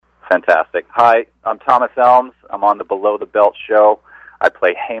Fantastic. Hi, I'm Thomas Elms. I'm on the Below the Belt show. I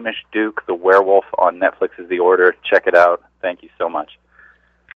play Hamish Duke, the werewolf, on Netflix's The Order. Check it out. Thank you so much.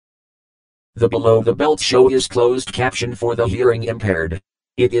 The Below the Belt show is closed caption for the hearing impaired.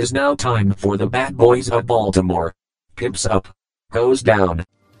 It is now time for the Bad Boys of Baltimore. Pimps up. Goes down.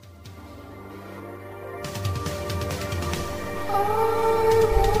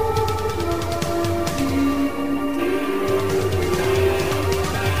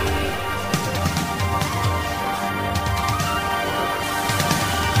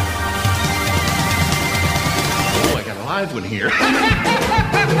 Oh, I got a live one here.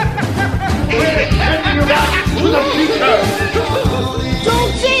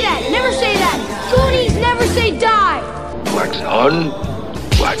 Don't say that! Never say that! Goonies never say die! Wax on,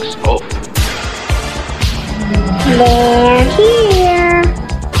 wax off. They're here!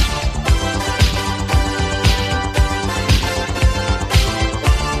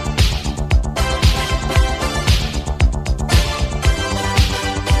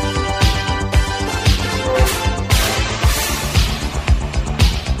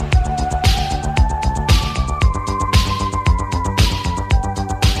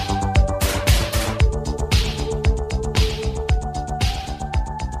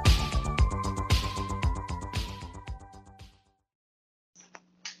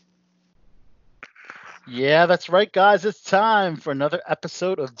 Yeah, that's right, guys. It's time for another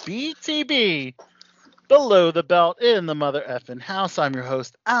episode of BTB, Below the Belt in the Mother Effin' House. I'm your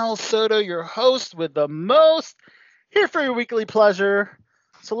host, Al Soto, your host with the most, here for your weekly pleasure.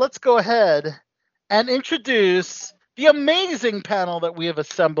 So let's go ahead and introduce the amazing panel that we have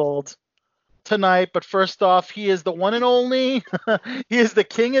assembled tonight. But first off, he is the one and only, he is the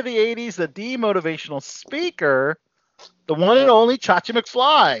king of the 80s, the demotivational speaker, the one and only Chachi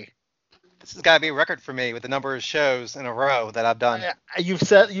McFly. This has got to be a record for me with the number of shows in a row that I've done. You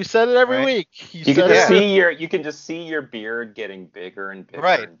said it every Right. week. You can just see your beard getting bigger and bigger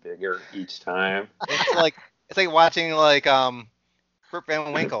Right. and bigger each time. It's like watching Rip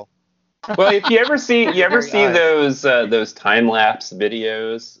Van Winkle. Well, if you ever see eyes. those time lapse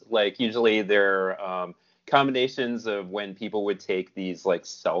videos, like usually they're combinations of when people would take these like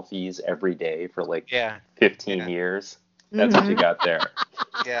selfies every day for like 15 years. That's what you got there.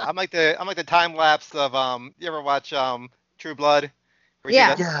 Yeah, I'm like the time lapse of you ever watch True Blood? Where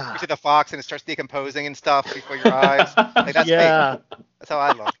you see the fox and it starts decomposing and stuff before your eyes. Like that's me. That's how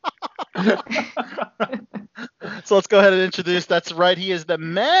I look. So let's go ahead and introduce. That's right. He is the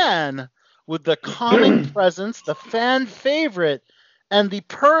man with the comic presence, the fan favorite, and the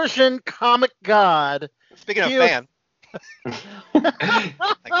Persian comic god. Speaking of fan,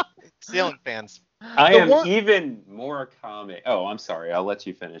 like ceiling fans. I am even more comic. Oh, I'm sorry. I'll let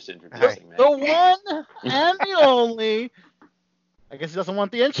you finish introducing me. The one and the only. I guess he doesn't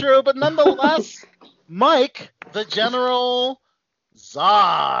want the intro, but nonetheless, Mike, the General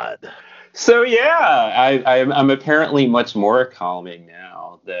Zod. So yeah, I'm apparently much more calming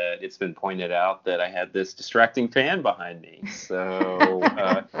now that it's been pointed out that I had this distracting fan behind me. So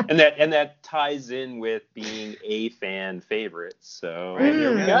and that ties in with being a fan favorite. So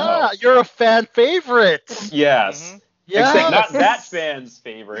You're a fan favorite. Yes. Mm-hmm. Yes. Except not that fan's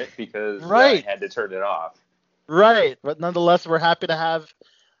favorite because I had to turn it off. Right, but nonetheless, we're happy to have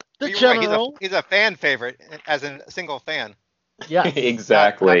the General. Right. He's a fan favorite, as in a single fan. Yeah,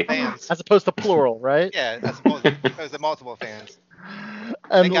 exactly. Not fans. As opposed to plural, right? Yeah, as opposed to multiple fans.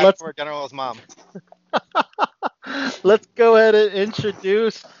 And Thank God for General's mom. Let's go ahead and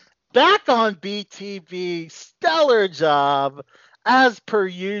introduce back on BTV, stellar job as per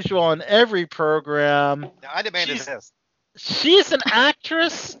usual on every program. Now, I demanded this. She's an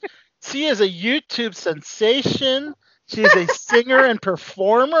actress. She is a YouTube sensation. She is a singer and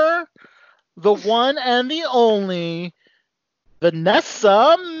performer. The one and the only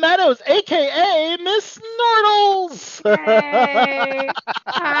Vanessa Meadows, a.k.a. Miss Snortles. Hey.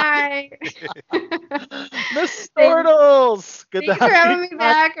 Hi. Miss Snortles. Good to Thanks for have having you me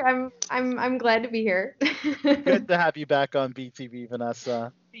back. I'm glad to be here. Good to have you back on BTV,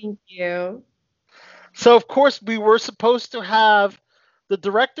 Vanessa. Thank you. So, of course, we were supposed to have the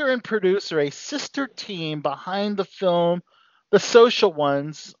director and producer, a sister team behind the film, The Social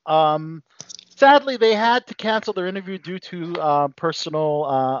Ones. Sadly, they had to cancel their interview due to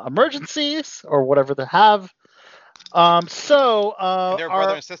personal emergencies or whatever they have. And they're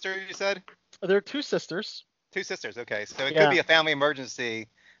brother and sister, you said? They're two sisters. Two sisters, okay. So it could be a family emergency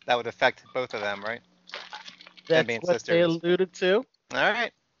that would affect both of them, right? That's being what sisters. they alluded to. All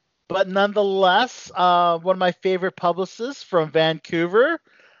right. But nonetheless, one of my favorite publicists from Vancouver,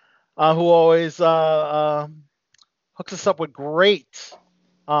 who always hooks us up with great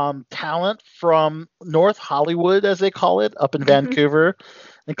talent from North Hollywood, as they call it, up in Vancouver,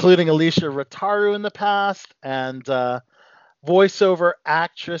 including Alicia Rotaru in the past and voiceover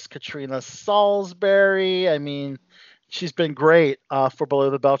actress Katrina Salisbury. I mean, she's been great for Below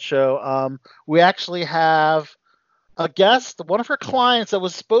the Belt Show. We actually have a guest, one of her clients that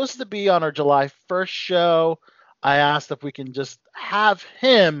was supposed to be on our July 1st show. I asked if we can just have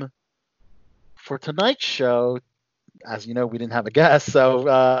him for tonight's show. As you know, we didn't have a guest.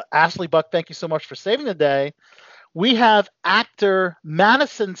 So, Ashley Buck, thank you so much for saving the day. We have actor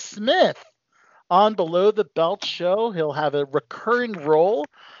Madison Smith on Below the Belt Show. He'll have a recurring role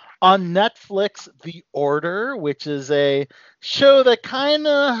on Netflix, The Order, which is a show that kind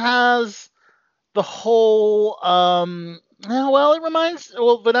of has the whole, it reminds,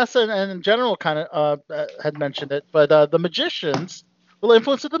 Vanessa and in general kind of had mentioned it, but The Magicians, the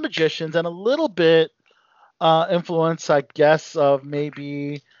influence of The Magicians, and a little bit influence, I guess, of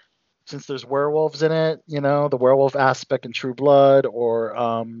maybe, since there's werewolves in it, the werewolf aspect in True Blood,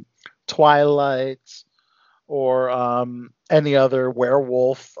 or Twilight, or any other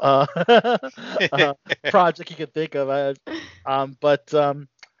werewolf project you could think of. But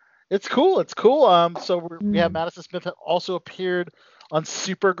it's cool. It's cool. So we have Madison Smith also appeared on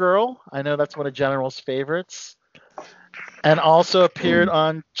Supergirl. I know that's one of General's favorites. And also appeared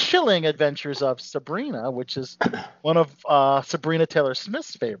on Chilling Adventures of Sabrina, which is one of Sabrina Taylor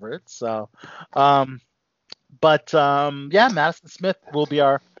Smith's favorites. So, Madison Smith will be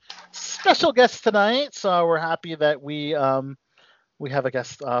our special guest tonight. So we're happy that we have a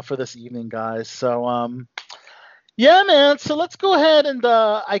guest for this evening, guys. So, man. So let's go ahead and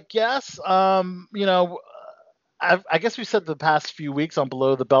I guess I guess we said the past few weeks on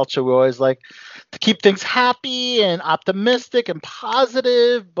Below the Belt Show, we always like to keep things happy and optimistic and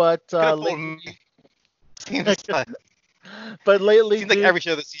positive, but lately, seems like every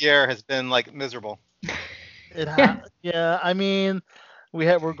show this year has been like miserable. Yeah. I mean,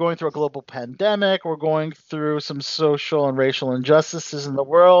 we're going through a global pandemic. We're going through some social and racial injustices in the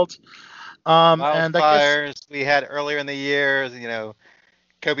world. And wildfires we had earlier in the year,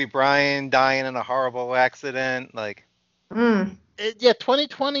 Kobe Bryant dying in a horrible accident,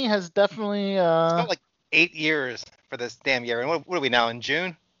 2020 has definitely it's been like 8 years for this damn year. And what are we now, in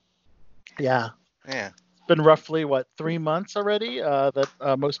June? Yeah. It's been roughly 3 months already that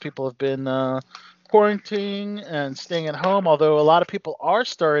most people have been quarantining and staying at home, although a lot of people are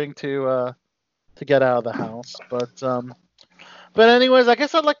starting to get out of the house. But anyways, I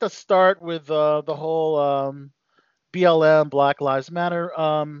guess I'd like to start with the whole BLM, Black Lives Matter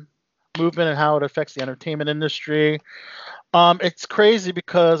movement, and how it affects the entertainment industry. It's crazy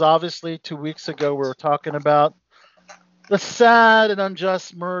because obviously 2 weeks ago we were talking about the sad and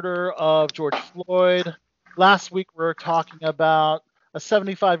unjust murder of George Floyd. Last week we were talking about a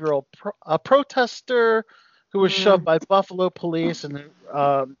 75-year-old protester who was shoved by Buffalo police and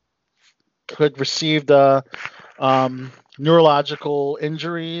had received neurological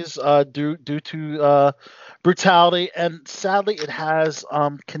injuries due to brutality, and sadly it has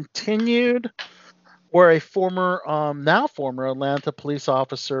continued, where a now former Atlanta police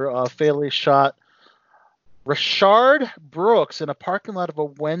officer fatally shot Rashard Brooks in a parking lot of a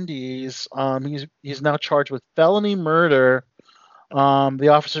Wendy's. He's now charged with felony murder. The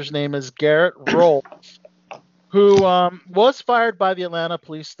officer's name is Garrett Rolfe, who was fired by the Atlanta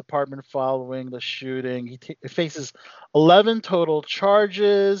Police Department following the shooting. He faces 11 total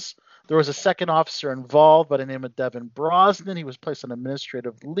charges. There was a second officer involved by the name of Devin Brosnan. He was placed on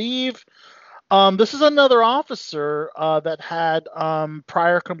administrative leave. This is another officer that had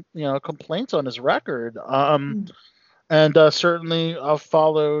prior complaints on his record, and certainly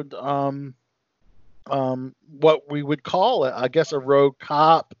followed what we would call, I guess, a rogue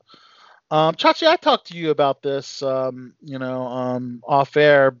cop. Chachi, I talked to you about this, off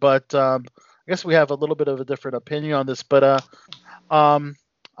air, but I guess we have a little bit of a different opinion on this. But I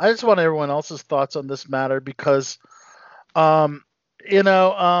just want everyone else's thoughts on this matter because, I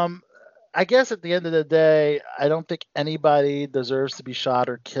guess at the end of the day, I don't think anybody deserves to be shot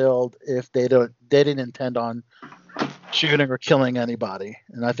or killed if they didn't intend on shooting or killing anybody,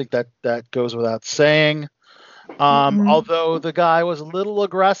 and I think that goes without saying. Although the guy was a little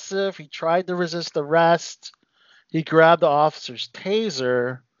aggressive, he tried to resist arrest. He grabbed the officer's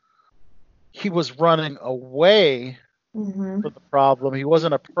taser. He was running away from the problem. He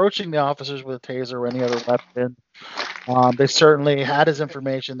wasn't approaching the officers with a taser or any other weapon. They certainly had his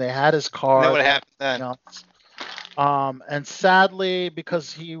information. They had his car. That would happen then. And sadly,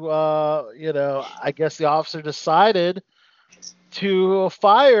 because he, I guess the officer decided to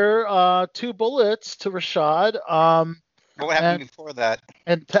fire 2 bullets to Rashad. What happened before that?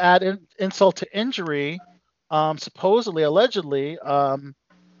 And to add insult to injury, supposedly, allegedly,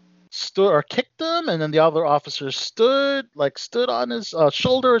 stood or kicked him, and then the other officer stood on his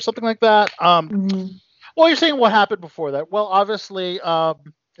shoulder or something like that. Well, you're saying what happened before that? Well, obviously,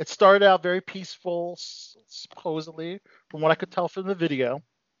 it started out very peaceful, supposedly, from what I could tell from the video.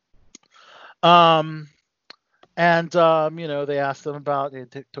 They asked him about. They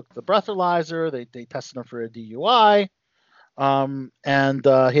took the breathalyzer. They tested him for a DUI, and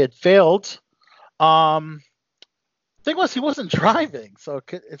he had failed. Thing was, he wasn't driving. So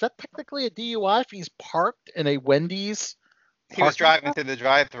is that technically a DUI if he's parked in a Wendy's? He was driving through the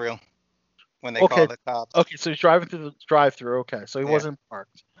drive-through when they called the cops. Okay, so he's driving through the drive-through. Okay, so he wasn't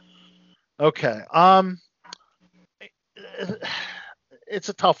parked. Okay. It's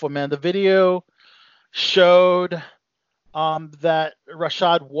a tough one, man. The video showed that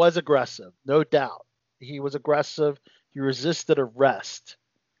Rashad was aggressive, no doubt. He was aggressive. He resisted arrest.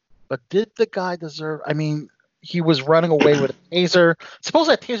 But did the guy deserve? I mean, he was running away with a taser. Suppose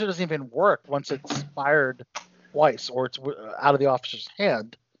that taser doesn't even work once it's fired twice or it's out of the officer's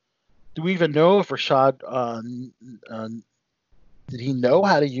hand. Do we even know if Rashad did he know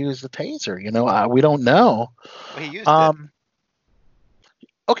how to use the taser? We don't know. Well, he used it.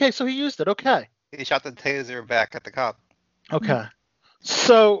 Okay, so he used it. Okay. He shot the taser back at the cop. Okay.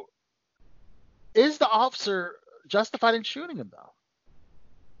 So is the officer justified in shooting him, though?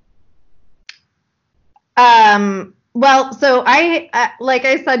 Well, so I, like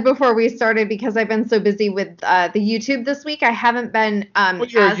I said before we started, because I've been so busy with the YouTube this week, I haven't been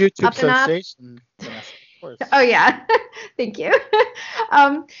you're as a YouTube up and up. sensation. Yes, of course. Oh yeah, thank you.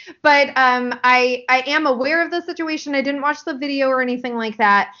 But I am aware of the situation. I didn't watch the video or anything like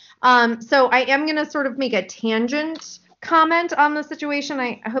that. So I am gonna sort of make a tangent comment on the situation.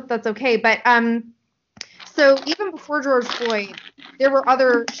 I hope that's okay. But so even before George Floyd, there were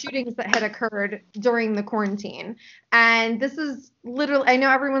other shootings that had occurred during the quarantine. And this is literally, I know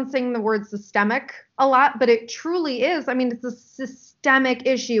everyone's saying the word systemic a lot, but it truly is. I mean, it's a systemic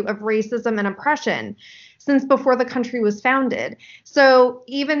issue of racism and oppression since before the country was founded. So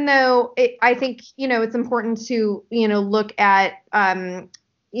even though I think, it's important to, look at,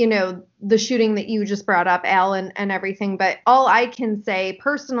 the shooting that you just brought up, Al, and everything. But all I can say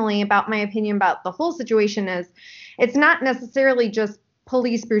personally about my opinion about the whole situation is it's not necessarily just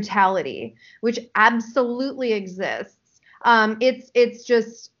police brutality, which absolutely exists. I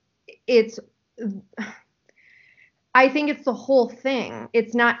think it's the whole thing.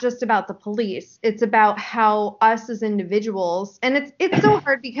 It's not just about the police. It's about how us as individuals, and it's so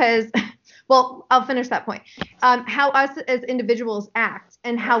hard because, well, I'll finish that point. How us as individuals act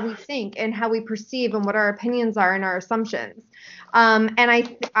and how we think and how we perceive and what our opinions are and our assumptions. And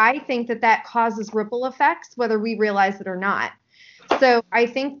I think that causes ripple effects, whether we realize it or not. So I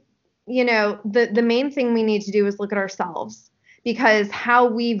think, the main thing we need to do is look at ourselves, because how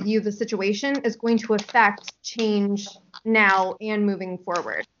we view the situation is going to affect change now and moving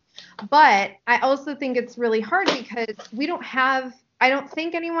forward. But I also think it's really hard because I don't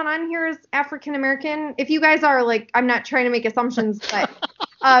think anyone on here is African American. If you guys are, I'm not trying to make assumptions, but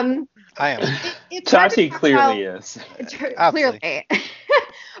I am. Tati clearly is. Clearly.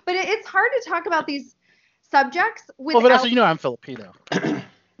 But it's hard to talk about these subjects without... Well, but also, I'm Filipino.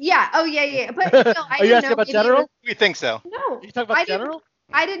 Yeah. Oh, yeah. But still, Are you asking about general? We think so. No. You talking about general?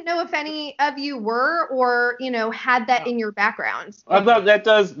 I didn't know if any of you were or, had that in your background. Although that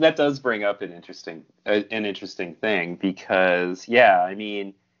does bring up an interesting thing because, I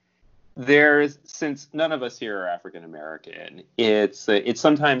mean, since none of us here are African American, it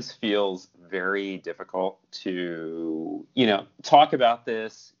sometimes feels very difficult to, talk about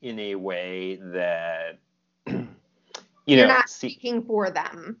this in a way that, you're not speaking for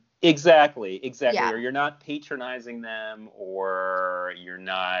them. Exactly. Yeah. Or you're not patronizing them, or you're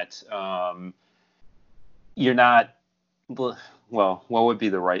not, well, what would be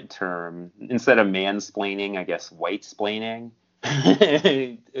the right term? Instead of mansplaining, I guess white-splaining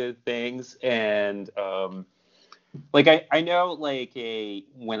things. And, I know,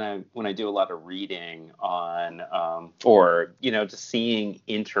 when I do a lot of reading on, or, just seeing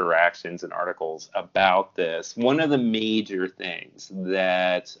interactions and articles about this, one of the major things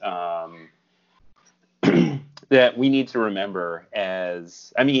that, that we need to remember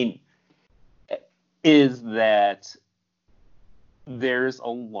is that there's a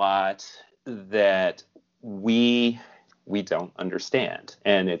lot that we don't understand,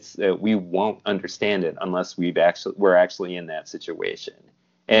 and it's we won't understand it unless we're actually in that situation.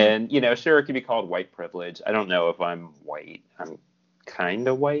 And sure, it can be called white privilege. I don't know if I'm white. kind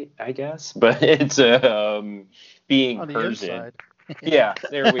of white, I guess, but it's being on the Persian. inside. Yeah,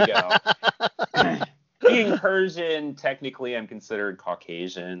 there we go. Being Persian, technically, I'm considered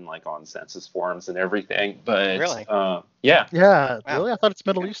Caucasian, like on census forms and everything. But Really? yeah. Yeah, really? I thought it's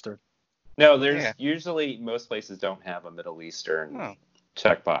Middle Eastern. No, there's usually most places don't have a Middle Eastern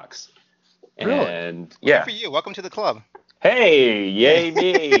checkbox. Really? And Good for you. Welcome to the club. Hey, yay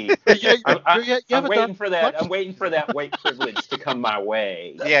me! I'm waiting for that. What? I'm waiting for that white privilege to come my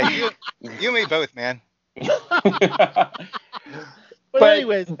way. Yeah, you and me both, man. But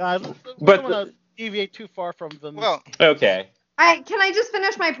anyways, guys, we don't want to deviate too far from them. Well, okay. Can I just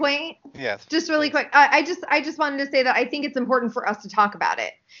finish my point? Yes. Just really quick. I just wanted to say that I think it's important for us to talk about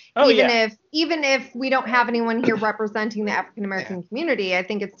it. Oh, Even if we don't have anyone here representing the African American community, I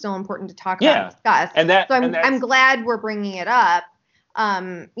think it's still important to talk about and discuss. So I'm glad we're bringing it up.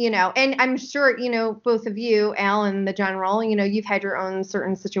 And I'm sure, both of you, Al and the General, you've had your own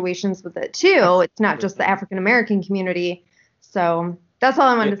certain situations with it too. It's not just the African American community. So that's all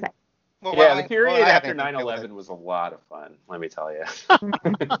I wanted to say. Well, the period after 9/11 was a lot of fun, let me tell you.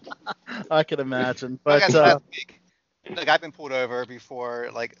 I can imagine. But last week, I've been pulled over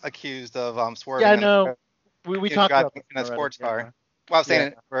before, accused of swerving. Yeah, I know. We talked about in a sports car. Yeah. Well, I was saying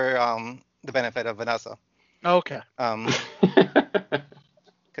it for the benefit of Vanessa. Okay.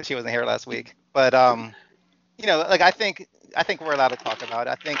 Because she wasn't here last week. But I think we're allowed to talk about it.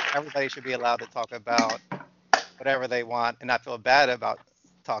 I think everybody should be allowed to talk about whatever they want and not feel bad about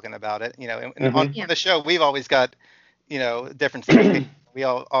talking about it. On the show, we've always got, different things. We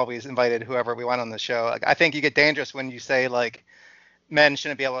always invited whoever we want on the show. I think you get dangerous when you say, men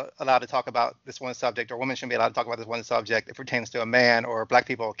shouldn't be allowed to talk about this one subject, or women shouldn't be allowed to talk about this one subject. It pertains to a man, or black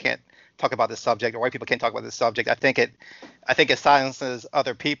people can't talk about this subject, or white people can't talk about this subject. I think it silences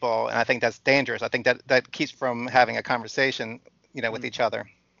other people, and I think that's dangerous. I think that keeps from having a conversation, with each other.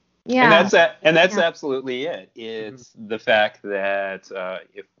 Yeah. And that's absolutely it. It's the fact that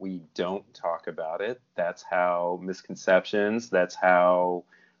if we don't talk about it, that's how misconceptions, that's how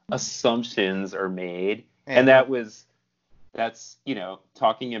assumptions are made, and that's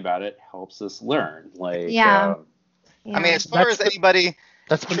talking about it helps us learn. I mean, as far as anybody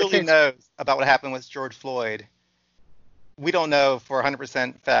truly knows about what happened with George Floyd, we don't know for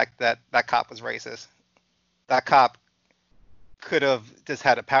 100% fact that cop was racist. That cop could have just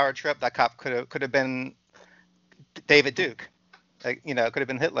had a power trip. That cop could have been David Duke. Could have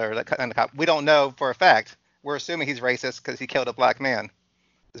been Hitler. That kind of cop. We don't know for a fact. We're assuming he's racist because he killed a black man.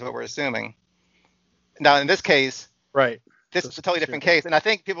 Is what we're assuming. Now, in this case, right. This is a totally different case, and I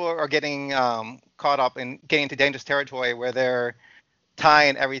think people are getting caught up in getting into dangerous territory where they're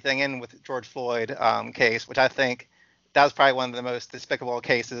tying everything in with George Floyd case, which I think that was probably one of the most despicable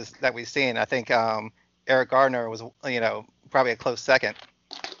cases that we've seen. I think Eric Gardner was, probably a close second.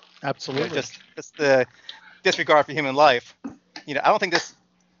 Absolutely. Just the disregard for human life. I don't think this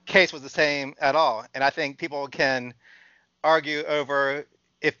case was the same at all, and I think people can argue over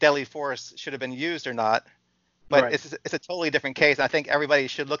if deadly force should have been used or not. But right. It's a totally different case. I think everybody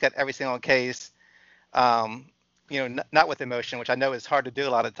should look at every single case, not with emotion, which I know is hard to do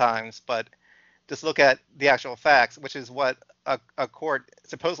a lot of times, but just look at the actual facts, which is what a court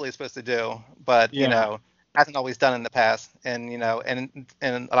supposedly is supposed to do, but hasn't always done in the past, and and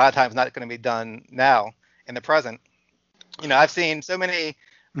a lot of times not going to be done now in the present. I've seen so many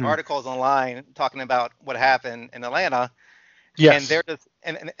articles online talking about what happened in Atlanta. Yes. And they're just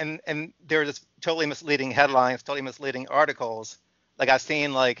and they're just totally misleading headlines, totally misleading articles. I've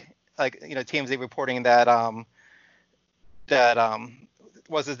seen TMZ reporting that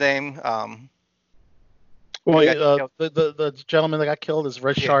what's his name? The gentleman that got killed is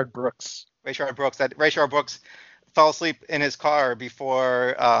Rayshard Brooks. Rayshard Brooks. That Rayshard Brooks fell asleep in his car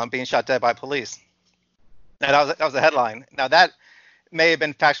before being shot dead by police. Now that was a headline. Now that may have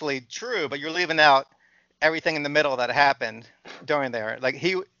been factually true, but you're leaving out everything in the middle that happened during there.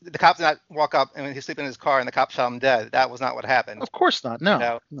 The cops did not walk up and he's sleeping in his car and the cops shot him dead. That was not what happened. Of course not.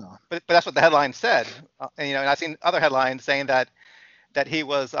 No. No. But that's what the headline said. And I've seen other headlines saying that he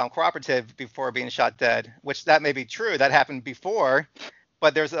was cooperative before being shot dead, which that may be true. That happened before,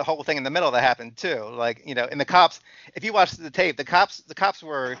 but there's a whole thing in the middle that happened too. And the cops, if you watch the tape, the cops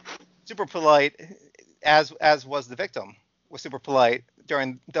were super polite, as was the victim, was super polite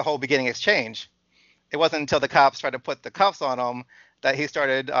during the whole beginning exchange. It wasn't until the cops tried to put the cuffs on him that he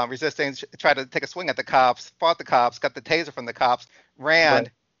started resisting, tried to take a swing at the cops, fought the cops, got the taser from the cops, ran,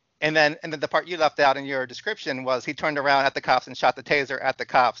 right. and then the part you left out in your description was he turned around at the cops and shot the taser at the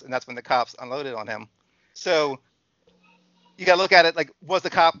cops, and that's when the cops unloaded on him. So you got to look at it was the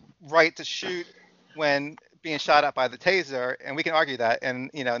cop right to shoot when being shot at by the taser, and we can argue that, and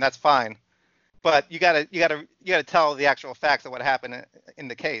and that's fine. But you gotta tell the actual facts of what happened in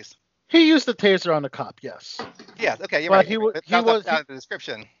the case. He used the taser on the cop, yes. Yes, okay, you're But right. he was the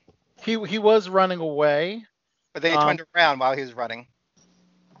description. He was running away. But then he turned around while he was running.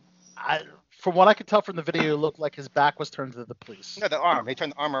 From what I could tell from the video, it looked like his back was turned to the police. No, the arm. He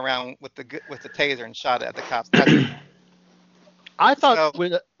turned the arm around with the taser and shot it at the cops. I thought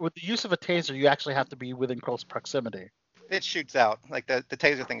with the use of a taser, you actually have to be within close proximity. It shoots out. Like the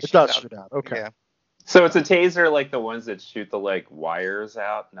taser thing shoots out. It does out. shoot out. Okay. Yeah. So it's a taser like the ones that shoot the like wires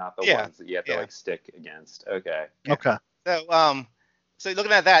out, not the ones that you have to like stick against. Okay. Yeah. Okay. So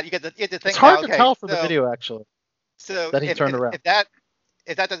looking at that, you get to think. It's hard to tell from the video actually. So that he turned around.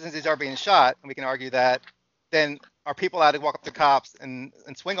 If that doesn't deserve being shot, and we can argue that, then are people allowed to walk up to cops and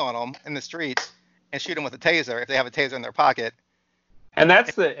swing on them in the streets and shoot them with a taser if they have a taser in their pocket?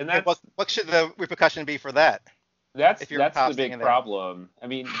 What should the repercussion be for that? That's the big problem. I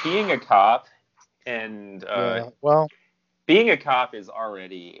mean, being a cop and being a cop is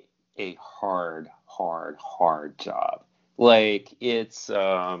already a hard job. Like it's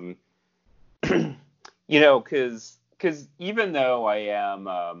because even though I am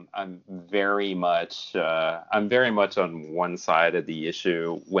I'm very much on one side of the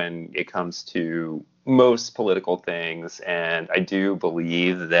issue when it comes to most political things, and I do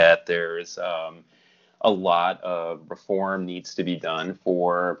believe that there's a lot of reform needs to be done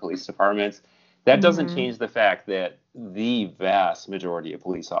for police departments. That doesn't change the fact that the vast majority of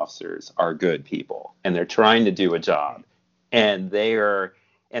police officers are good people and they're trying to do a job, and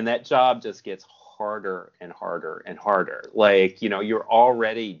that job just gets harder and harder and harder. Like, you're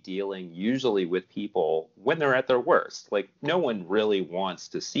already dealing usually with people when they're at their worst. Like, no one really wants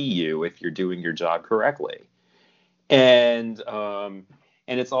to see you if you're doing your job correctly. And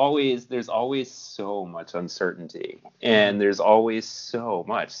there's always so much uncertainty, and there's always so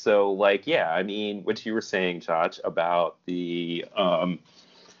much. So like, yeah, I mean, what you were saying, Josh, about the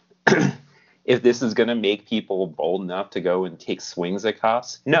if this is going to make people bold enough to go and take swings at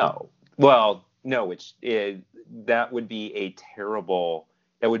cops, no. Well, no, that would be a terrible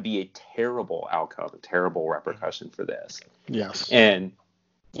outcome, a terrible repercussion for this. Yes. And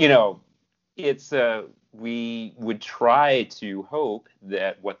it's we would try to hope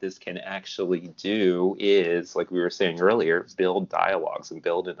that what this can actually do is, like we were saying earlier, build dialogues and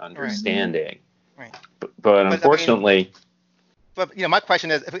build an understanding. Right. But unfortunately. My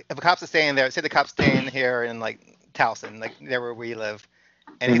question is, if a cop's staying there, say the cop's staying here in like Towson, like there where we live,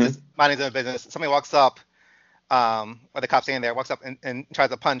 and he's just minding his own business. Somebody walks up, or the cop's standing there, walks up and tries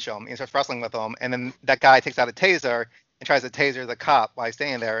to punch him, and starts wrestling with him, and then that guy takes out a taser and tries to taser the cop while he's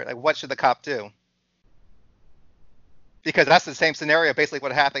standing there. Like, what should the cop do? Because that's the same scenario, basically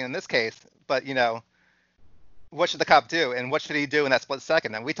what happened in this case. But what should the cop do, and what should he do in that split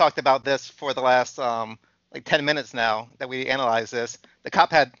second? And we talked about this for the last 10 minutes now that we analyzed this. The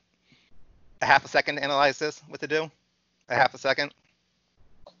cop had a half a second to analyze this. What to do? A half a second.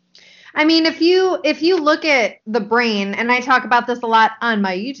 I mean, if you look at the brain, and I talk about this a lot on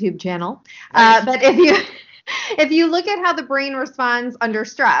my YouTube channel, nice. But if you look at how the brain responds under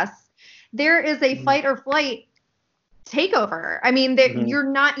stress, there is a fight or flight takeover. I mean, you're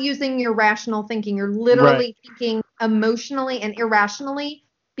not using your rational thinking. You're literally thinking emotionally and irrationally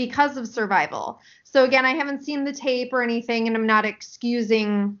because of survival. So again, I haven't seen the tape or anything, and I'm not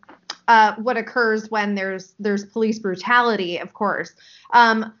excusing what occurs when there's police brutality, of course.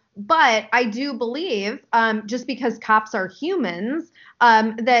 But I do believe, just because cops are humans,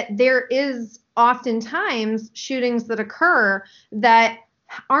 that there is oftentimes shootings that occur that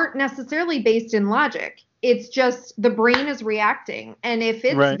aren't necessarily based in logic. It's just the brain is reacting. And if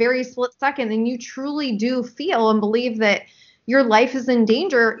it's very split second and you truly do feel and believe that your life is in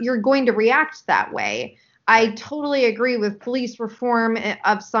danger, you're going to react that way. I totally agree with police reform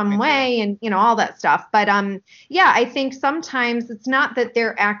of some way and, all that stuff. But, I think sometimes it's not that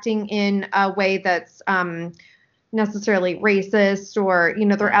they're acting in a way that's necessarily racist or,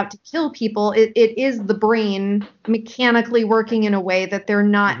 they're out to kill people. It is the brain mechanically working in a way that they're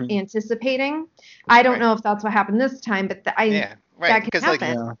not anticipating. I don't know if that's what happened this time, but that can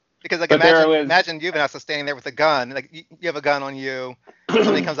happen. Because imagine you, Vanessa, standing there with a gun. Like you have a gun on you.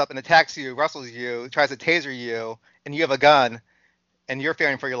 Somebody comes up and attacks you, wrestles you, tries to taser you, and you have a gun, and you're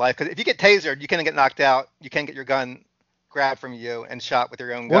fearing for your life. Because if you get tasered, you can get knocked out. You can get your gun grabbed from you and shot with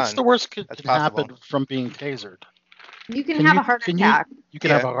your own gun. What's the worst that can happen from being tasered? You can have a heart attack. You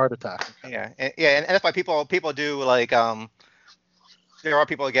can have a heart attack. Yeah, and that's why people do like there are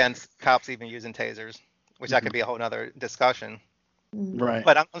people against cops even using tasers, which that could be a whole nother discussion. Right.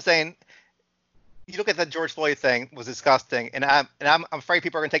 But I'm saying, you look at the George Floyd thing was disgusting, and I'm afraid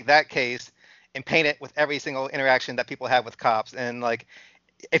people are gonna take that case and paint it with every single interaction that people have with cops. And like,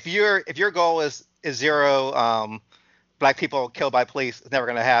 if your goal is zero black people killed by police, it's never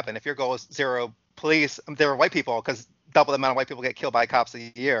gonna happen. If your goal is zero police, there are white people, because double the amount of white people get killed by cops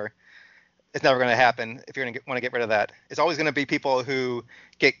a year. It's never going to happen if you're going to want to get rid of that. It's always going to be people who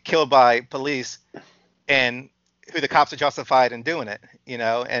get killed by police and who the cops are justified in doing it, you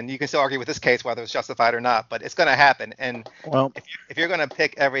know. And you can still argue with this case whether it's justified or not, but it's going to happen. And if you're going to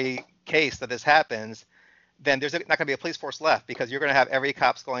pick every case that this happens, then there's not going to be a police force left, because you're going to have every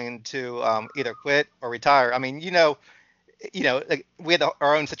cop's going to either quit or retire. I mean, you know, like we had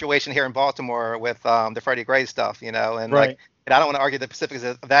our own situation here in Baltimore with the Freddie Gray stuff, you know, and like, and I don't want to argue the specifics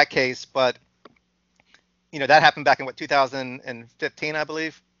of that case, but you know, that happened back in 2015, I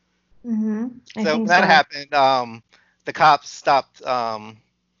believe. Mm-hmm. So when that happened, the cops stopped.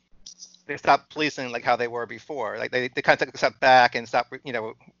 They stopped policing like how they were before. Like they kind of took a step back and stopped, you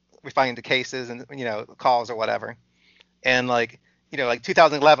know, refining the cases and, you know, calls or whatever. And like, you know, like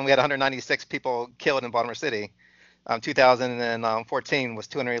 2011, we had 196 people killed in Baltimore City. 2014 was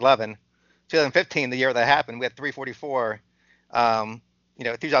 211. 2015, the year that happened, we had 344. You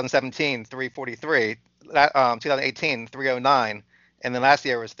know, 2017, 343. 2018, 309. And then last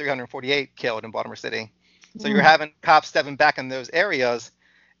year was 348 killed in Baltimore City. So you're having cops stepping back in those areas,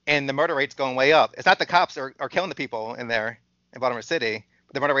 and the murder rate's going way up. It's not the cops are killing the people in there in Baltimore City,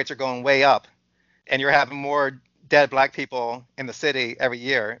 but the murder rates are going way up. And you're having more dead black people in the city every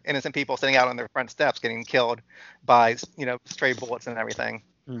year, innocent people sitting out on their front steps getting killed by, you know, stray bullets and everything.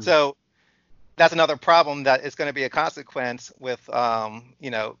 So that's another problem that is going to be a consequence with,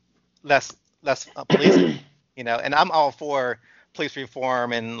 you know, less police, you know. And I'm all for police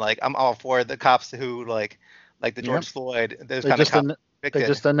reform, and like I'm all for the cops who like the George Floyd, those kind of cops. They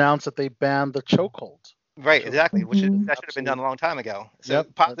just announced that they banned the chokehold. Right, exactly. That should have been done a long time ago. So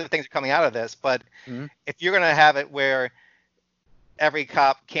positive things are coming out of this, but if you're going to have it where every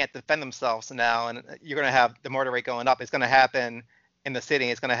cop can't defend themselves now, and you're going to have the murder rate going up, it's going to happen in the city,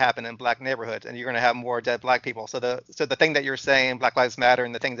 it's going to happen in black neighborhoods, and you're going to have more dead black people. So the thing that you're saying, Black Lives Matter,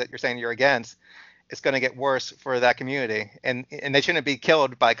 and the things that you're saying you're against, it's going to get worse for that community, and they shouldn't be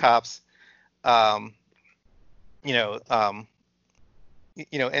killed by cops, you know,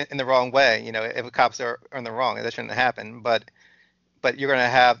 in the wrong way. You know, if the cops are in the wrong, that shouldn't happen. But you're going to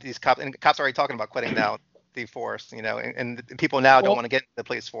have these cops, and cops are already talking about quitting now the force, you know, and people now don't want to get into the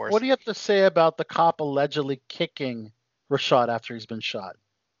police force. What do you have to say about the cop allegedly kicking Rashad after he's been shot,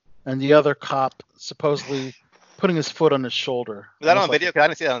 and the other cop supposedly putting his foot on his shoulder? Was that on video? 'Cause I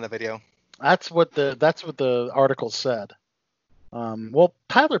didn't see that on the video. That's what the article said. Well,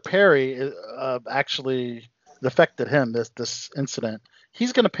 Tyler Perry actually affected him. This incident.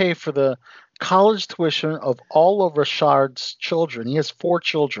 He's going to pay for the college tuition of all of Rashad's children. He has 4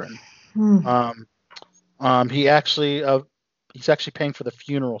 children. He's actually paying for the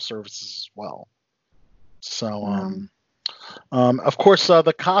funeral services as well. So, of course,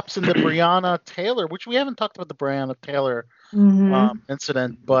 the cops in the Breonna Taylor, which we haven't talked about the Breonna Taylor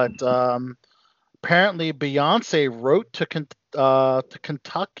incident, but apparently Beyonce wrote to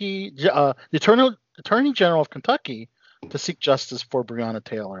Kentucky, the Attorney General of Kentucky, to seek justice for Breonna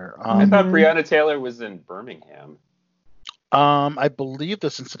Taylor. I thought Breonna Taylor was in Birmingham. I believe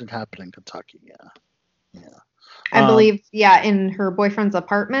this incident happened in Kentucky. Yeah. I believe, in her boyfriend's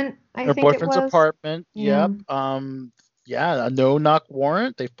apartment. Her boyfriend's apartment. Yep. A no-knock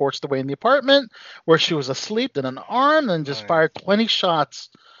warrant. They forced her way in the apartment where she was asleep in an arm, and just fired 20 shots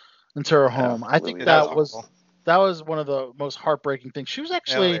into her home. I think that was one of the most heartbreaking things. She was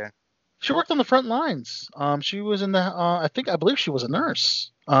actually she worked on the front lines. She was in the I believe she was a nurse.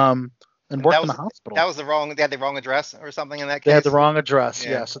 And worked in the hospital. That was they had the wrong address or something in that case. They had the wrong address.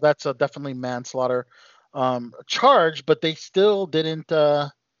 Yeah. So that's definitely manslaughter charge, but they still didn't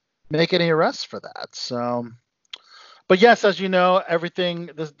make any arrests for that. So. But yes, as you know,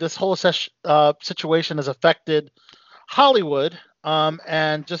 everything this whole situation has affected Hollywood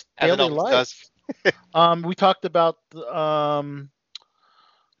and just daily life. We talked about Gone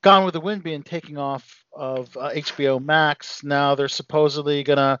with the Wind being taken off of HBO Max. Now they're supposedly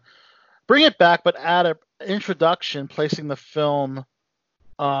gonna bring it back, but add an introduction, placing the film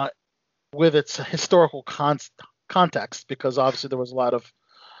with its historical context, because obviously there was a lot of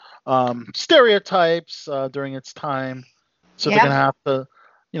stereotypes during its time, so they're gonna have to,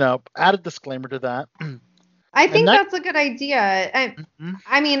 add a disclaimer to that. I think that's a good idea.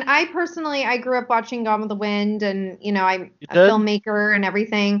 I mean, I personally, I grew up watching Gone with the Wind, and I'm a filmmaker and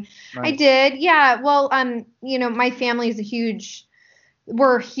everything. Nice. I did, yeah. Well, my family's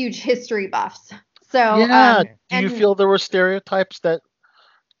we're huge history buffs. So yeah, do you feel there were stereotypes that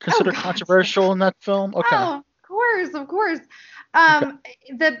considered controversial in that film? Okay. Oh, of course.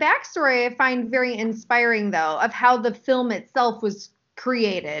 The backstory I find very inspiring, though, of how the film itself was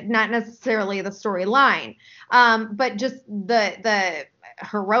created, not necessarily the storyline, but just the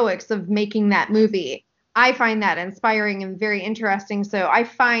heroics of making that movie. I find that inspiring and very interesting. So I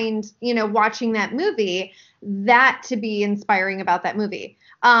find, watching that movie, that to be inspiring about that movie.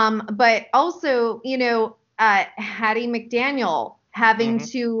 But also, Hattie McDaniel having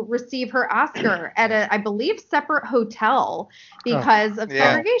to receive her Oscar at a, I believe, separate hotel because of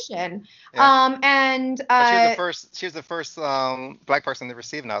segregation. Yeah. And she was the first black person to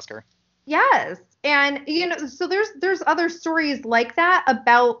receive an Oscar. Yes. And, so there's other stories like that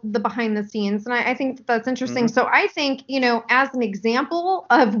about the behind the scenes. And I think that's interesting. So I think, as an example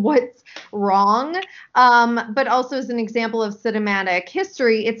of what's wrong, but also as an example of cinematic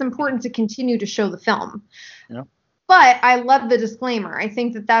history, it's important to continue to show the film. Yeah. But I love the disclaimer. I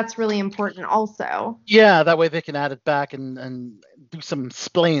think that that's really important also. Yeah, that way they can add it back and do some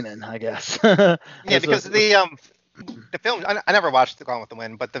splaining, I guess. Yeah, because the film, I never watched Gone with the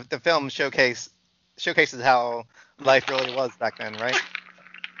Wind, but the film showcases how life really was back then, right?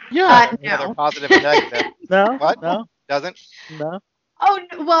 Yeah. Whether positive or negative. No. What? No. Doesn't? No. Oh,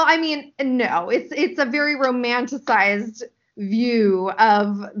 well, I mean, no. It's a very romanticized view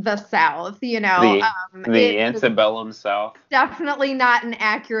of the South, The antebellum South. Definitely not an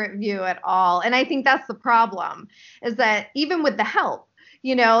accurate view at all. And I think that's the problem, is that even with The Help,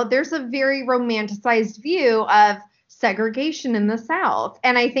 there's a very romanticized view of segregation in the South.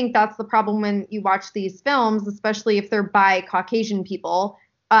 And I think that's the problem when you watch these films, especially if they're by Caucasian people,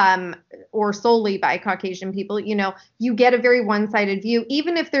 or solely by Caucasian people, you get a very one-sided view,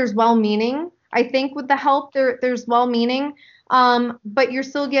 even if there's well-meaning. I think with The Help, there's well-meaning, but you're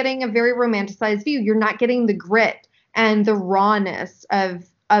still getting a very romanticized view. You're not getting the grit and the rawness of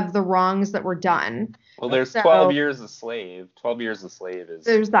the wrongs that were done. Well, there's 12 Years a Slave. 12 Years a Slave is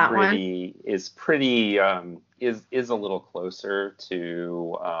there's that pretty, one. Is pretty is a little closer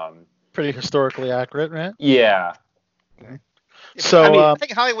to pretty historically accurate, right? Yeah. Okay. So I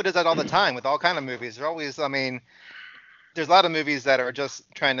think Hollywood does that all the time with all kind of movies. They're always, there's a lot of movies that are just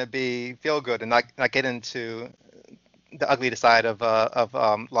trying to be feel good and not get into the ugly side of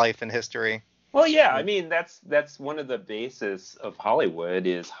life and history. Well, yeah, that's one of the basis of Hollywood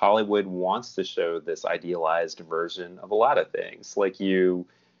is Hollywood wants to show this idealized version of a lot of things. Like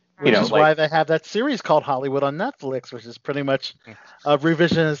which is why they have that series called Hollywood on Netflix, which is pretty much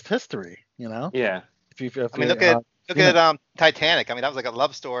revisionist history. Yeah. Look at Titanic. That was like a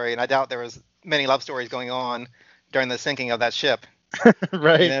love story, and I doubt there was many love stories going on during the sinking of that ship.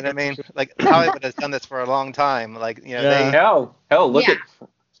 Right. You know what I mean? Like Hollywood has done this for a long time. Like hell, look at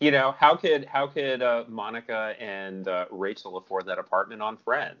how could Monica and Rachel afford that apartment on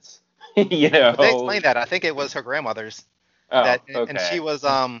Friends? They explained that. I think it was her grandmother's. Okay. And she was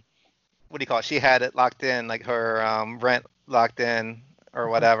what do you call it? She had it locked in, like her rent locked in or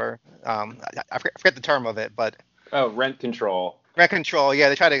whatever. I forget the term of it, but rent control. Rent control. Yeah,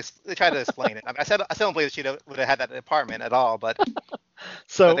 they try to explain it. I still don't believe she would have had that apartment at all, but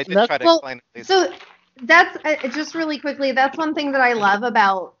so they did try to explain it. So that's just really quickly. That's one thing that I love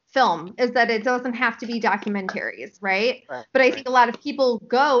about film is that it doesn't have to be documentaries, right? But I think a lot of people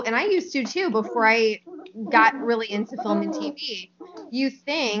go, and I used to too before I got really into film and TV. You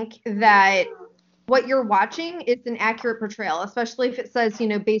think that what you're watching is an accurate portrayal, especially if it says,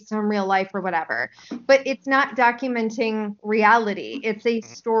 based on real life or whatever. But it's not documenting reality. It's a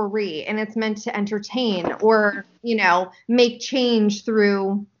story, and it's meant to entertain or, make change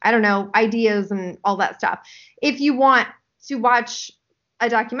through, ideas and all that stuff. If you want to watch a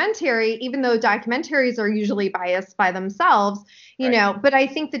documentary, even though documentaries are usually biased by themselves, but I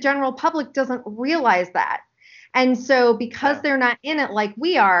think the general public doesn't realize that. And so because they're not in it like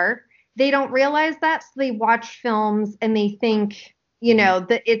we are, they don't realize that, so they watch films and they think,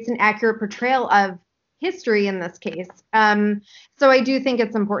 that it's an accurate portrayal of history in this case. So I do think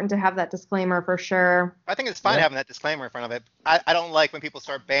it's important to have that disclaimer for sure. I think it's fine having that disclaimer in front of it. I don't like when people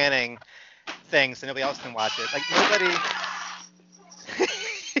start banning things so nobody else can watch it. Like nobody.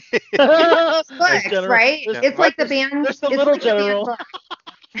 Books, right? It's like the band. There's the little general.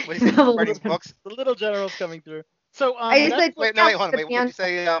 What do you say? Burning books? The little general's coming through. So wait, hold on. Wait, what did you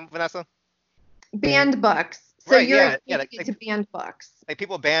say, Vanessa? Banned books. So you're like to banned books. Like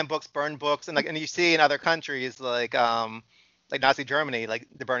people ban books, burn books, and you see in other countries like Nazi Germany, like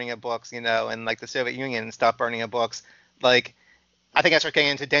the burning of books, and like the Soviet Union and stuff, burning of books. Like I think that's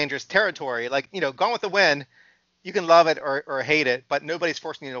getting into dangerous territory. Like Gone with the Wind, you can love it or hate it, but nobody's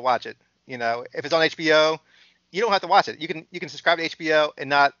forcing you to watch it. You know, if it's on HBO, you don't have to watch it. You can subscribe to HBO and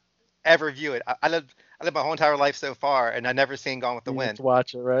not ever view it. I lived my whole entire life so far, and I've never seen Gone with the Wind. To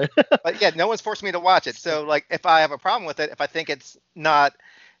watch it, right? But yeah, no one's forcing me to watch it. So like, if I have a problem with it, if I think it's not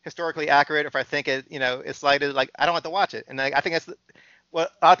historically accurate, if I think it, is slighted, like I don't have to watch it. And I think that's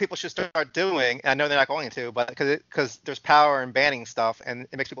what a lot of people should start doing. And I know they're not going to, but because there's power in banning stuff, and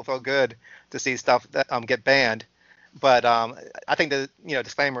it makes people feel good to see stuff that get banned. But I think the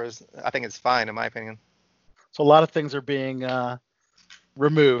disclaimers, I think it's fine in my opinion. So a lot of things are being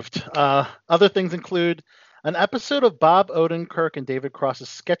removed. Other things include an episode of Bob Odenkirk and David Cross's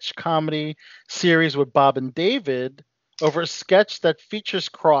sketch comedy series with Bob and David over a sketch that features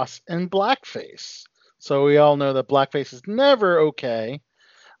Cross in blackface. So we all know that blackface is never okay.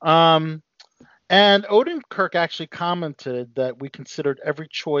 And Odenkirk actually commented that we considered every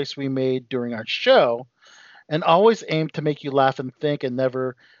choice we made during our show and always aimed to make you laugh and think and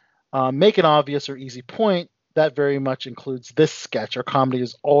never make an obvious or easy point. That very much includes this sketch. Our comedy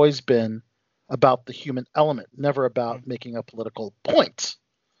has always been about the human element, never about making a political point.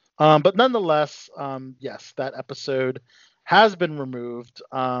 But nonetheless, yes, that episode has been removed.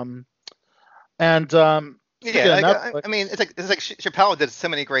 I mean, it's like Chappelle did so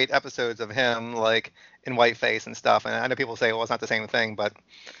many great episodes of him, like in whiteface and stuff. And I know people say, well, it's not the same thing, but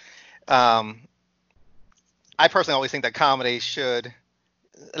I personally always think that comedy should,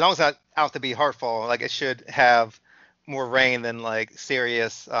 as long as it's not out to be hurtful, like it should have more reign than like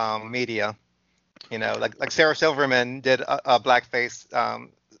serious media. Like Sarah Silverman did a blackface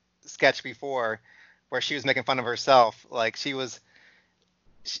sketch before, where she was making fun of herself. Like she was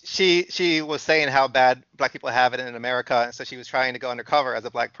saying how bad black people have it in America, and so she was trying to go undercover as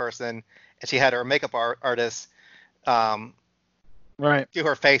a black person, and she had her makeup artist do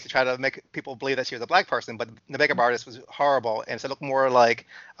her face to try to make people believe that she was a black person, but the makeup artist was horrible, and so it looked more like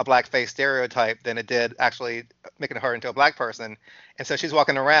a blackface stereotype than it did actually making her into a black person. And so she's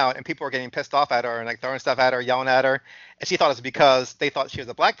walking around, and people were getting pissed off at her and like throwing stuff at her, yelling at her, and she thought it was because they thought she was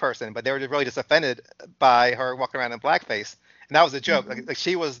a black person, but they were really just offended by her walking around in blackface. And that was a joke. Like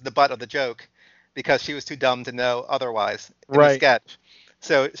she was the butt of the joke because she was too dumb to know otherwise in the sketch.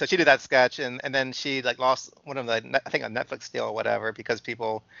 So she did that sketch, and then she like lost one of the, I think, a Netflix deal or whatever, because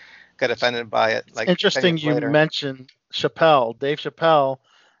people got offended by it. Like, interesting you mentioned Chappelle, Dave Chappelle,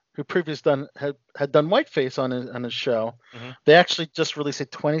 who previously had done whiteface on his show. Mm-hmm. They actually just released a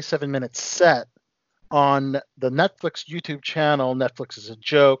 27-minute set on the Netflix YouTube channel. Netflix is a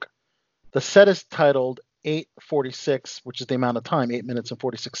joke. The set is titled 8:46, which is the amount of time, 8 minutes and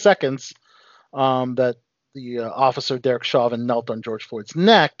 46 seconds, that the officer Derek Chauvin knelt on George Floyd's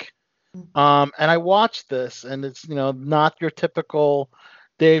neck. And I watched this, and it's, not your typical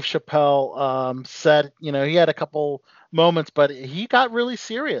Dave Chappelle set. He had a couple moments, but he got really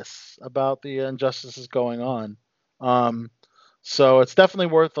serious about the injustices going on. So it's definitely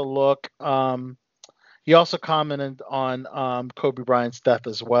worth a look. He also commented on Kobe Bryant's death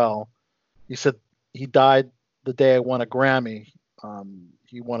as well. He said he died the day I won a Grammy.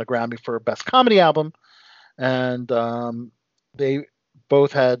 He won a Grammy for Best Comedy Album. And they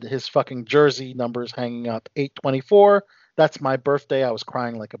both had his fucking jersey numbers hanging up. 8/24. That's my birthday. I was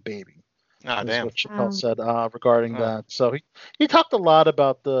crying like a baby. Oh, damn. What Chappelle said regarding that. So he talked a lot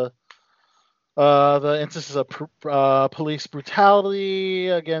about the instances of police brutality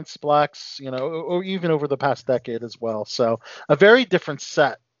against blacks, or even over the past decade as well. So a very different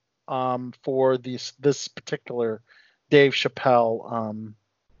set for this particular Dave Chappelle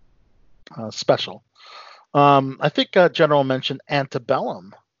special. I think General mentioned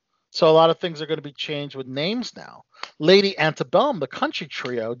Antebellum. So a lot of things are going to be changed with names now. Lady Antebellum, the country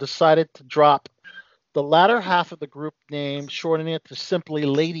trio, decided to drop the latter half of the group name, shortening it to simply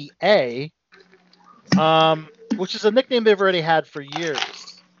Lady A, which is a nickname they've already had for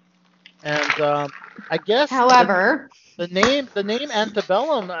years. And I guess, however, the name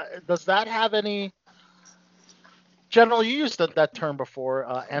Antebellum, does that have any? General, you used that term before,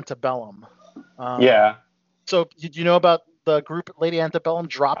 antebellum. Yeah. So did you know about the group Lady Antebellum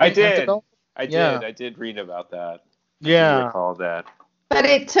dropping Antebellum? I did read about that. Yeah. I recall that. But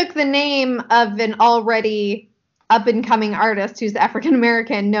it took the name of an already up-and-coming artist who's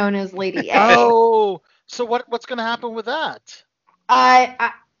African-American known as Lady A. Oh, so what's going to happen with that?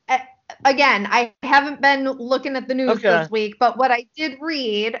 Again, I haven't been looking at the news this week, but what I did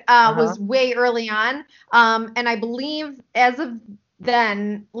read was way early on, and I believe as of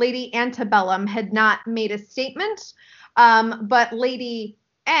then, Lady Antebellum had not made a statement, but Lady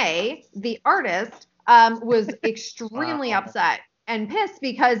A, the artist, was extremely upset and pissed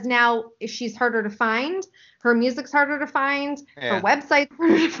because now she's harder to find. Her music's harder to find. Yeah. Her website's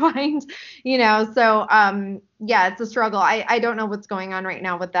harder to find. So yeah, it's a struggle. I don't know what's going on right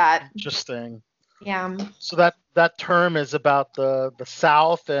now with that. Interesting. Yeah. So that term is about the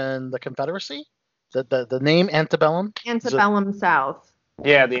South and the Confederacy. The name antebellum. Antebellum South.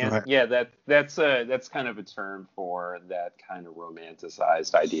 Yeah, that's kind of a term for that kind of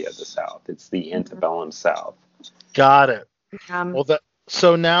romanticized idea of the South. It's the antebellum South. Got it. Well,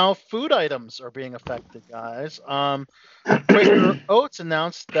 so now food items are being affected, guys. Quaker Oats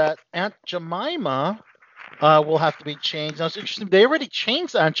announced that Aunt Jemima will have to be changed. Now it's interesting. They already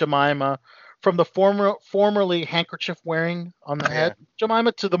changed Aunt Jemima from the formerly handkerchief wearing on the head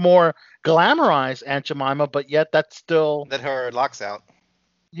Jemima to the more glamorized Aunt Jemima, but yet that's still that her locks out.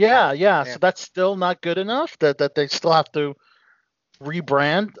 Yeah. So that's still not good enough. That they still have to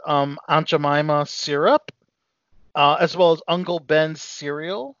rebrand Aunt Jemima syrup, as well as Uncle Ben's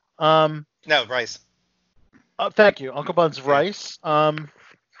cereal. No, rice. Thank you, Uncle Ben's rice.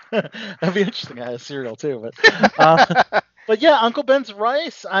 That'd be interesting. I had a cereal too, but yeah, Uncle Ben's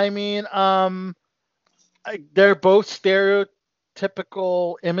rice. I mean, they're both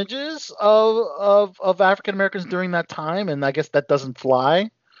stereotypical images of African Americans during that time, and I guess that doesn't fly.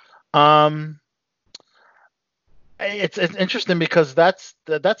 It's interesting because that's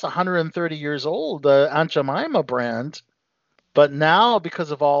 130 years old, the Aunt Jemima brand, but now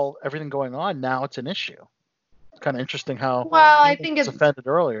because of everything going on, now it's an issue. It's kind of interesting how I think it's offended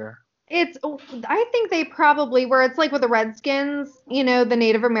earlier. I think they probably were. It's like with the Redskins, the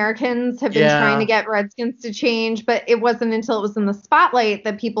Native Americans have been trying to get Redskins to change, but it wasn't until it was in the spotlight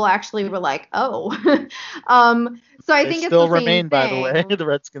that people actually were like, oh. So I think it's still the same remain, thing. by the way. The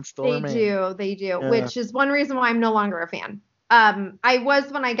Redskins still remain. They do, which is one reason why I'm no longer a fan. I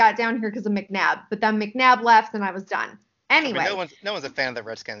was when I got down here because of McNabb, but then McNabb left and I was done. Anyway. I mean, no one's a fan of the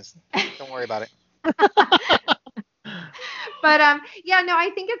Redskins. Don't worry about it. But I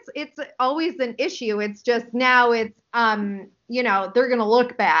think it's always an issue. It's just now it's they're gonna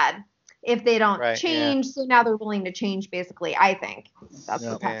look bad if they don't change. Yeah. So now they're willing to change. Basically, I think that's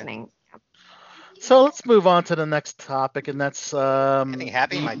what's happening. Yeah. So let's move on to the next topic, and that's getting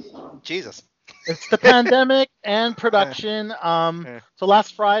happy. Jesus. It's the pandemic and production. So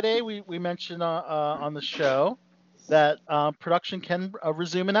last Friday we mentioned on the show that production can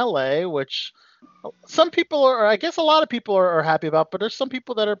resume in LA, which some people are, I guess a lot of people are happy about, but there's some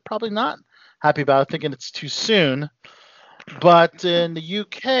people that are probably not happy about it, thinking it's too soon. But in the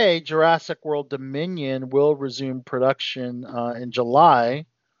UK, Jurassic World Dominion will resume production in July.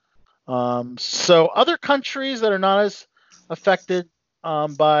 So other countries that are not as affected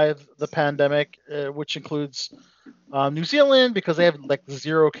by the pandemic, which includes New Zealand, because they have like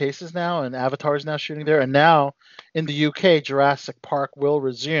 0 cases now, and Avatar is now shooting there. And now in the UK, Jurassic Park will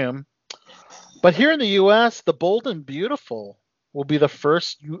resume. But here in the U.S., The Bold and Beautiful will be the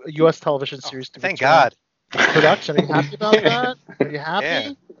first U.S. television series to thank God. Production. Are you happy about that? Are you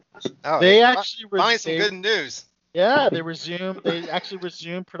happy? Yeah. They actually find some good news. Yeah, they actually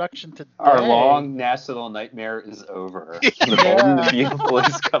resumed production today. Our long national nightmare is over. The Bold and the Beautiful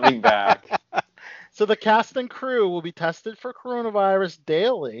is coming back. So the cast and crew will be tested for coronavirus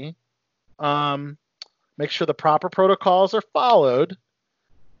daily. Make sure the proper protocols are followed.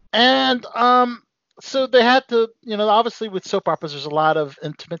 And so they had to, obviously with soap operas, there's a lot of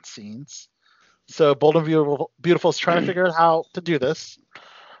intimate scenes. So Bold and Beautiful is trying to figure out how to do this.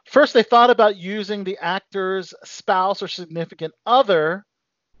 First, they thought about using the actor's spouse or significant other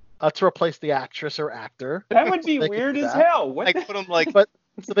to replace the actress or actor. That would be weird as hell. What? Like put them like. But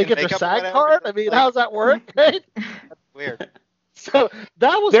so they get their SAG card. I mean, how's that work? Right? Weird. So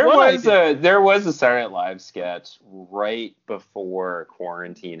that was there was a Saturday Night Live sketch right before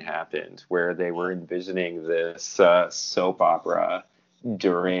quarantine happened where they were envisioning this soap opera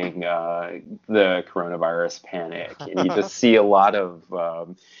during the coronavirus panic, and you just see a lot of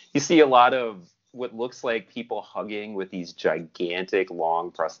what looks like people hugging with these gigantic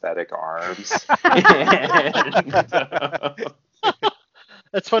long prosthetic arms.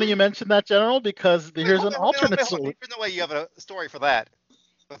 It's funny you mentioned that, General, because here's an alternate solution. There's no way you have a story for that.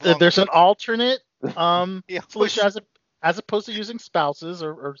 There's an alternate solution as opposed to using spouses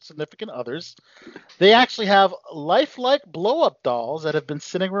or significant others. They actually have lifelike blow-up dolls that have been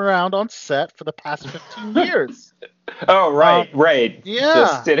sitting around on set for the past 15 years. Oh, right. Yeah.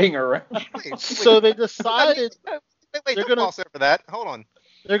 Just sitting around. So they decided they're going to for that. Hold on.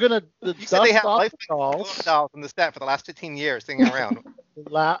 They're going to you said they have lifelike dolls in the set for the last 15 years sitting around.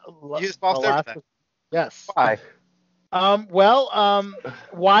 You just false there for that. Yes. Why?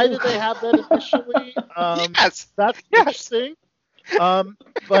 Why did they have that initially? Yes. That's interesting.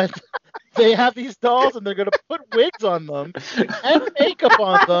 But they have these dolls, and they're going to put wigs on them and makeup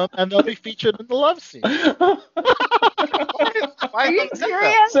on them, and they'll be featured in the love scene. Are you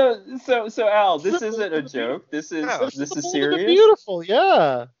serious? So Al, this isn't a joke. This is serious. Beautiful,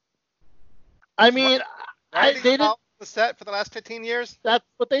 yeah. I mean, they didn't on the set for the last 15 years. That's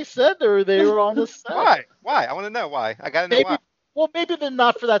what they said. They were on the set. Why? I want to know why. I gotta know why. Well, maybe they're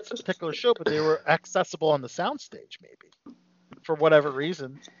not for that particular show, but they were accessible on the soundstage, maybe for whatever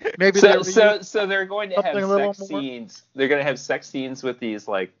reason. Maybe so they're going to have sex scenes. They're going to have sex scenes with these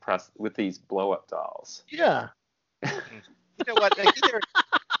with these blow up dolls. Yeah. You know what? Like,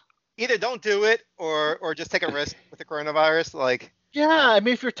 either don't do it or just take a risk with the coronavirus. Like. Yeah, I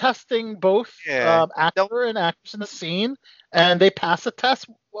mean, if you're testing both actor and actress in the scene, and they pass the test,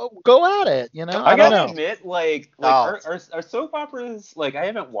 well, go at it. You know, I gotta admit, are soap operas, like, I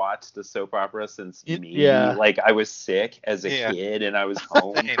haven't watched a soap opera since like I was sick as a kid and I was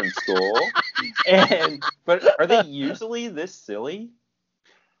home from school. But are they usually this silly?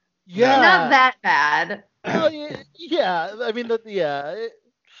 Yeah, not that bad. Yeah, I mean,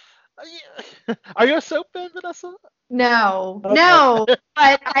 Are you a soap fan, Vanessa? No, but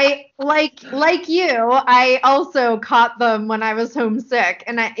I like you. I also caught them when I was homesick,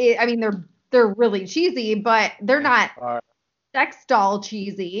 and I mean they're really cheesy, but they're not sex doll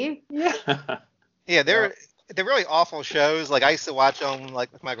cheesy. Yeah, they're really awful shows. Like, I used to watch them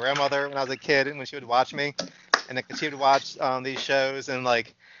like with my grandmother when I was a kid, and when she would watch me, and like she would watch these shows, and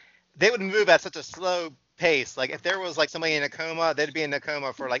like they would move at such a slow pace. Like, if there was like somebody in a coma, they'd be in a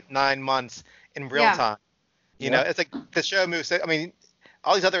coma for like 9 months in real time. You know, it's like the show moves. I mean,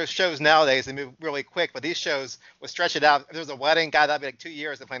 all these other shows nowadays, they move really quick, but these shows would stretch it out. If there was a wedding, God, that'd be like 2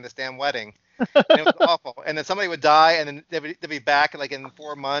 years to plan this damn wedding. And it was awful. And then somebody would die, and then they'd be back like in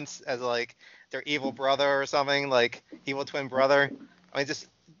 4 months as like their evil brother or something, like evil twin brother. I mean, just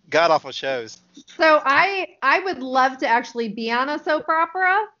god awful shows. So I would love to actually be on a soap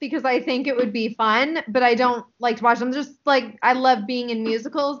opera because I think it would be fun, but I don't like to watch them. Just like I love being in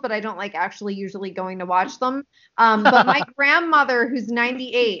musicals, but I don't like actually usually going to watch them. But my grandmother, who's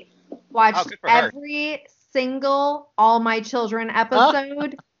 98, watched every single All My Children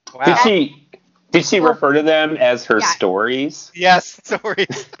episode. Wow. Did she refer to them as her stories? Yes,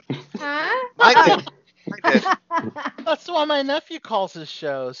 stories. Huh? I did. That's why my nephew calls his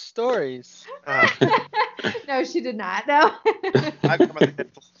shows stories. No, she did not. No. I remember the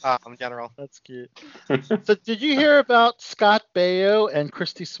kids in general. That's cute. So, did you hear about Scott Baio and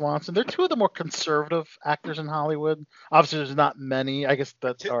Christy Swanson? They're two of the more conservative actors in Hollywood. Obviously, there's not many. I guess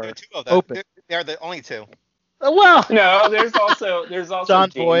that are two of them. Open. They're the only two. Well, no, there's also John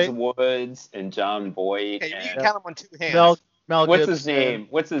James Woods and John Boyd. Hey, you can count them on 2 hands. Mel What's Gibson, his name?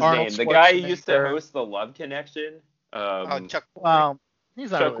 Arnold The guy who used to host The Love Connection. Chuck. Well,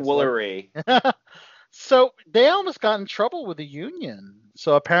 he's not Chuck Woolery. So they almost got in trouble with the union.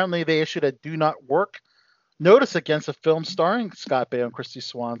 So apparently they issued a do not work notice against a film starring Scott Baio and Christy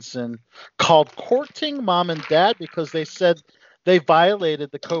Swanson called Courting Mom and Dad because they said they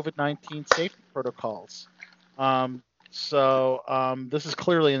violated the COVID-19 safety protocols. So this is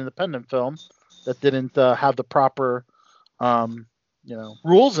clearly an independent film that didn't have the proper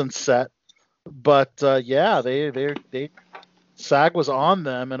rules and set. But they SAG was on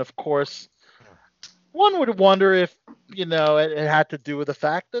them, and of course, one would wonder if it had to do with the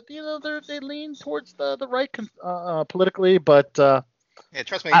fact that they lean towards the right politically. But yeah,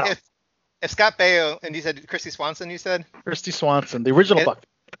 trust me, if Scott Baio and you said Christy Swanson, Christy Swanson, the original Buffy.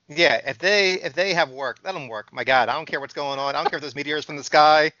 Yeah, if they have work, let them work. My God, I don't care what's going on. I don't care if there's meteors from the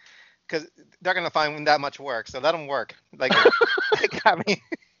sky, because they're gonna find that much work. So let them work. Like, I mean.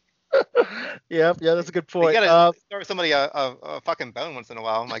 Yeah, that's a good point. You gotta throw somebody a fucking bone once in a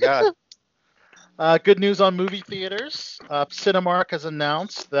while. Oh my God. Good news on movie theaters. Cinemark has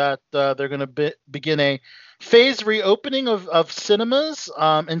announced that they're going to begin a phased reopening of cinemas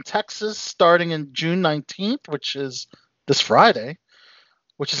in Texas starting in June 19th, which is this Friday,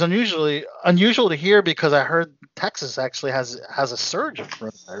 which is unusual to hear because I heard Texas actually has a surge of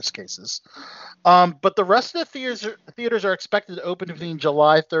coronavirus cases. But the rest of the theaters are expected to open between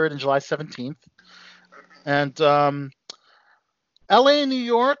July 3rd and July 17th. And LA and New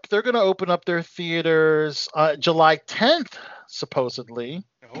York, they're going to open up their theaters July 10th, supposedly,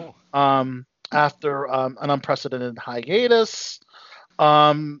 after an unprecedented hiatus,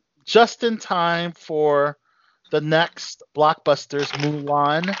 just in time for the next blockbusters,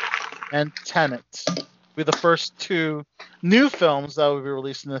 Mulan and Tenet, be the first two new films that will be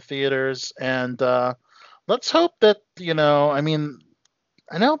released in the theaters. And let's hope that, I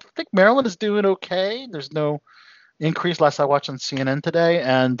think Maryland is doing okay. There's no increase last I watched on CNN today,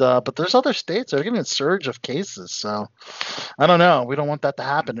 and but there's other states that are getting a surge of cases. So I don't know. We don't want that to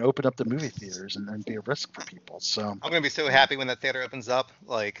happen. Open up the movie theaters and be a risk for people. So I'm gonna be so happy when the theater opens up,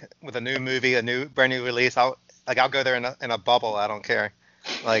 like with a new movie, brand new release. I'll go there in a bubble. I don't care.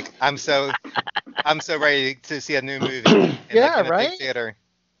 Like I'm so ready to see a new movie. In a big theater.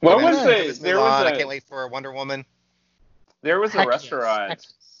 What was it? I can't wait for Wonder Woman. There was a restaurant.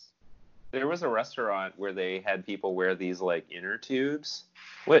 There was a restaurant where they had people wear these like inner tubes.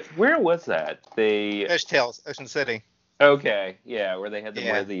 Where was that? Fishtails, Ocean City. Okay, yeah, where they had to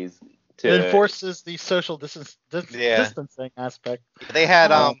wear these. It enforces the social distancing aspect. They had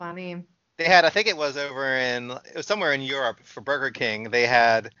funny. They had, I think it was somewhere in Europe for Burger King. They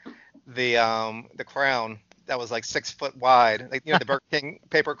had the crown that was like 6 foot wide, like the Burger King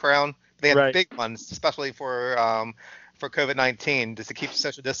paper crown. They had big ones, especially for COVID-19, just to keep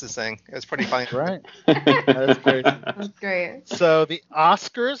social distancing. It was pretty funny. Right. That's great. That's great. So the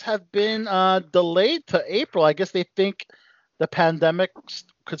Oscars have been delayed to April. I guess they think the pandemic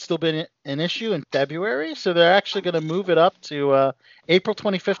could still be an issue in February. So they're actually going to move it up to April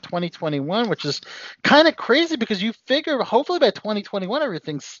 25th, 2021, which is kind of crazy because you figure hopefully by 2021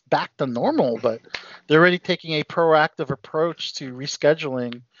 everything's back to normal. But they're already taking a proactive approach to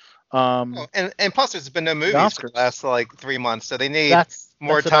rescheduling. And plus, there's been no movies for the last like 3 months, so they need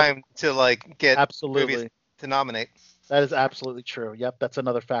more time to like get movies to nominate. That is absolutely true. Yep, that's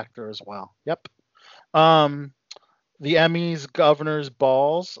another factor as well. Yep. The Emmys Governor's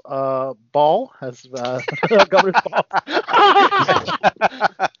Balls ball has Governor's Balls.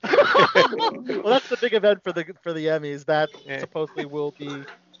 Well, that's the big event for the Emmys that supposedly will be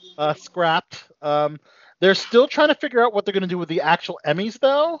scrapped. They're still trying to figure out what they're going to do with the actual Emmys,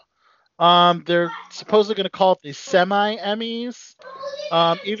 though. They're supposedly going to call it the semi-Emmys,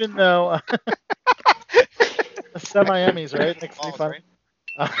 even though the semi-Emmys, right? Makes me fun.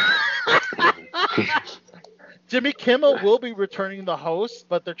 Jimmy Kimmel will be returning the host,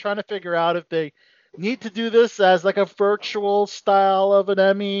 but they're trying to figure out if they need to do this as like a virtual style of an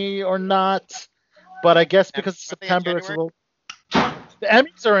Emmy or not. But I guess because it's September, it's a little. The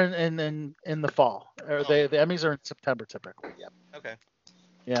Emmys are in the fall, or the Emmys are in September typically. Yep. Okay.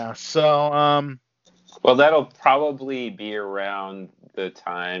 Yeah. So. Well, that'll probably be around the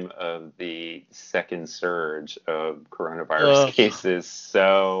time of the second surge of coronavirus cases.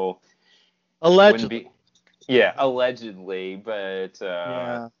 So. Allegedly. Yeah, allegedly, but.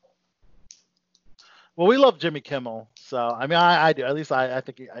 Yeah. Well, we love Jimmy Kimmel, so I mean, I do. At least I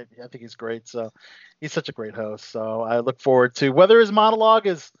think he's great. So he's such a great host. So I look forward to whether his monologue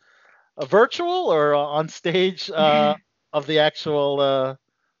is virtual or on stage of the actual,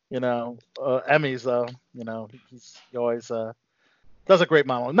 Emmys. Though, he always does a great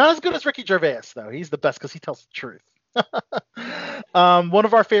monologue. Not as good as Ricky Gervais, though. He's the best because he tells the truth. One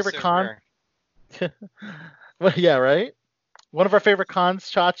of our favorite cons. Well, yeah, right. One of our favorite cons,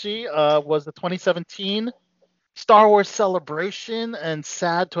 Chachi, was the 2017 Star Wars Celebration, and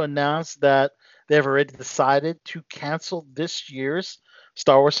sad to announce that they have already decided to cancel this year's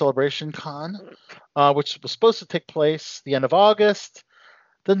Star Wars Celebration Con, which was supposed to take place the end of August.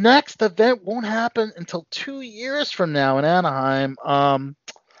 The next event won't happen until 2 years from now in Anaheim.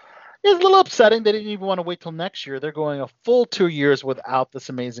 It's a little upsetting. They didn't even want to wait till next year. They're going a full 2 years without this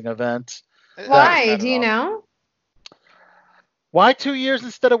amazing event. Why? Do you know? Why 2 years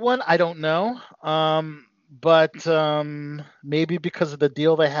instead of one? I don't know. But maybe because of the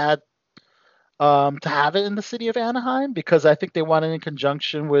deal they had to have it in the city of Anaheim, because I think they wanted in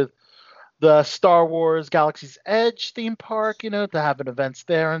conjunction with the Star Wars Galaxy's Edge theme park, to have an events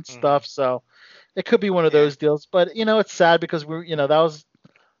there and stuff. So it could be one of those deals. But, it's sad because that was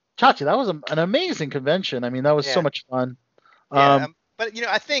Chachi. That was an amazing convention. I mean, that was so much fun. But,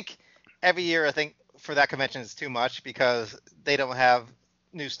 I think every year, for that convention is too much because they don't have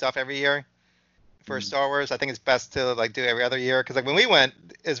new stuff every year for Star Wars. I think it's best to do every other year because when we went,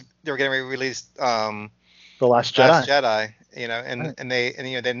 they were getting released The Last Jedi. And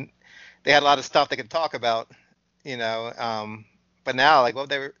they had a lot of stuff they could talk about, but now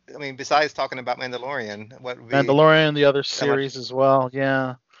besides talking about Mandalorian, Mandalorian, the other series as well,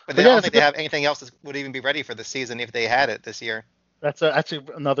 yeah. But I don't think they have anything else that would even be ready for the season if they had it this year. That's actually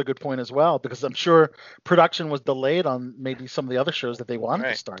another good point as well, because I'm sure production was delayed on maybe some of the other shows that they wanted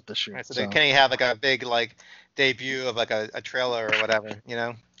to start this year. Right, so they can't have a big debut of a trailer or whatever,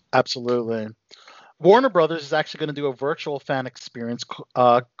 Absolutely. Warner Brothers is actually going to do a virtual fan experience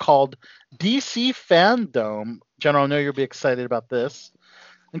called DC Fandom. General, I know you'll be excited about this,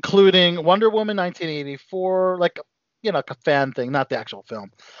 including Wonder Woman 1984, like a fan thing, not the actual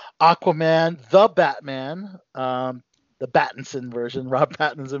film. Aquaman, The Batman, the Pattinson version, Rob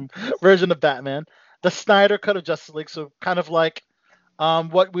Pattinson version of Batman, the Snyder Cut of Justice League, so kind of like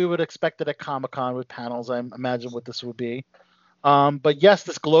what we would expect at a Comic-Con with panels, I imagine what this would be. But yes,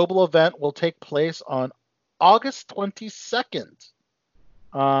 this global event will take place on August 22nd.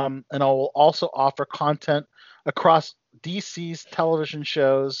 And I will also offer content across DC's television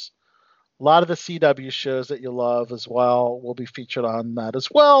shows. A lot of the CW shows that you love as well will be featured on that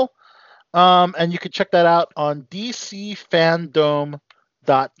as well. And you can check that out on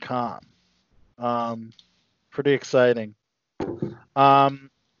DCFandom.com. Pretty exciting.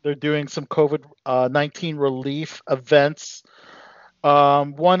 They're doing some COVID-19 relief events.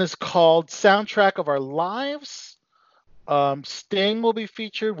 One is called Soundtrack of Our Lives. Sting will be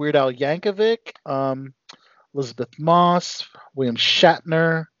featured. Weird Al Yankovic, Elizabeth Moss, William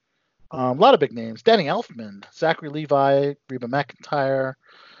Shatner, a lot of big names. Danny Elfman, Zachary Levi, Reba McEntire.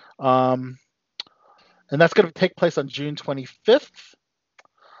 And that's going to take place on June 25th.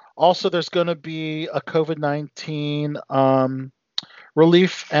 Also, there's going to be a COVID-19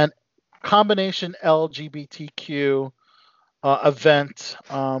 relief and combination LGBTQ event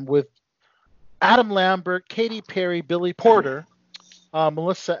with Adam Lambert, Katy Perry, Billy Porter,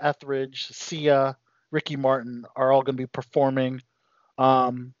 Melissa Etheridge, Sia, Ricky Martin are all going to be performing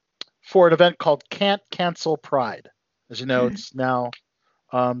for an event called Can't Cancel Pride. As you know, it's now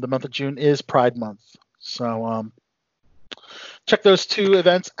the month of June is Pride Month. So check those two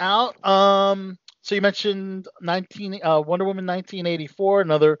events out. So you mentioned Wonder Woman 1984,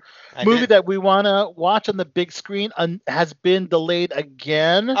 another movie that we want to watch on the big screen, has been delayed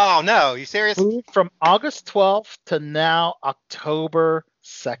again. Oh, no. You serious? Moved from August 12th to now October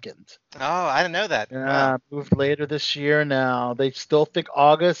 2nd. Oh, I didn't know that. Yeah, Wow. moved later this year now. They still think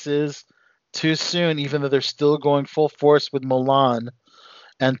August is too soon, even though they're still going full force with Mulan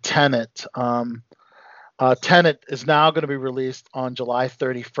and Tenet. Tenet is now going to be released on July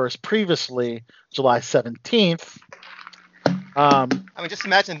 31st, previously July 17th. I mean, just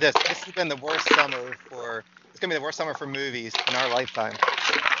imagine this. This has been the worst summer it's going to be the worst summer for movies in our lifetime.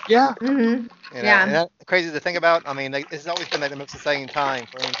 Yeah. Mm-hmm. You know, and that's crazy to think about. I mean, it's always been like the most exciting time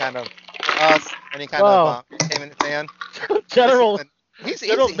for any kind of us, any kind of entertainment fan. General, he's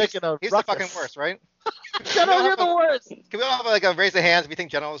making a he's the fucking worst, right? General, you're the worst. Can we all have like a raise of hands if you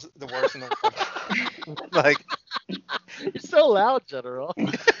think General's the worst in the world? Like, you're so loud, General.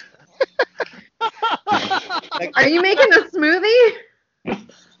 Are you making a smoothie?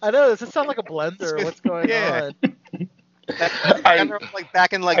 I know. Does this sound like a blender? What's going on? General, like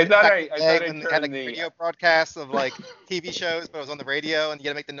back in like I thought when they had like radio broadcasts of like TV shows, but it was on the radio and you got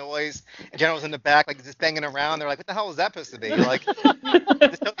to make the noise. And General was in the back like just banging around. They're like, what the hell is that supposed to be? Like,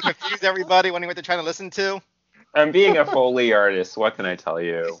 just totally confuse everybody, wondering what they're trying to listen to. I'm being a Foley artist. What can I tell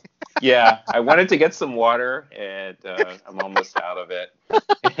you? Yeah, I wanted to get some water, and I'm almost out of it.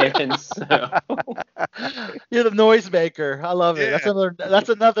 And so... You're the noisemaker. I love it. That's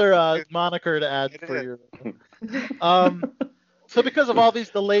another moniker to add for you. So because of all these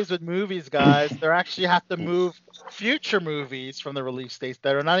delays with movies, guys, they actually have to move future movies from the release dates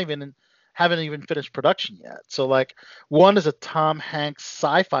that are haven't even finished production yet. So like one is a Tom Hanks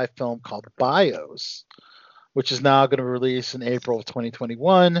sci-fi film called BIOS, which is now going to release in April of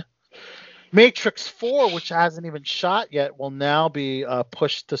 2021. Matrix 4, which hasn't even shot yet, will now be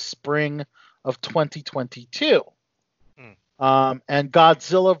pushed to spring of 2022. And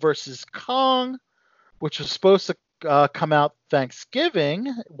Godzilla vs. Kong, which was supposed to come out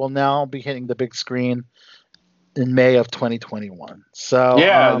Thanksgiving, will now be hitting the big screen in May of 2021. So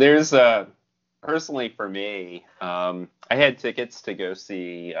yeah, there's personally for me, I had tickets to go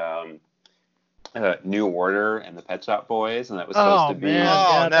see New Order and the Pet Shop Boys, and that was supposed to be. Man.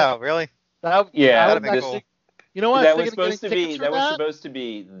 Oh no, really? That'd be cool. You know what? That was supposed to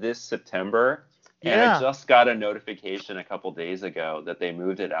be this September. And I just got a notification a couple days ago that they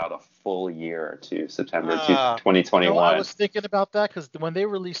moved it out a full year to September 2021. You know, I was thinking about that because when they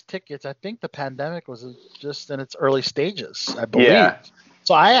released tickets, I think the pandemic was just in its early stages, I believe. Yeah.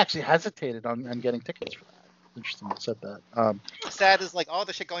 So I actually hesitated on getting tickets for that. Interesting you said that. Sad is like all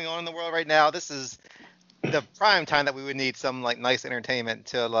the shit going on in the world right now. This is the prime time that we would need some like nice entertainment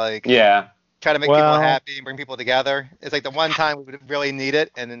to like try to make people happy and bring people together. It's like the one time we would really need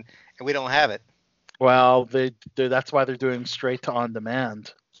it, and we don't have it. Well, that's why they're doing straight to on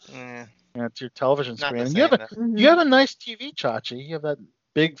demand. Yeah, it's your television screen. And you have a nice TV, Chachi. You have that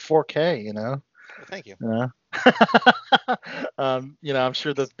big 4K, you know. Well, thank you. Yeah. You know, I'm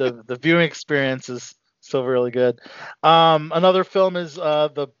sure that the viewing experience is still really good. Another film is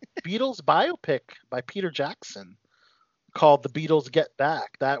the Beatles biopic by Peter Jackson, called The Beatles Get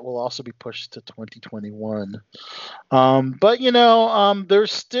Back. That will also be pushed to 2021. But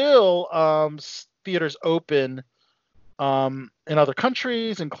there's still theaters open in other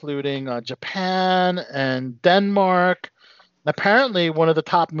countries, including Japan and Denmark. Apparently, one of the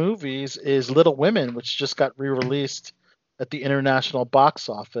top movies is Little Women, which just got re-released at the international box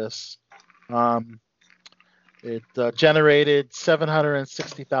office. It generated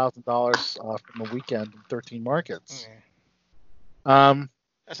 $760,000 from a weekend in 13 markets.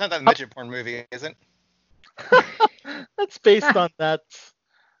 That's not that midget porn movie, is it? That's based on that.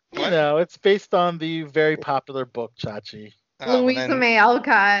 It's based on the very popular book, Chachi. Louisa May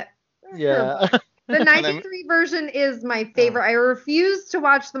Alcott. Yeah. The 93 version is my favorite. I refuse to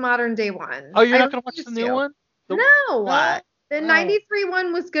watch the modern day one. Oh, you're not going to watch the new one? No. The 93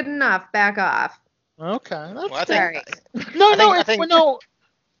 one was good enough. Back off. Okay. That's sorry. No.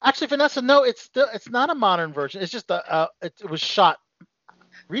 Actually, Vanessa, no, it's not a modern version. It's just it was shot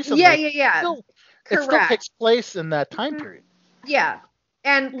recently. Yeah. It still takes place in that time period. Yeah.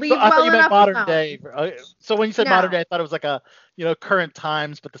 And leave I thought you meant enough modern alone. day. So when you said modern day, I thought it was like a current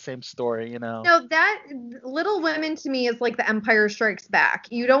times, but the same story. No, that Little Women to me is like The Empire Strikes Back.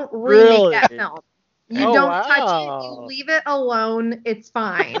 You don't remake that film. You don't touch it. You leave it alone. It's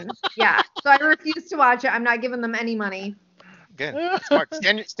fine. Yeah. So I refuse to watch it. I'm not giving them any money. Good. That's smart.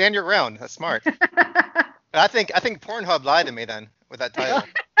 Stand your ground. That's smart. I think Pornhub lied to me then with that title.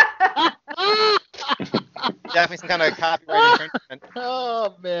 Definitely some kind of copyright infringement.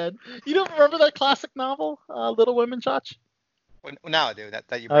 Oh man, you don't remember that classic novel, Little Women, Josh? Well, now I do. That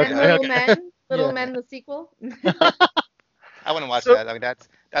you. And Little Men, Little Men, the sequel. I wouldn't watch that. I mean, that's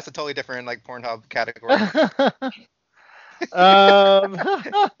a totally different like Pornhub category.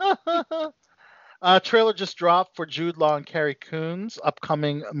 Trailer just dropped for Jude Law and Carrie Coon's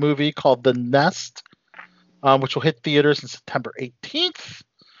upcoming movie called The Nest, which will hit theaters on September 18th.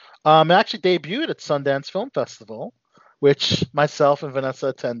 It actually debuted at Sundance Film Festival, which myself and Vanessa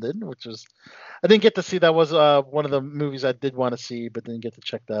attended, I didn't get to see. That was one of the movies I did want to see, but didn't get to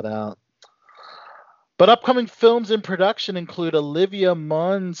check that out. But upcoming films in production include Olivia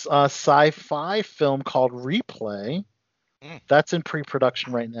Munn's sci-fi film called Replay. That's in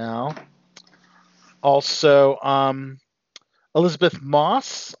pre-production right now. Also, Elizabeth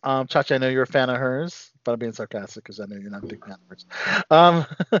Moss. Chachi, I know you're a fan of hers, but I'm being sarcastic because I know you're not a big fan of hers. Well,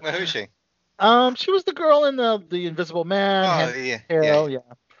 who is she? She was the girl in the Invisible Man.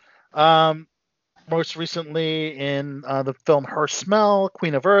 Yeah. Most recently in the film Her Smell,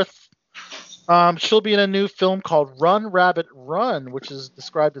 Queen of Earth. She'll be in a new film called Run, Rabbit, Run, which is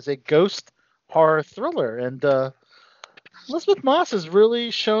described as a ghost horror thriller. And Elizabeth Moss has really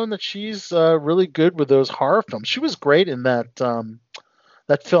shown that she's really good with those horror films. She was great in that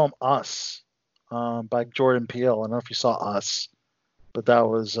film Us by Jordan Peele. I don't know if you saw Us, but that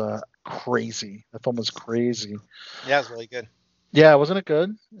was crazy. That film was crazy. Yeah, it was really good. Yeah, wasn't it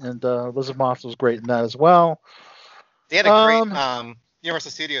good? And Elizabeth Moss was great in that as well. They had a great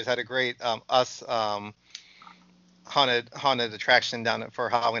Universal Studios had a great Us haunted attraction down for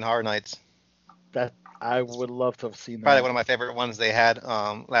Halloween Horror Nights. That I would love to have seen that. Probably one of my favorite ones they had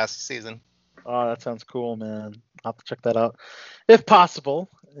last season. Oh, that sounds cool, man. I'll have to check that out if possible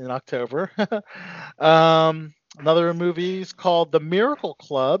in October. Another movie is called The Miracle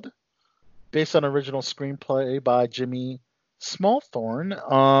Club, based on an original screenplay by Jimmy Smallthorne,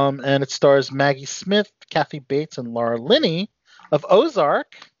 and it stars Maggie Smith, Kathy Bates, and Laura Linney of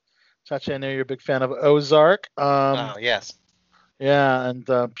Ozark. Chachi, I know you're a big fan of Ozark. Yes. Yeah, and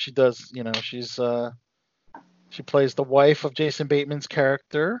she does, she plays the wife of Jason Bateman's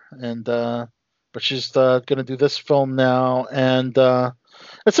character, and but she's going to do this film now, and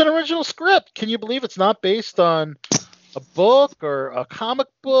it's an original script. Can you believe it's not based on a book or a comic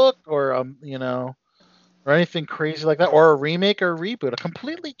book or or anything crazy like that, or a remake or a reboot? A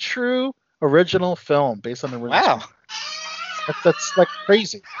completely true original film based on the original. Wow. That's like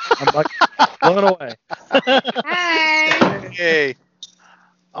crazy. I'm like blown away. Hey.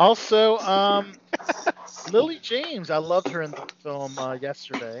 Also, Lily James, I loved her in the film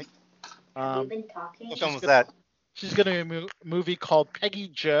yesterday. What film was that? She's going to be in a movie called Peggy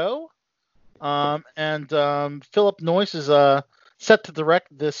Joe. And Philip Noyce is set to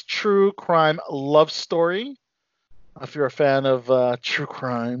direct this true crime love story, if you're a fan of true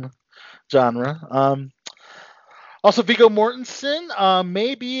crime genre. Also, Viggo Mortensen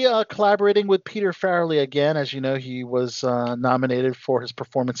may be collaborating with Peter Farrelly again. As you know, he was nominated for his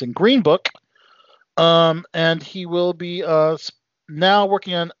performance in Green Book. And he will be now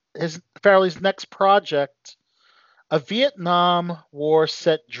working on Farrelly's next project, a Vietnam War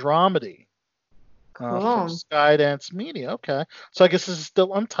set dramedy. From Skydance Media. Okay. So I guess this is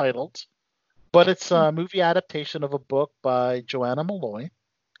still untitled, but it's a movie adaptation of a book by Joanna Malloy.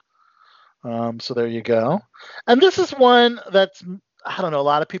 So there you go. And this is one that's, I don't know, a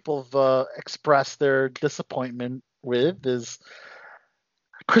lot of people have expressed their disappointment with, is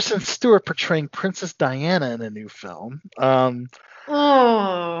Kristen Stewart portraying Princess Diana in a new film. So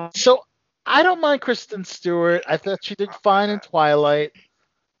I don't mind Kristen Stewart. I thought she did fine in Twilight.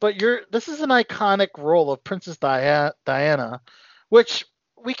 But this is an iconic role of Princess Diana, which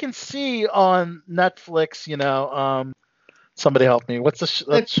we can see on Netflix, somebody help me. What's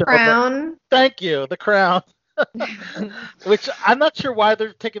the Crown? Thank you, The Crown. Which I'm not sure why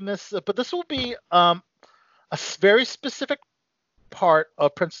they're taking this, but this will be a very specific part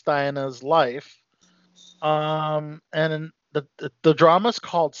of Princess Diana's life. And the drama is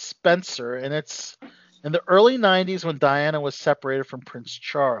called Spencer, and it's in the early 90s when Diana was separated from Prince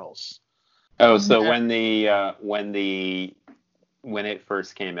Charles. Oh, so when it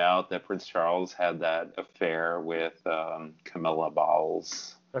first came out that Prince Charles had that affair with Camilla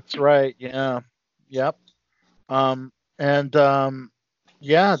Bowles. That's right. Yeah. Yep. Diana.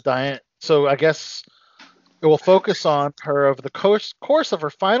 So I guess it will focus on her over the course of her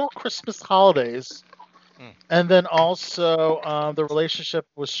final Christmas holidays. And then also the relationship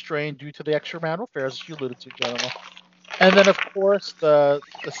was strained due to the extramarital affairs, as you alluded to, gentlemen. And then, of course, the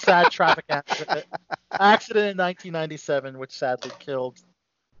sad traffic accident in 1997, which sadly killed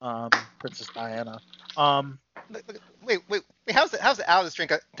Princess Diana. Wait. How's Al just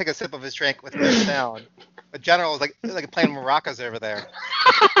take a sip of his drink with no sound? The general is like playing maracas over there.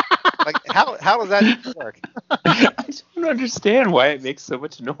 Like how does that work? I don't understand why it makes so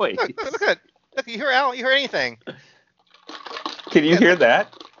much noise. Look, you hear Al? You hear anything? Can you hear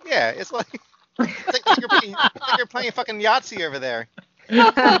that? Yeah, it's like you're playing fucking Yahtzee over there.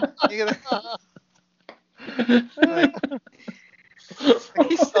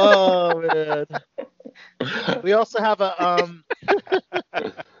 Oh man. We also have a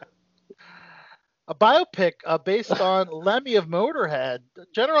biopic based on Lemmy of Motorhead.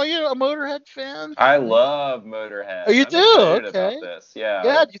 General, are you a Motorhead fan? I love Motorhead. Oh, you do? Okay. About this. Yeah.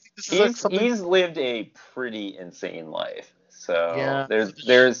 Yeah. Do you think this is something? He's lived a pretty insane life. So yeah.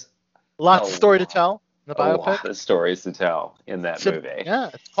 there's lots of story to tell in the biopic. A lot of stories to tell in that movie.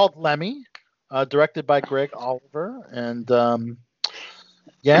 Yeah, it's called Lemmy, directed by Greg Oliver, and it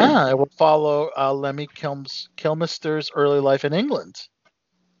will follow Lemmy Kilmister's early life in England.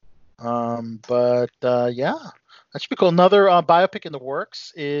 That should be cool. Another biopic in the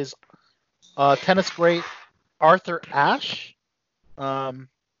works is tennis great Arthur Ashe,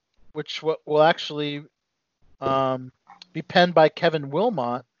 which will actually be penned by Kevin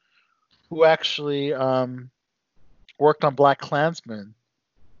Wilmot, who actually worked on Black Klansman.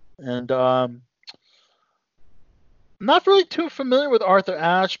 And not really too familiar with Arthur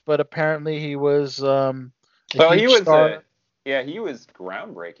Ashe, but apparently he was he was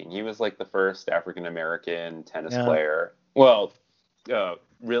groundbreaking. He was like the first African American tennis player. Well,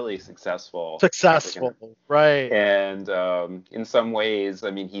 really successful. Right. And in some ways,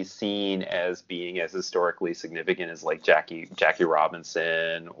 I mean, he's seen as being as historically significant as like Jackie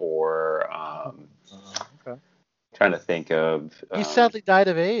Robinson or trying to think of. He sadly died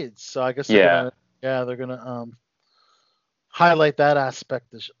of AIDS, so I guess they're gonna highlight that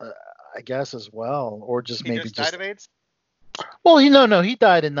aspect, I guess, as well, or just maybe just died of AIDS. Well, he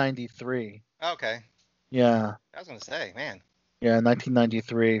died in 93. Okay. Yeah. I was gonna say, man. Yeah,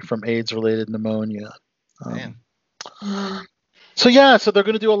 1993 from AIDS-related pneumonia. Man. So they're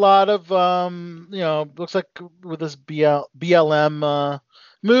going to do a lot of, looks like with this BLM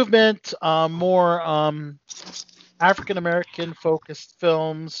movement, more African-American focused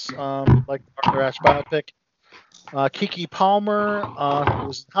films, like Arthur Ashe biopic. Keke Palmer, who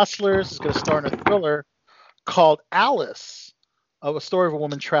was in Hustlers, is going to star in a thriller called Alice, a story of a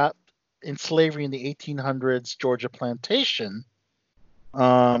woman trapped in slavery in the 1800s Georgia plantation.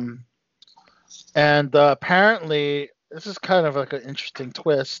 Apparently, this is kind of like an interesting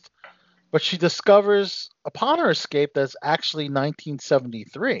twist, but she discovers upon her escape that's actually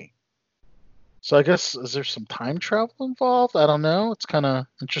 1973. So I guess, is there some time travel involved? I don't know. It's kind of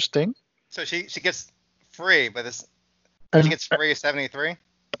interesting. So she gets free, but she gets free 73?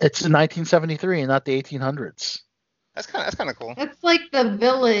 It's in 1973 and not the 1800s. That's kind of cool. It's like The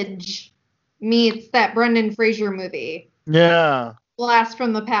Village meets that Brendan Fraser movie. Yeah. Blast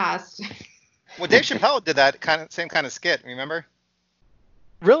from the Past. Well, Dave Chappelle did that same kind of skit. Remember?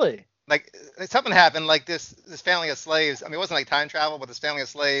 Really? Like something happened. Like this family of slaves. I mean, it wasn't like time travel, but this family of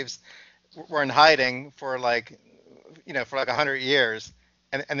slaves were in hiding for like 100 years,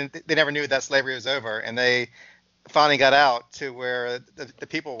 and then they never knew that slavery was over, and they finally got out to where the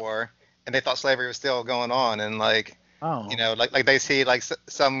people were, and they thought slavery was still going on, and like, like they see like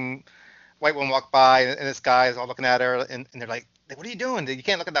some white woman walk by, and this guy is all looking at her, and they're like, what are you doing? You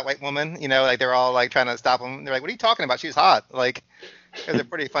can't look at that white woman, like they're all like trying to stop him. They're like, what are you talking about? She's hot. Like, it was a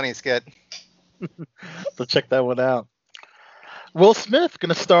pretty funny skit. So check that one out. Will Smith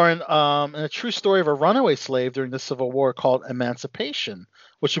going to star in a true story of a runaway slave during the Civil War called Emancipation,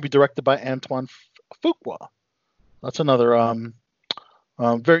 which will be directed by Antoine Fuqua. That's another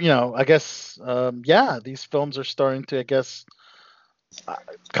very, I guess, these films are starting to, I guess,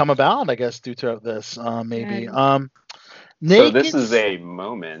 come about, I guess, due to this, maybe. So this is a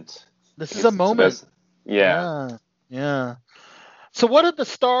moment. This is a moment. Yeah. So what have the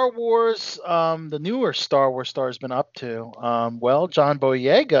Star Wars, the newer Star Wars stars been up to? Well, John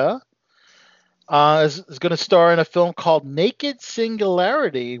Boyega is going to star in a film called Naked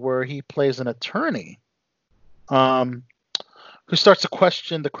Singularity, where he plays an attorney who starts to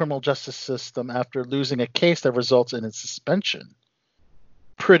question the criminal justice system after losing a case that results in its suspension.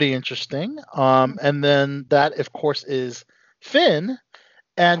 Pretty interesting. And then that, of course, is Finn.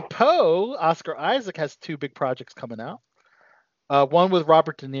 And Poe, Oscar Isaac, has 2 big projects coming out. One with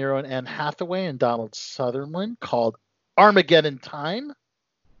Robert De Niro and Anne Hathaway and Donald Sutherland called Armageddon Time.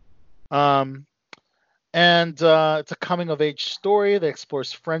 And it's a coming-of-age story that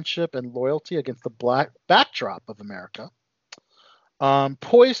explores friendship and loyalty against the black backdrop of America.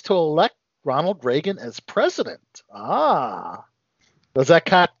 Poised to elect Ronald Reagan as president. Does that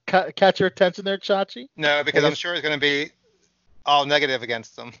catch your attention there, Chachi? No, because I'm sure it's going to be all negative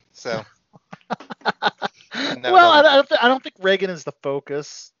against them. So. No, well, I don't think Reagan is the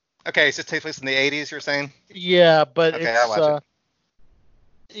focus. Okay, so it takes place in the 80s, you're saying? Yeah, but okay, I'll watch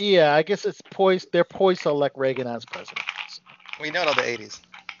it. Yeah, I guess they're poised to elect Reagan as president. So. We know it all the 80s.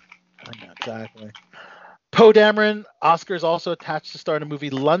 Exactly. Poe Dameron, Oscar is also attached to star in a movie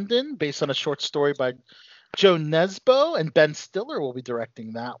London, based on a short story by Joe Nesbo, and Ben Stiller will be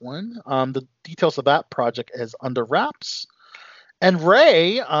directing that one. The details of that project is under wraps. And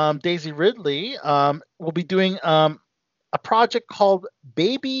Ray, Daisy Ridley, will be doing a project called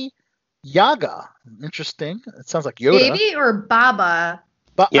Baby Yaga. Interesting. It sounds like Yoda. Baby or Baba?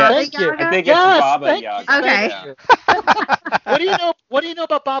 Thank you. I think it's Baba Yaga. Okay. What do you know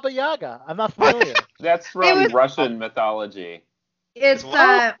about Baba Yaga? I'm not familiar. That's from Russian mythology. It's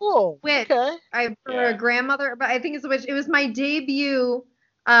cool. witch. Okay. A grandmother, but I think it's a witch. It was my debut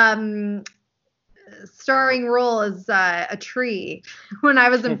starring role as a tree when I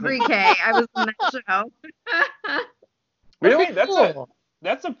was in pre-K. I was in that show. Really?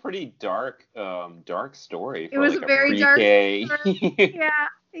 That's a pretty dark story. It was like a very dark story.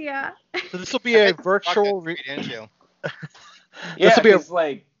 Yeah. So this will be a virtual. Yeah, it's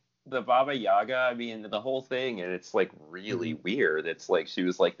like the Baba Yaga. I mean, the whole thing, and it's like really weird. It's like she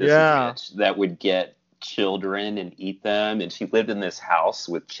was like this witch that would get children and eat them, and she lived in this house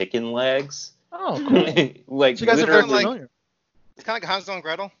with chicken legs. Oh, cool. Like, so you guys are very familiar. It's kind of like Hansel and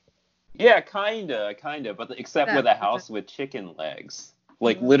Gretel. Yeah, kinda, but except with a house with chicken legs.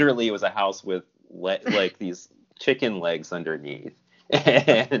 Like literally, it was a house with like these chicken legs underneath,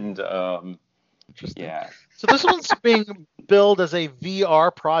 and Interesting. Yeah. So this one's being billed as a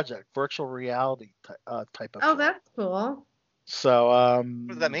VR project, virtual reality type of. Oh, that's cool. So what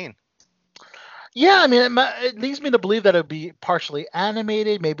does that mean? Yeah, I mean, it leads me to believe that it would be partially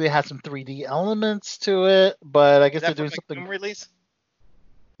animated. Maybe it has some 3D elements to it, but I guess they're doing something. Film release?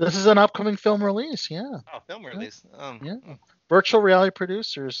 This is an upcoming film release, yeah. Oh, film release. Yeah. Virtual reality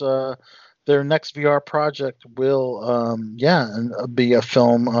producers, their next VR project will, be a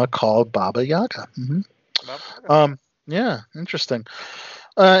film called Baba Yaga. Mm-hmm. Yeah, interesting.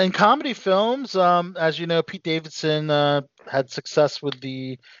 In comedy films, as you know, Pete Davidson had success with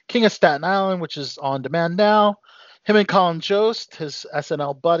the King of Staten Island, which is on demand now. Him and Colin Jost, his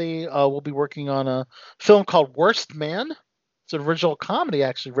SNL buddy, will be working on a film called Worst Man. It's an original comedy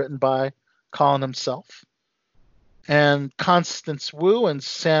actually written by Colin himself. And Constance Wu and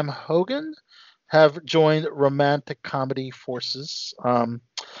Sam Hogan have joined Romantic Comedy Forces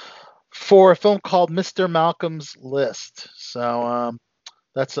for a film called Mr. Malcolm's List. So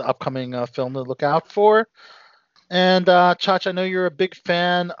that's an upcoming film to look out for. And Chach, I know you're a big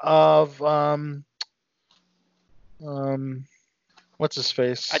fan of what's his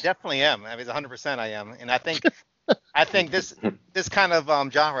face? I definitely am. I mean, 100% I am. And I think this kind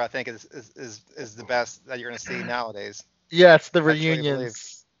of genre, I think, is the best that you're going to see nowadays. Yes, the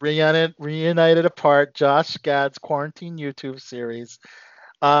reunions. Reunited Apart, Josh Gad's Quarantine YouTube series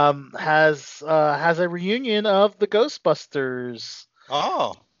has a reunion of the Ghostbusters.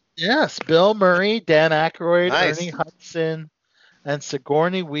 Oh. Yes, Bill Murray, Dan Aykroyd, Nice. Ernie Hudson, and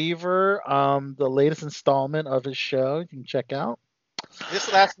Sigourney Weaver. The latest installment of his show you can check out. Is this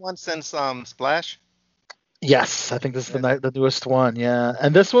the last one since Splash? Yes, I think this is the newest one. Yeah,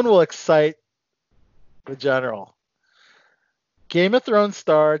 and this one will excite the general. Game of Thrones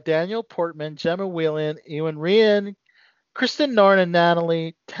star Daniel Portman, Gemma Whelan, Ewan Ryan, Kristen Norton, and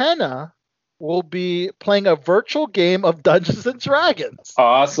Natalie Tena will be playing a virtual game of Dungeons and Dragons.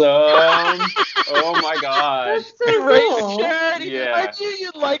 Awesome! Oh my god! That's so cool. Yeah. I knew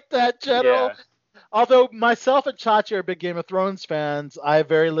you'd like that, General. Yeah. Although myself and Chachi are big Game of Thrones fans, I have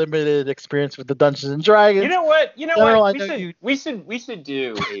very limited experience with the Dungeons and Dragons. You know what? General, We should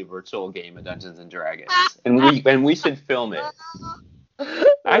do a virtual game of Dungeons and Dragons, and we should film it.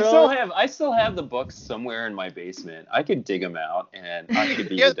 I still have the books somewhere in my basement. I could dig them out, and I could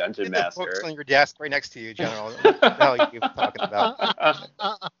be the dungeon master. The books on your desk right next to you, General. What the hell are you talking about?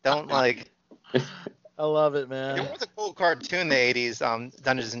 Don't like. I love it, man. There was a cool cartoon in the '80s,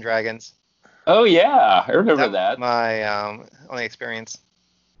 Dungeons and Dragons. Oh yeah, I remember that. Was my only experience.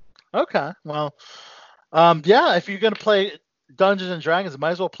 Okay, well, yeah. If you're gonna play Dungeons and Dragons,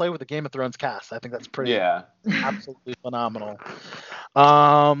 might as well play with the Game of Thrones cast. I think that's pretty absolutely phenomenal.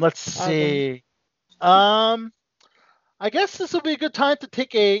 Let's see. I guess this will be a good time to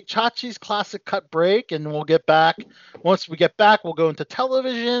take a Chachi's Classic Cut break, and we'll get back. Once we get back, we'll go into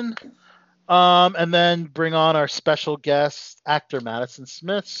television, and then bring on our special guest, actor Madison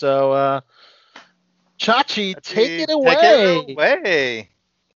Smith. So, Chachi, take it away. Take it away.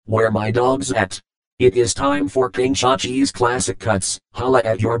 Where my dog's at? It is time for King Chachi's Classic Cuts. Holla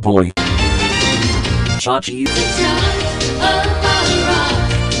at your boy. Chachi.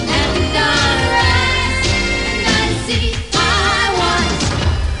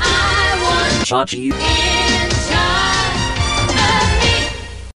 Chachi.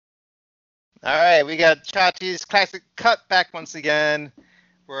 All right, we got Chachi's Classic Cut back once again,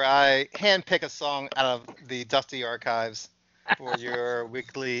 where I handpick a song out of the dusty archives for your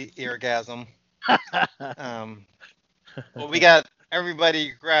weekly eargasm. Well, we got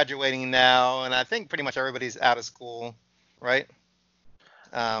everybody graduating now, and I think pretty much everybody's out of school, right?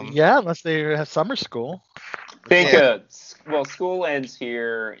 Yeah, unless they have summer school. I think, well, school ends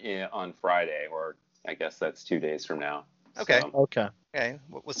here on Friday, or I guess that's 2 days from now. Okay. So. Okay.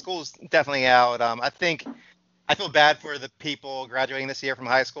 Well, school's definitely out. I think I feel bad for the people graduating this year from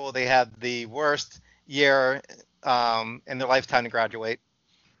high school. They had the worst year in their lifetime to graduate.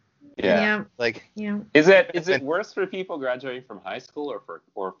 Yeah. Is it worse for people graduating from high school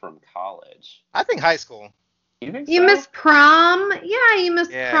or from college? I think high school. You think you so? miss prom? Yeah, you miss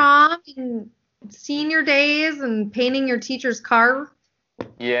prom and senior days and painting your teacher's car.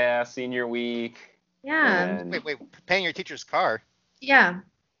 Yeah, senior week. Yeah. Wait, painting your teacher's car? Yeah.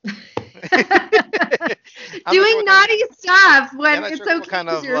 Doing naughty stuff when it's okay. What kind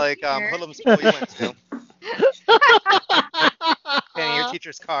of hoodlum school you went to? Painting your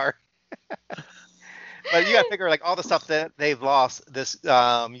teacher's car. But you got to figure all the stuff that they've lost this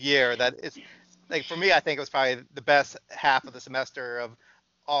year. That is for me, I think it was probably the best half of the semester of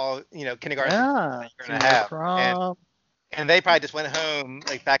all kindergarten. Yeah. Year and a half. And they probably just went home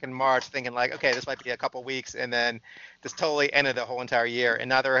back in March thinking okay, this might be a couple weeks, and then just totally ended the whole entire year. And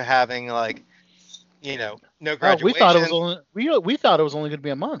now they're having no graduation. We thought it was only going to be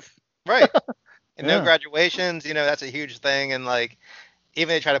a month. Right. And no graduations, that's a huge thing. And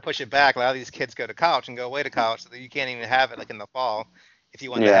even they try to push it back, a lot of these kids go to college and go away to college, so that you can't even have it in the fall if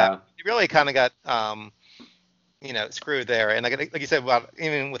you want to have it. You really kind of got screwed there. And like you said,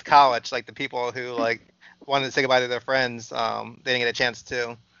 even with college, the people who wanted to say goodbye to their friends, they didn't get a chance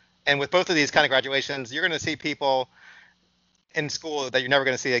to. And with both of these kind of graduations, you're going to see people in school that you're never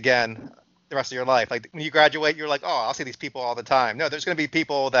going to see again the rest of your life. When you graduate, you're I'll see these people all the time. No, there's going to be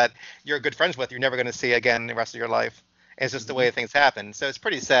people that you're good friends with you're never going to see again the rest of your life. And it's just the way things happen. So it's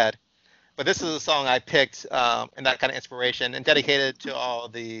pretty sad. But this is a song I picked and that kind of inspiration, and dedicated to all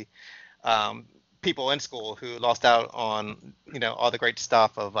the people in school who lost out on all the great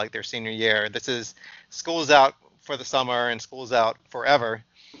stuff of their senior year. This is School's Out for the Summer and School's Out Forever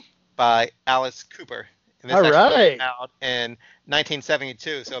by Alice Cooper. And this came out in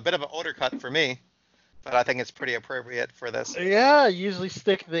 1972, so a bit of an older cut for me, but I think it's pretty appropriate for this. Yeah, usually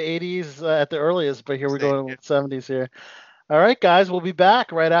stick to the 80s at the earliest, but here we're going with 70s here. All right, guys, we'll be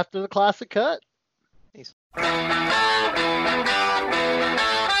back right after the classic cut. Peace.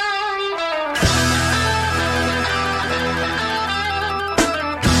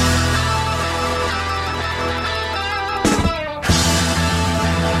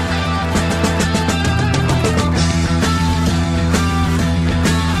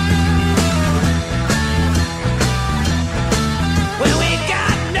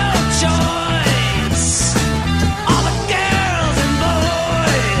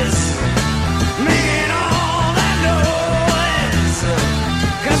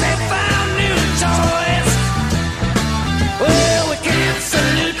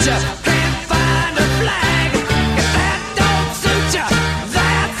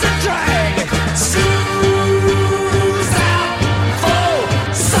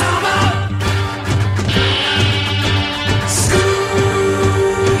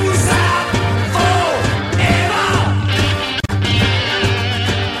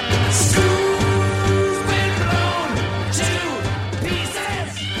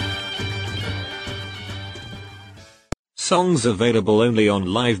 Songs available only on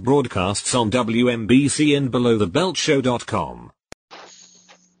live broadcasts on WMBC and BelowTheBeltShow.com.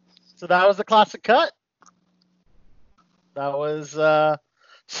 So that was the classic cut. That was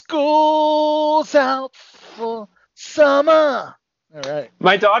School's Out for Summer. All right.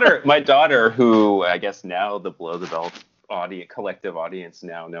 My daughter, who I guess now the Below the Belt collective audience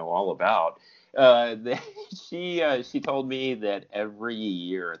now know all about, she told me that every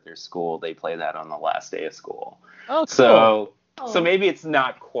year at their school they play that on the last day of school. Oh, cool. So maybe it's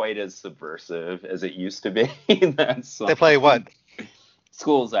not quite as subversive as it used to be. That song. They play what?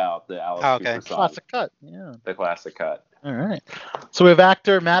 School's Out, the Alice Cooper song. Classic cut, yeah. The classic cut. All right. So we have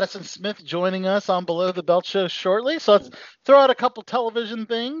actor Madison Smith joining us on Below the Belt Show shortly. So let's throw out a couple television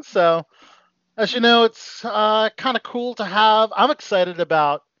things. So, as you know, it's kind of cool to have. I'm excited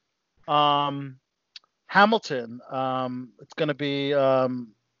about Hamilton. It's going to be, I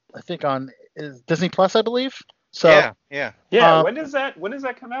think, on Disney Plus, I believe. So yeah. When does that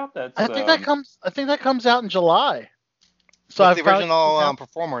come out? I think that comes out in July. So I've the original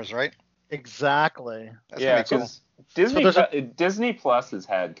performers, right? Exactly. That's cool. Disney Plus has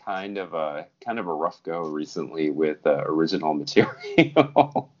had kind of a rough go recently with original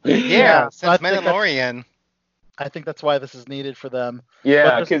material. Since Mandalorian. I think that's why this is needed for them.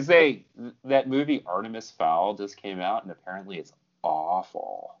 Yeah, because that movie Artemis Fowl just came out and apparently it's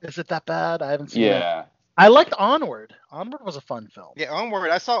awful. Is it that bad? I haven't seen it. Yeah. I liked Onward. Onward was a fun film. Yeah,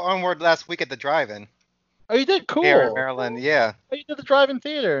 Onward. I saw Onward last week at the drive-in. Oh, you did? Cool. Here in Maryland, yeah. Oh, you did the drive-in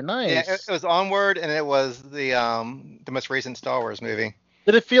theater. Nice. Yeah, it was Onward, and it was the most recent Star Wars movie.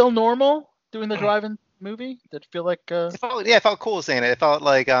 Did it feel normal doing the drive-in movie? Did it feel like? It felt cool seeing it. It felt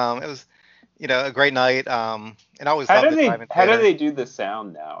like it was, a great night. And I always loved the drive-in How theater. do they do the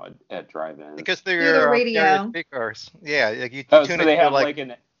sound now at drive-in? Because through the radio speakers. Yeah, like you tune it they have to like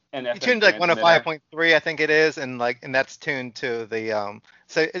an you tuned to like 105.3, I think it is, and that's tuned to the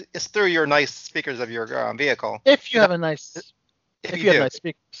so it's through your nice speakers of your vehicle. If you have nice speakers.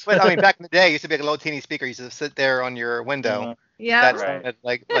 But I mean, back in the day, it used to be like a little teeny speaker. You used to sit there on your window. Yeah. That's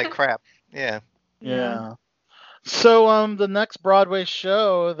like crap. Yeah. Yeah. So the next Broadway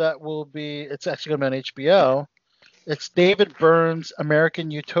show that will be, it's actually going to be on HBO. It's David Byrne's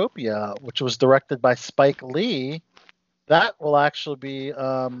American Utopia, which was directed by Spike Lee. That will actually be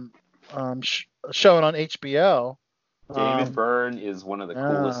shown on HBO. David Byrne is one of the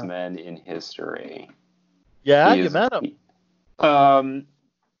coolest men in history. Yeah, you met him.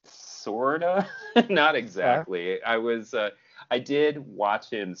 Sorta, not exactly. Yeah. I did watch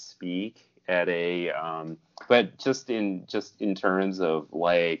him speak at a, but just in terms of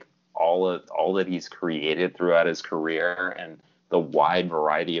like all that he's created throughout his career and the wide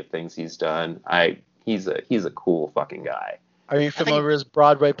variety of things he's done. He's a cool fucking guy. Are you familiar with his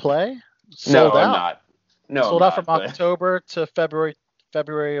Broadway play? No, I'm not. No, sold out from October to February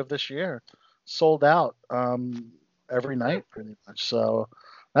of this year. Sold out every night pretty much. So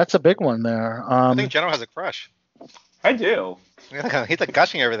that's a big one there. I think General has a crush. I do. He's like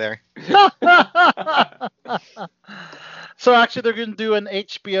gushing over there. So actually, they're going to do an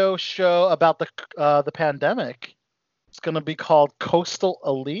HBO show about the pandemic. It's going to be called Coastal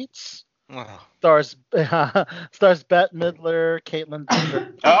Elites. Oh. Stars Bette Midler, Caitlin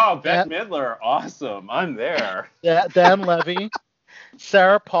Dever. Oh, Bette Midler, awesome! I'm there. Yeah, Dan Levy,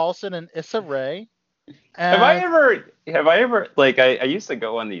 Sarah Paulson, and Issa Rae. And have I ever like I used to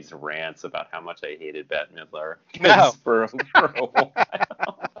go on these rants about how much I hated Bette Midler. No. For a while.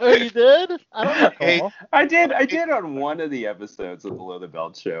 Oh, you did? I don't recall. I did on one of the episodes of Below the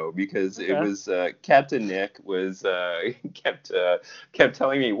Belt Show because it was Captain Nick was kept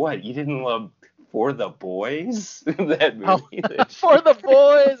telling me, what, you didn't love For the Boys? That movie. For the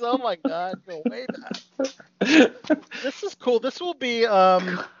Boys. Oh my God, no way back. This is cool. This will be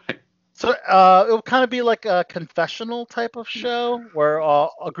so it'll kind of be like a confessional type of show where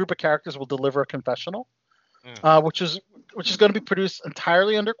a group of characters will deliver a confessional, which is going to be produced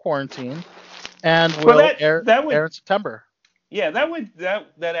entirely under quarantine and will air in September. Yeah,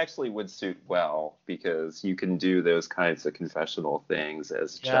 that actually would suit well because you can do those kinds of confessional things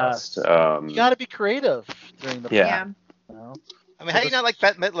as just you got to be creative during the You know? I mean, how do you not like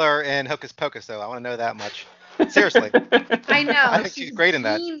Bette Midler in Hocus Pocus though? I want to know that much. Seriously. I know. I think she's great in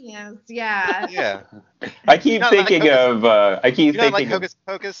that. Genius. Yeah. Yeah. I keep thinking of Hocus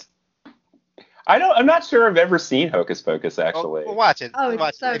Pocus. I'm not sure I've ever seen Hocus Pocus actually. Well, watch it. Oh,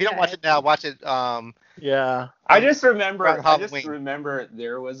 watch so it. If you don't watch it now, watch it. Yeah. I just remember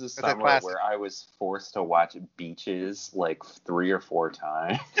there was a summer where I was forced to watch Beaches like 3 or 4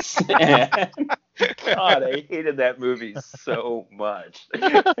 times. And God, I hated that movie so much.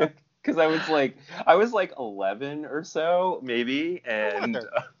 because I was like 11 or so, maybe, and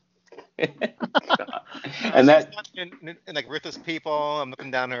and that in like Ruthless People. I'm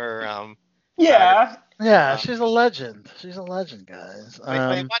looking down her. Yeah, she's a legend. She's a legend, guys.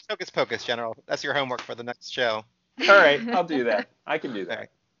 Watch Hocus Pocus, General. That's your homework for the next show. All right, I'll do that. I can do that.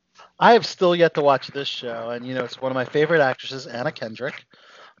 I have still yet to watch this show, and it's one of my favorite actresses, Anna Kendrick,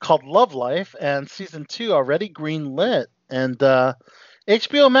 called Love Life, and season 2 already greenlit. And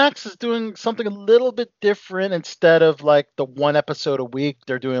HBO Max is doing something a little bit different. Instead of like the 1 episode a week,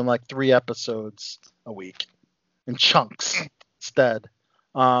 they're doing like 3 episodes a week in chunks instead.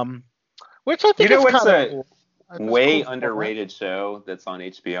 Which I think is what's kind of cool. Way underrated show that's on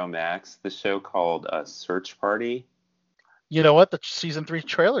HBO Max? The show called Search Party. You know what? The season 3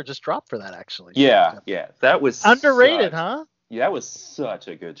 trailer just dropped for that, actually. Yeah. That was underrated, huh? Yeah, that was such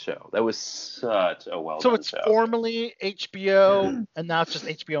a good show. That was such a well-done show. So it's formerly HBO, and now it's just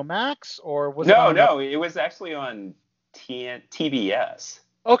HBO Max, or was it on... No, it was actually on TBS.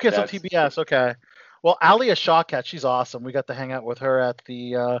 Okay, so TBS, okay. Well, Alia Shawkat, she's awesome. We got to hang out with her at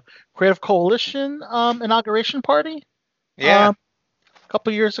the Creative Coalition inauguration party. Yeah. A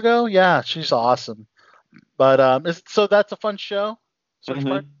couple years ago. Yeah, she's awesome. But so that's a fun show. Search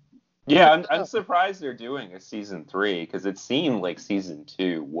Party? Yeah, I'm surprised they're doing a season 3 because it seemed like season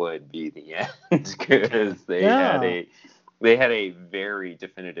 2 would be the end because they had a very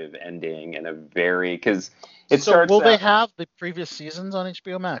definitive ending and a very because it so starts. Will they have the previous seasons on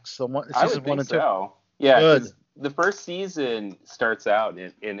HBO Max? So season 1 and 2. So. Yeah, because the first season starts out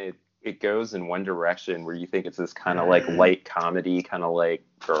and it goes in one direction where you think it's this kind of like light comedy, kind of like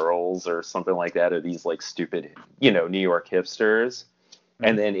Girls or something like that, or these like stupid, New York hipsters.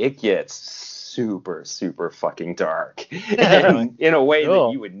 And then it gets super, super fucking dark in a way that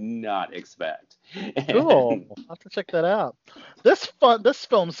you would not expect. Cool. I'll have to check that out. This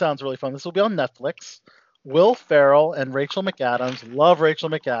film sounds really fun. This will be on Netflix. Will Ferrell and Rachel McAdams. Love Rachel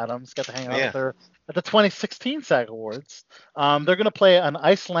McAdams. Got to hang out with her at the 2016 SAG Awards. They're going to play an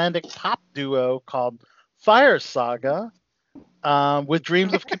Icelandic pop duo called Fire Saga with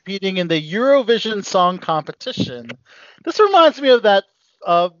dreams of competing in the Eurovision Song Competition. This reminds me of that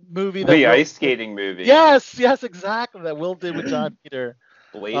movie. The ice skating movie. Yes, exactly. That Will did with John Peter.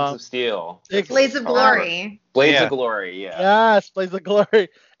 Blades of Steel. Blades of Glory. Blades of Glory, yeah. Yes, Blades of Glory.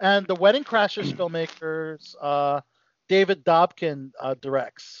 And the Wedding Crashers filmmakers, David Dobkin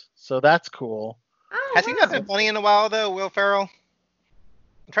directs. So that's cool. Oh, Has he not been funny in a while, though, Will Ferrell?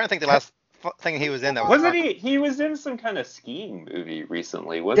 I'm trying to think the last thing he was in. Wasn't he? He was in some kind of skiing movie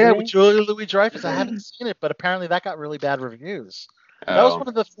recently, wasn't he? Yeah, with Julia Louis-Dreyfus. I haven't seen it, but apparently that got really bad reviews. Oh. That was one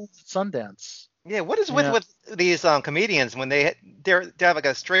of the films at Sundance. Yeah, what is with these comedians when they have like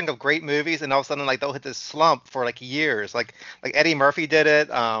a string of great movies and all of a sudden like they'll hit this slump for like years? Like Eddie Murphy did it.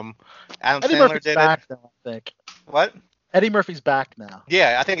 Adam Eddie Sandler Murphy's did back it. Now, I think. What? Eddie Murphy's back now.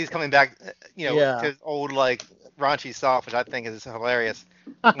 Yeah, I think he's coming back. To his old like raunchy self, which I think is hilarious.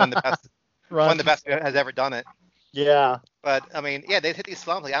 One of the best has ever done it. Yeah. But I mean, they hit these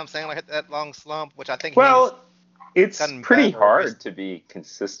slumps. Like Adam Sandler hit that long slump, which I think. It's pretty hard to be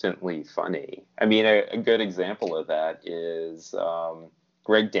consistently funny. I mean, a good example of that is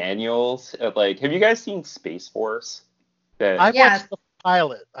Greg Daniels. Have you guys seen Space Force? I watched the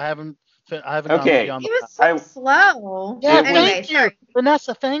pilot. I haven't. Okay. He was so slow. Yeah. Thank you,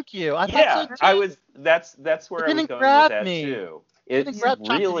 Vanessa. Thank you. I thought so too. I was. That's where I was going with that too. It's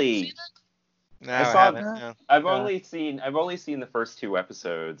really. No, I haven't. No. I've only seen the first 2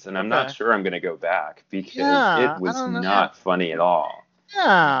 episodes, and I'm not sure I'm going to go back because it was not funny at all.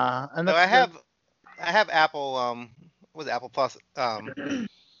 Yeah, and I have Apple. Was Apple Plus?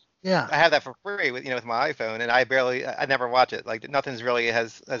 Yeah, I have that for free with my iPhone, and I never watch it. Like nothing's really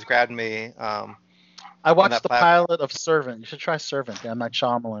has grabbed me. I watched the pilot of Servant. You should try Servant. Yeah, M. Night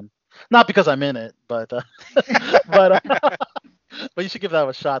Shyamalan. Not because I'm in it, but but you should give that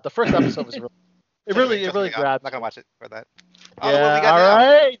a shot. The first episode was really it really grabbed. I'm not gonna watch it for that. Yeah, all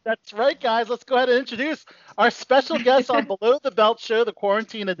right. That's right, guys. Let's go ahead and introduce our special guest on Below the Belt Show, the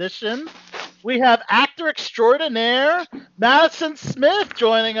Quarantine Edition. We have actor extraordinaire Madison Smith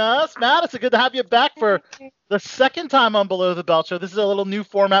joining us. Madison, good to have you back for the second time on Below the Belt Show. This is a little new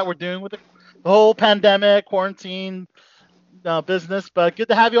format we're doing with the whole pandemic, quarantine business, but good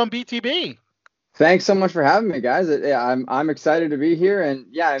to have you on BTB. Thanks so much for having me, guys. I'm excited to be here, and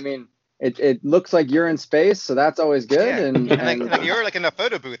I mean, it looks like you're in space, so that's always good. Yeah. And like you're like in a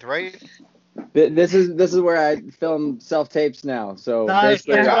photo booth, right? This is where I film self-tapes now. So nice.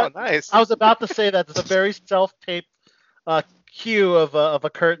 Nice. I was about to say that it's a very self-taped hue of a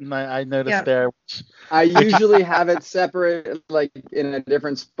curtain I noticed there. Which I usually have it separate, like in a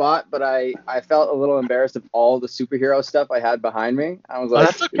different spot, but I felt a little embarrassed of all the superhero stuff I had behind me. I was like,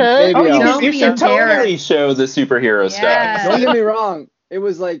 that's okay. Maybe you should totally show the superhero stuff. Don't get me wrong. It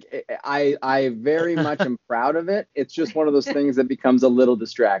was like I very much am proud of it. It's just one of those things that becomes a little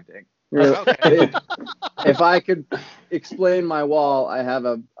distracting. If I could explain my wall, I have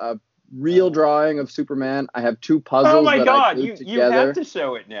a real drawing of Superman. I have 2 puzzles. Oh my that God! I You have to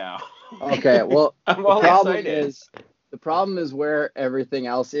show it now. Okay, well, I'm all excited. The problem is where everything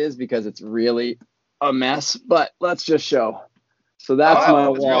else is because it's really a mess. But let's just show. So that's my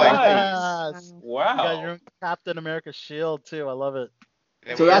wall. Really nice. Wow! You got your own Captain America shield too. I love it.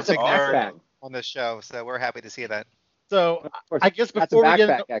 Yeah, so that's a nerd backpack on this show, so we're happy to see that. So I guess that's a before we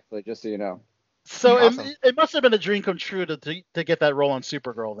backpack, get actually, just so you know. So Awesome. it must have been a dream come true to get that role on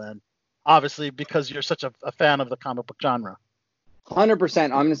Supergirl then, obviously because you're such a fan of the comic book genre.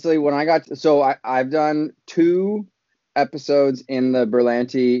 100%. Honestly, when I got I've done 2 episodes in the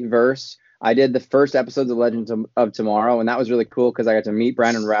Berlanti verse. I did the first episodes of Legends of Tomorrow, and that was really cool because I got to meet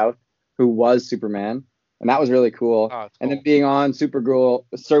Brandon Routh, who was Superman, and that was really cool. Oh, cool. And then being on Supergirl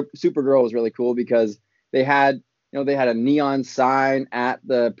was really cool because they had a neon sign at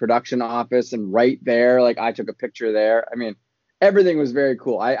the production office, and right there, like I took a picture there. I mean, everything was very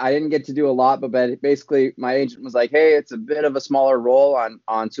cool. I didn't get to do a lot, but basically my agent was like, "Hey, it's a bit of a smaller role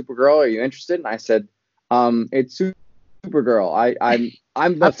on Supergirl. Are you interested?" And I said, "It's Supergirl.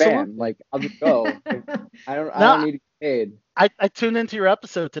 I'm the fan. Like, I'll just go. I don't need to get paid." I tuned into your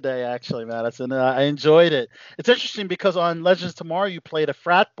episode today, actually, Madison. I enjoyed it. It's interesting because on Legends of Tomorrow you played a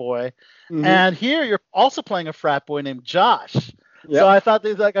frat boy, and here you're also playing a frat boy named Josh. Yep. So I thought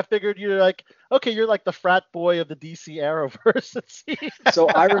I figured you're like, okay, you're like the frat boy of the DC Arrowverse. So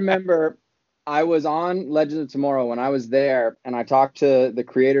I remember I was on Legends of Tomorrow when I was there, and I talked to the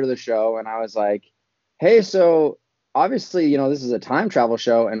creator of the show, and I was like, "Hey, so obviously, this is a time travel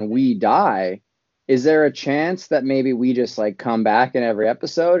show, and we die. Is there a chance that maybe we just like come back in every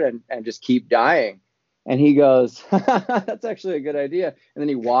episode and just keep dying?" And he goes, "That's actually a good idea." And then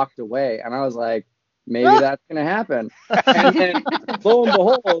he walked away, and I was like, maybe that's going to happen. And then lo and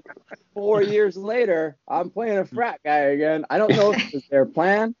behold, 4 years later, I'm playing a frat guy again. I don't know if it was their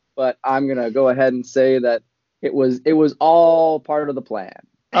plan, but I'm going to go ahead and say that it was all part of the plan.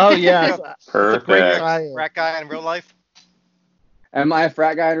 Oh, yes. Perfect. Frat guy in real life? Am I a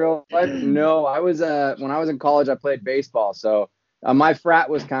frat guy in real life? No, I was when I was in college, I played baseball. So my frat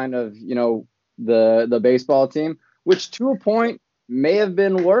was kind of, the baseball team, which to a point may have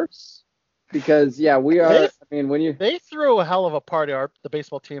been worse. Because we are. They threw a hell of a party. The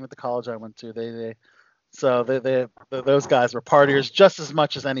baseball team at the college I went to, those guys were partiers just as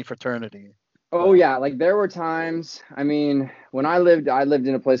much as any fraternity. Oh yeah, like there were times. I mean, when I lived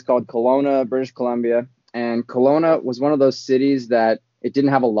in a place called Kelowna, British Columbia, and Kelowna was one of those cities that it didn't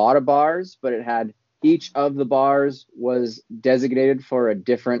have a lot of bars, but it had each of the bars was designated for a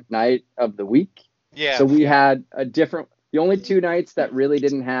different night of the week. Yeah. So we had a different. The only 2 nights that really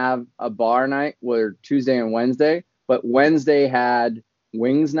didn't have a bar night were Tuesday and Wednesday, but Wednesday had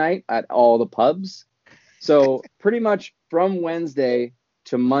wings night at all the pubs. So pretty much from Wednesday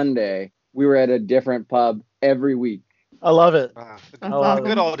to Monday, we were at a different pub every week. I love it. The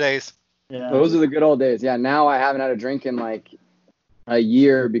good old days. Yeah. Those are the good old days. Yeah, now I haven't had a drink in like a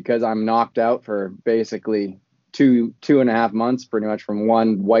year because I'm knocked out for basically 2.5 months pretty much from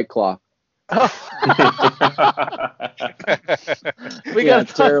one White Claw.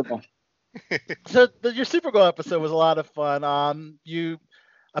 It's terrible. So your Supergirl episode was a lot of fun. You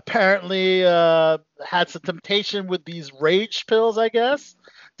apparently had some temptation with these rage pills, I guess,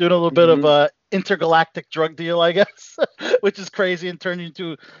 doing a little bit of a intergalactic drug deal, I guess, which is crazy and turned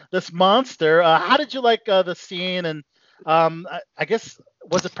into this monster. How did you like the scene? And I guess,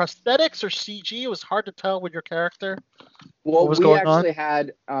 was it prosthetics or CG? It was hard to tell with your character. Well, we actually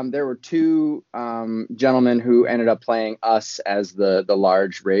had there were 2 gentlemen who ended up playing us as the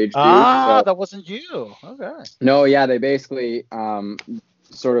large rage dude. That wasn't you. Okay. No, yeah, they basically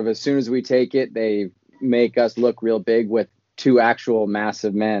sort of as soon as we take it, they make us look real big with 2 actual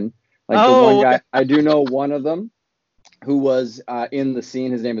massive men. Like the one guy, I do know one of them who was in the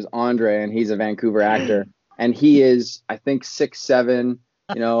scene. His name is Andre, and he's a Vancouver actor, and he is, I think, 6'7".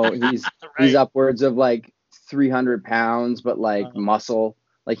 He's upwards of like 300 pounds, but like muscle.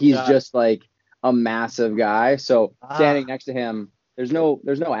 Like he's just like a massive guy. So standing next to him, there's no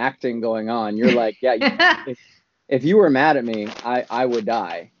acting going on. You're like, if you were mad at me, I would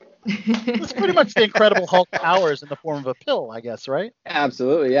die. It's pretty much the Incredible Hulk powers in the form of a pill, I guess, right?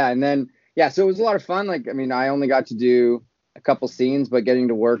 Absolutely, yeah. And then so it was a lot of fun. Like, I mean, I only got to do a couple scenes, but getting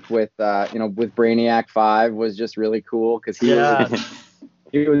to work with with Brainiac 5 was just really cool because he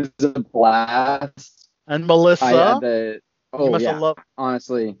was a blast. And Melissa,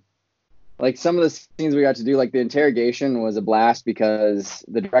 honestly, like some of the scenes we got to do, like the interrogation was a blast because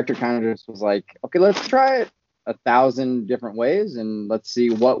the director kind of just was like, okay, let's try it 1,000 different ways and let's see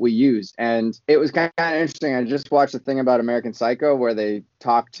what we use. And it was kind of interesting. I just watched a thing about American Psycho where they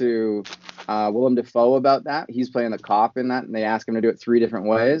talked to Willem Dafoe about that. He's playing the cop in that, and they ask him to do it 3 different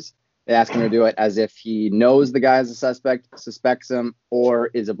ways. They ask him to do it as if he knows the guy's a suspect, suspects him, or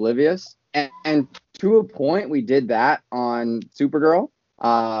is oblivious. And to a point, we did that on Supergirl.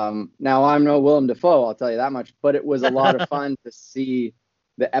 Now, I'm no Willem Dafoe, I'll tell you that much, but it was a lot of fun to see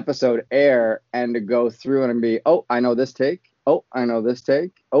the episode air and to go through and be, oh, I know this take. Oh, I know this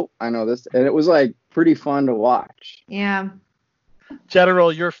take. Oh, I know this. And it was like pretty fun to watch. Yeah.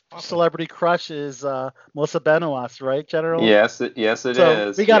 General, your celebrity crush is Melissa Benoist, right, General? Yes, it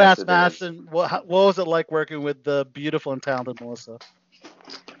is. We got to ask Madison, what was it like working with the beautiful and talented Melissa?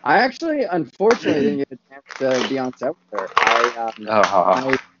 I actually, unfortunately, didn't get a chance to be on set with her.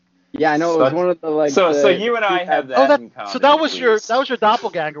 Yeah, I know, it was one of the So you and I have that in common. So that was your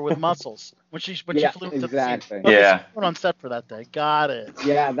doppelganger with muscles when she flew to exactly. the scene. Okay, so you went on set for that day. Got it.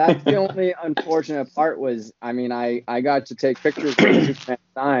 Yeah, that's the only unfortunate part was, I mean, I got to take pictures with Superman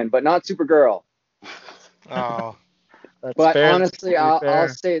sign, but not Supergirl. Oh, that's but fair. honestly, I'll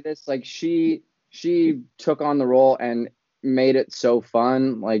say this: like she took on the role and made it so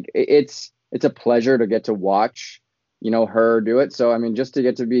fun. Like it's a pleasure to get to watch her do it. So, I mean, just to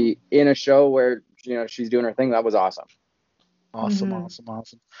get to be in a show where, she's doing her thing, that was awesome. Awesome.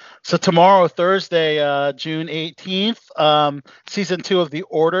 So tomorrow, Thursday, June 18th, season 2 of The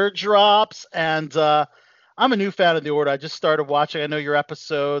Order drops. And I'm a new fan of The Order. I just started watching. I know your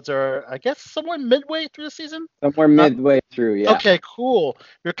episodes are, I guess, somewhere midway through the season? Somewhere midway through, yeah. Okay, cool.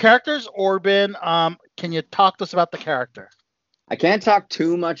 Your character's Orban. Can you talk to us about the character? I can't talk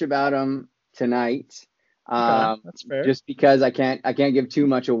too much about him tonight. That's fair. Just because I can't give too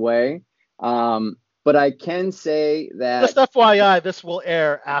much away. But I can say that just FYI, this will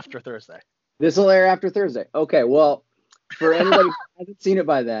air after Thursday. This will air after Thursday. Okay, well, for anybody who hasn't seen it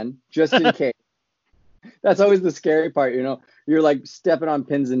by then, just in case. That's always the scary part, You're like stepping on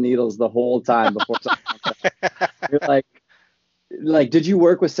pins and needles the whole time before something comes up. You're like, did you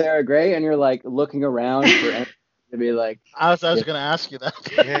work with Sarah Gray? And you're like looking around for anything to be like. I was going to ask you that.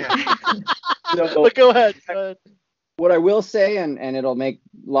 But go ahead. What I will say, and it'll make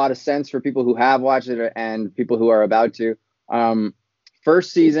a lot of sense for people who have watched it and people who are about to.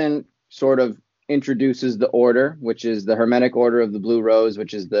 First season sort of introduces the Order, which is the Hermetic Order of the Blue Rose,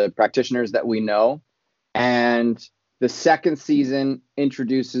 which is the practitioners that we know. And the second season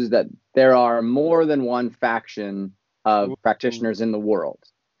introduces that there are more than one faction of practitioners in the world.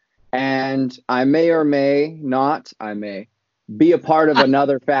 And I may or may not, be a part of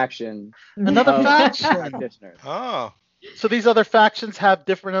another faction. Another faction. Practitioners. Oh. So these other factions have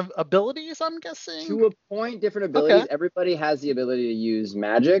different abilities, I'm guessing? To a point, different abilities. Okay. Everybody has the ability to use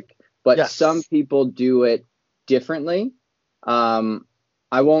magic, but some people do it differently.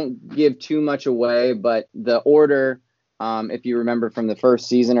 I won't give too much away, but the Order, if you remember from the first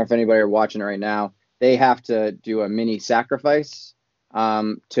season, or if anybody are watching it right now, they have to do a mini sacrifice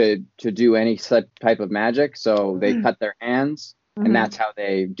to do any such type of magic. So they cut their hands, and that's how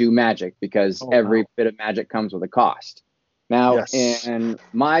they do magic, because every bit of magic comes with a cost. Now, in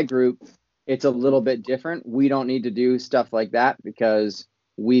my group, it's a little bit different. We don't need to do stuff like that because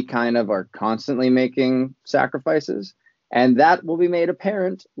we kind of are constantly making sacrifices. And that will be made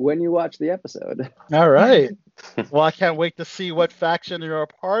apparent when you watch the episode. All right. Well, I can't wait to see what faction you're a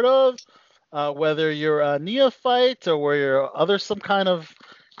part of. Whether you're a neophyte or whether you're some kind of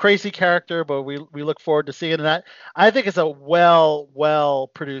crazy character, but we look forward to seeing that. I think it's a well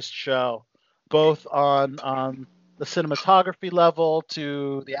produced show, both on the cinematography level,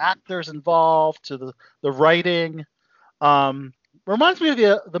 to the actors involved, to the writing. Reminds me of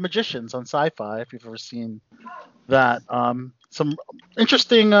the Magicians on Sci-Fi, if you've ever seen that. Some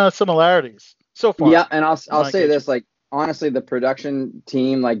interesting similarities so far. Yeah, and I'll say this, like, honestly, the production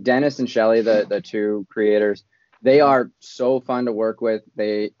team, like Dennis and Shelley, the two creators, they are so fun to work with.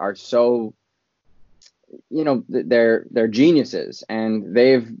 They are so, they're geniuses, and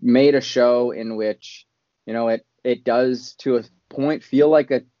they've made a show in which, it does to a point feel like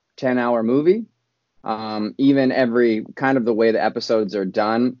a 10-hour movie. Even every kind of the way the episodes are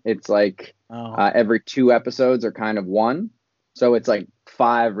done, it's like every 2 episodes are kind of one. So it's like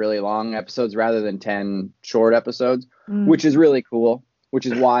 5 really long episodes rather than 10 short episodes, which is really cool, which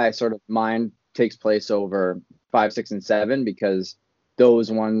is why sort of mine takes place over 5, 6, and 7, because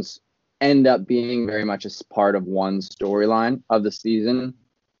those ones end up being very much a part of one storyline of the season.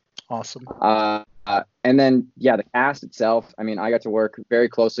 Awesome. And then, the cast itself, I mean, I got to work very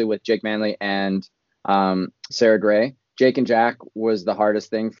closely with Jake Manley and Sarah Gray. Jake and Jack was the hardest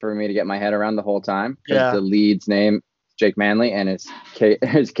thing for me to get my head around the whole time, because the lead's name is Jake Manley and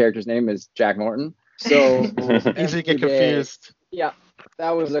his character's name is Jack Morton. So easy to get confused. Yeah,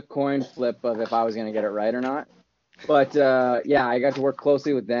 that was a coin flip of if I was going to get it right or not. But I got to work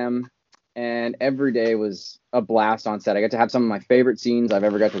closely with them, and every day was a blast on set. I got to have some of my favorite scenes I've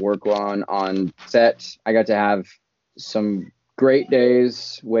ever got to work on set. I got to have some great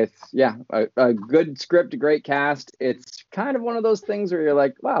days with a good script, a great cast. It's kind of one of those things where you're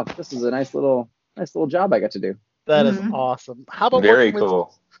like, wow, this is a nice little job I got to do. That is awesome. How about very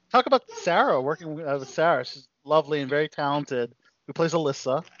cool? Talk about Sarah, working with Sarah. She's lovely and very talented, who plays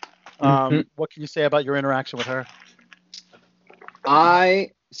Alyssa. What can you say about your interaction with her?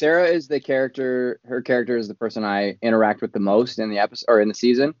 Sarah is the character. Her character is the person I interact with the most in the episode or in the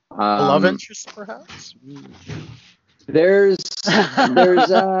season. A love interest, perhaps. There's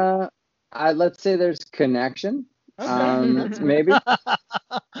let's say there's connection. Maybe.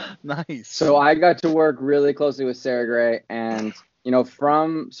 Nice. So I got to work really closely with Sarah Gray, and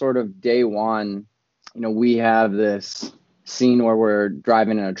from sort of day one, we have this scene where we're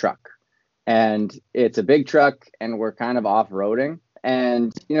driving in a truck, and it's a big truck, and we're kind of off-roading,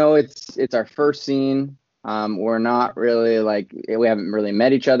 and it's our first scene. We're not really we haven't really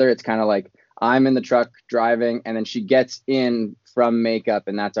met each other. It's kind of like I'm in the truck driving, and then she gets in from makeup,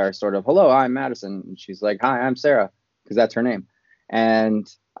 and that's our sort of, hello, I'm Madison. And she's like, hi, I'm Sarah, because that's her name. And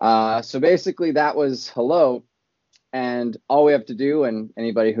so basically that was hello. And all we have to do, and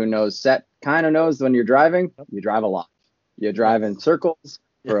anybody who knows set kind of knows, when you're driving, you drive a lot. You drive in circles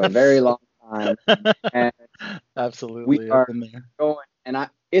for a very long time. And absolutely. We are going, and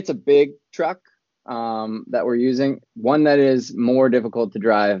it's a big truck that we're using, one that is more difficult to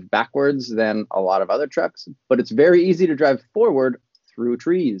drive backwards than a lot of other trucks, but it's very easy to drive forward through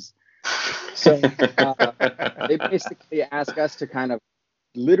trees. So they basically ask us to kind of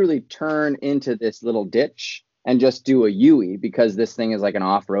literally turn into this little ditch and just do a U-E, because this thing is like an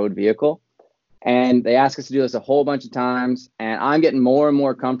off-road vehicle. And they ask us to do this a whole bunch of times, and I'm getting more and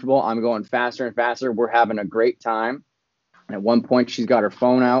more comfortable. I'm going faster and faster. We're having a great time. And at one point, she's got her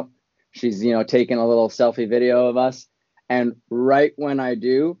phone out. She's, taking a little selfie video of us. And right when I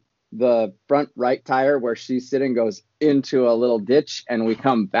do, the front right tire where she's sitting goes into a little ditch, and we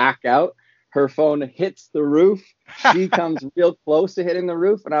come back out. Her phone hits the roof. She comes real close to hitting the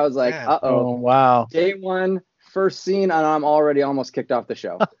roof. And I was like, uh-oh. Oh, wow. Day one, first scene, and I'm already almost kicked off the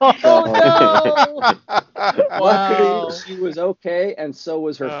show. No! Luckily, she was okay, and so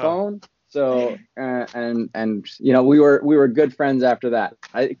was her phone. So, and we were good friends after that.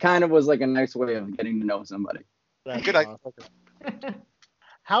 It kind of was like a nice way of getting to know somebody. Good. Awesome.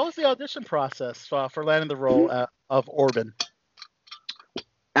 How was the audition process for landing the role of Orban?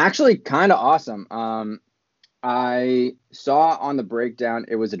 Actually, kind of awesome. I saw on the breakdown,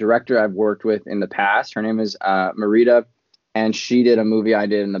 it was a director I've worked with in the past. Her name is Marita, and she did a movie I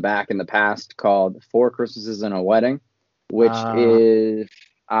did in the past called 4 Christmases and a Wedding, which is,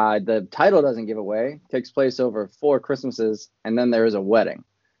 the title doesn't give away, takes place over 4 Christmases, and then there is a wedding.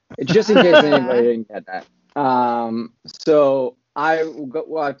 Just in case anybody didn't get that. So I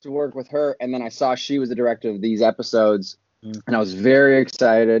got to work with her, and then I saw she was the director of these episodes, and I was very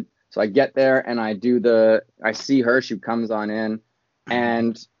excited. So I get there and I see her, she comes on in,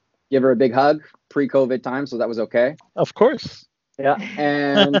 and give her a big hug, pre-COVID time, so that was okay. Of course. Yeah.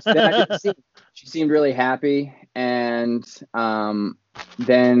 And then I did the scene. She seemed really happy, and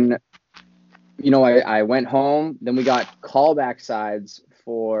then I went home. Then we got callback sides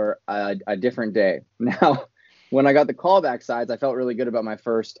for a different day. Now, when I got the callback sides, I felt really good about my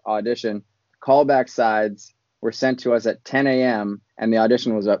first audition. Callback sides were sent to us at 10 a.m. and the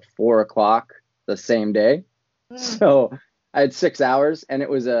audition was at 4 o'clock the same day. So I had 6 hours, and it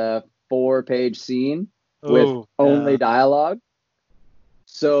was a 4-page scene with only dialogue.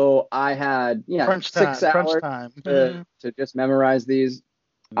 So I had 6 hours to just memorize these.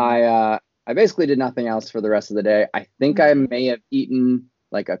 I basically did nothing else for the rest of the day. I think I may have eaten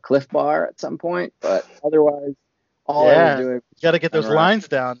like a Cliff Bar at some point, but otherwise all I was doing. You got to get those lines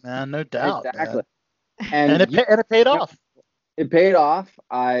down, man. No doubt. Exactly. Man. And it paid off. It paid off.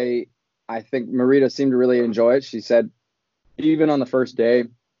 I think Marita seemed to really enjoy it. She said, even on the first day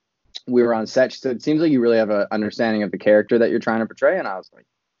we were on set, she said, it seems like you really have an understanding of the character that you're trying to portray. And I was like,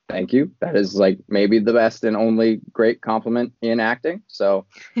 thank you. That is like maybe the best and only great compliment in acting. So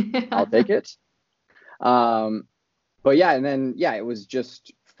I'll take it. But yeah, and then it was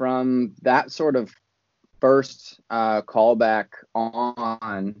just from that sort of first callback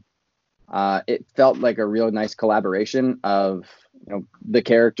on. It felt like a real nice collaboration of the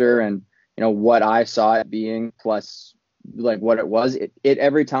character and what I saw it being, plus like what it was. It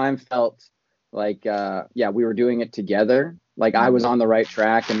every time felt like we were doing it together. Like I was on the right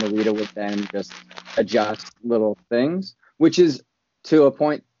track, and Marita would then just adjust little things, which is to a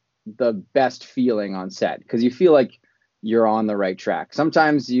point the best feeling on set, because you feel like you're on the right track.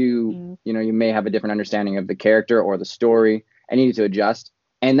 Sometimes you may have a different understanding of the character or the story and you need to adjust.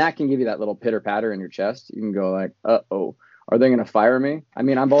 And that can give you that little pitter patter in your chest. You can go like, uh-oh, are they going to fire me? I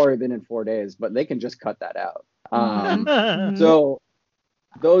mean, I've already been in 4 days, but they can just cut that out. So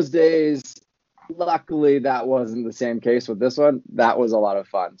those days, luckily that wasn't the same case with this one. That was a lot of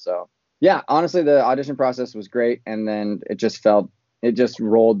fun. So yeah, honestly, the audition process was great. And then it just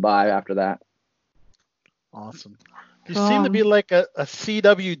rolled by after that. Awesome. You seem to be like a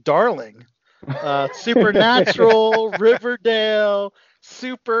CW darling. Supernatural, Riverdale,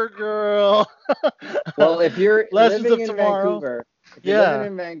 Supergirl. Well, if you're Legends living of in Tomorrow.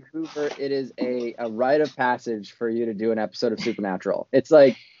 Vancouver, it is a rite of passage for you to do an episode of Supernatural. It's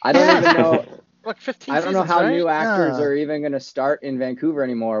like, I don't even know. Like 15 I don't know how new actors are even going to start in Vancouver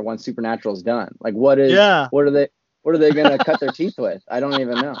anymore once Supernatural's done. Like, what are they going to cut their teeth with? I don't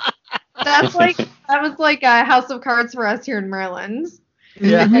even know. That was like a House of Cards for us here in Maryland.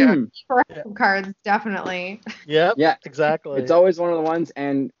 Yeah. For House of Cards, definitely. Yep. Yeah, exactly. It's always one of the ones,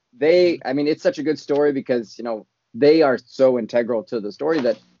 and it's such a good story because, they are so integral to the story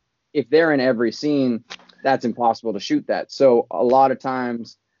that if they're in every scene, that's impossible to shoot that. So a lot of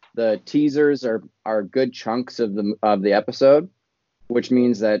times the teasers are good chunks of the episode, which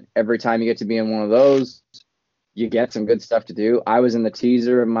means that every time you get to be in one of those, you get some good stuff to do. I was in the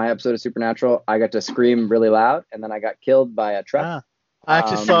teaser of my episode of Supernatural. I got to scream really loud, and then I got killed by a truck. I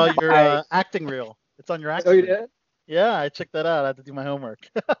actually saw your acting reel. It's on your acting reel. Oh, you did? Yeah, I checked that out. I had to do my homework.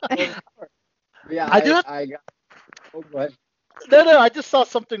 Yeah, Oh, go ahead. No, I just saw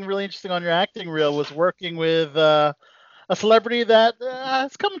something really interesting on your acting reel. Was working with a celebrity that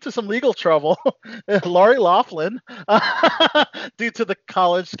is coming to some legal trouble, Lori Loughlin, due to the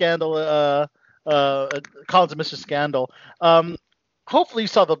college scandal, college admissions scandal. Hopefully, you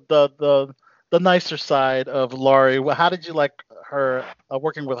saw the nicer side of Lori. How did you like her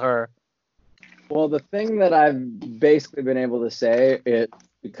working with her? Well, the thing that I've basically been able to say is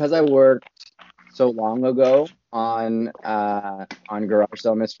because I worked so long ago on Garage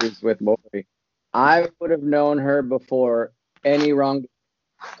Sale Mysteries with Lori, I would have known her before any wrong.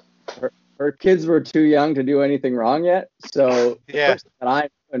 Her kids were too young to do anything wrong yet, so the person that I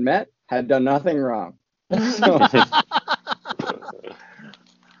met had done nothing wrong. So,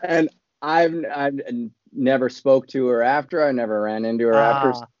 and I've never spoke to her after. I never ran into her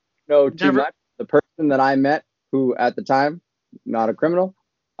after. So I know too much. The person that I met, who at the time, not a criminal,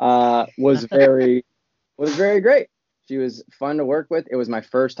 was very great. She was fun to work with. It was my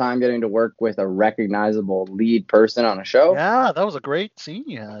first time getting to work with a recognizable lead person on a show. Yeah, that was a great scene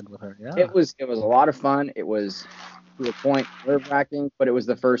you had with her. Yeah, it was a lot of fun. It was to a point nerve-wracking, but it was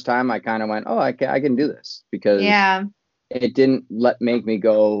the first time I kind of went, oh, I can do this, because it didn't make me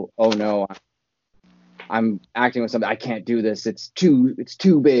go, oh no, I'm acting with something, I can't do this. It's too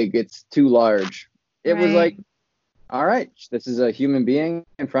big. It's too large. It was like, all right, this is a human being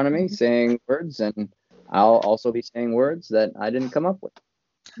in front of me saying words, and I'll also be saying words that I didn't come up with.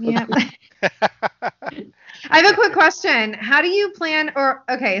 Yeah. I have a quick question. How do you plan,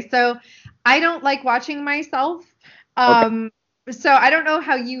 so I don't like watching myself. So I don't know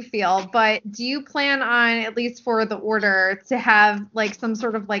how you feel, but do you plan on, at least for the order, to have like some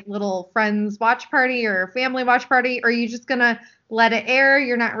sort of like little friends watch party or family watch party? Or are you just going to let it air?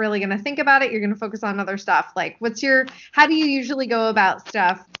 You're not really going to think about it. You're going to focus on other stuff. Like how do you usually go about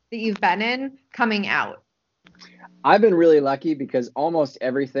stuff that you've been in coming out? I've been really lucky because almost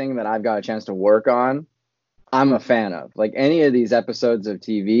everything that I've got a chance to work on, I'm a fan of. Like any of these episodes of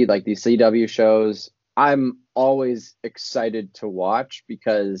TV, like these CW shows, I'm always excited to watch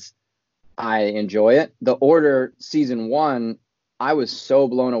because I enjoy it. The Order season 1, I was so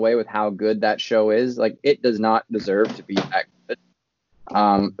blown away with how good that show is. Like, it does not deserve to be that good.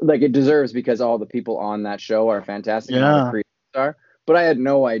 Like, it deserves because all the people on that show are fantastic and all the creators are. But I had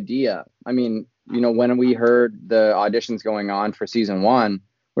no idea. I mean, when we heard the auditions going on for season 1,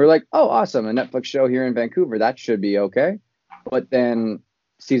 we were like, oh, awesome, a Netflix show here in Vancouver. That should be okay. But then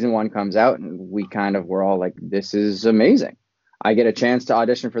season 1 comes out and we kind of were all like, this is amazing. I get a chance to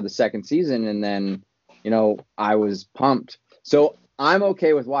audition for the second season, and then, I was pumped. So I'm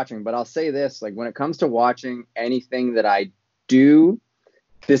okay with watching, but I'll say this, like when it comes to watching anything that I do,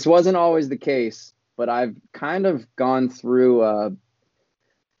 this wasn't always the case, but I've kind of gone through a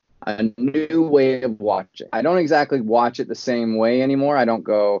new way of watching. I don't exactly watch it the same way anymore. I don't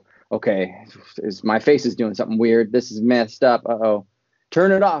go, okay, my face is doing something weird. This is messed up. Uh-oh.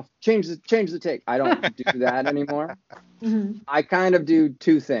 Turn it off. Change the take. I don't do that anymore. Mm-hmm. I kind of do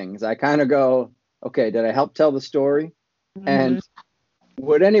two things. I kind of go, okay, did I help tell the story? Mm-hmm. And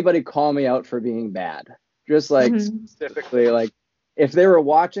would anybody call me out for being bad? Just like specifically, like if they were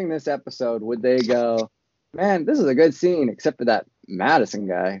watching this episode, would they go, man, this is a good scene, except for that Madison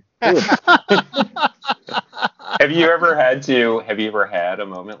guy. Have you ever had a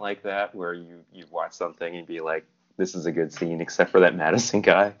moment like that where you watch something and be like, this is a good scene, except for that Madison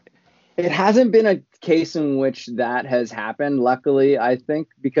guy? It hasn't been a case in which that has happened, luckily, I think,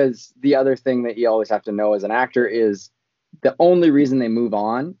 because the other thing that you always have to know as an actor is the only reason they move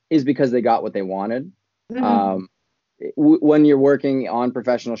on is because they got what they wanted. Mm-hmm. When you're working on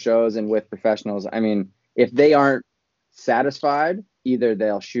professional shows and with professionals, I mean, if they aren't satisfied, either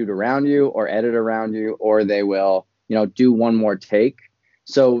they'll shoot around you or edit around you, or they will, do one more take.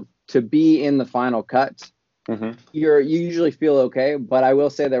 So to be in the final cut, you usually feel okay. But I will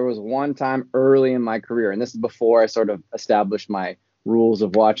say there was one time early in my career, and this is before I sort of established my rules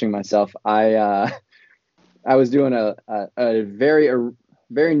of watching myself. I was doing a very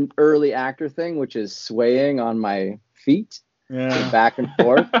early actor thing, which is swaying on my feet, back and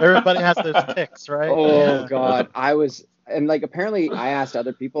forth. Everybody has those tics, right? Oh God, and like apparently I asked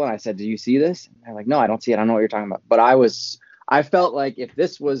other people and I said, "Do you see this?" And they're like, "No, I don't see it. I don't know what you're talking about." But I felt like if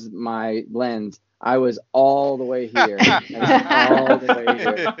this was my lens, I was all the way here,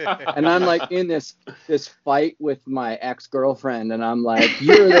 and I'm like in this fight with my ex-girlfriend, and I'm like,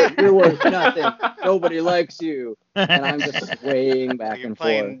 you're worth nothing. Nobody likes you, and I'm just swaying back and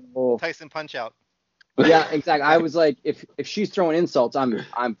forth. Oh. Tyson Punch-Out. Yeah, exactly. I was like, if she's throwing insults, I'm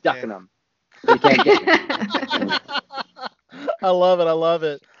ducking them. You can't get me. I love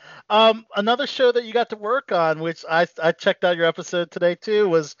it. Another show that you got to work on, which I checked out your episode today too,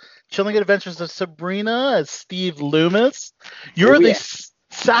 was Chilling Adventures of Sabrina as Steve Loomis. You're the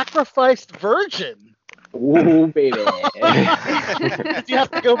sacrificed virgin. Ooh, baby. Did you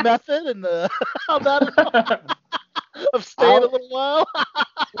have to go method and how that of staying a little while?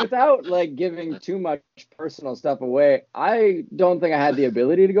 Without like giving too much personal stuff away, I don't think I had the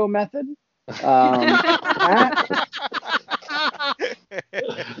ability to go method.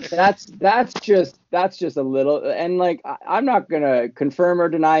 That's just a little, and like I'm not gonna confirm or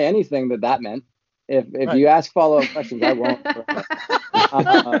deny anything that meant. If you ask follow-up questions, I won't.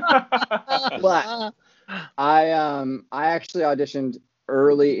 But I actually auditioned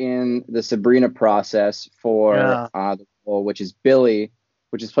early in the Sabrina process for the role, which is Billy,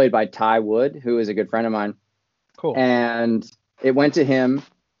 which is played by Ty Wood, who is a good friend of mine. Cool. And it went to him.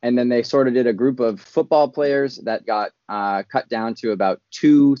 And then they sort of did a group of football players that got cut down to about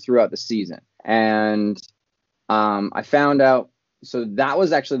 2 throughout the season. And I found out, so that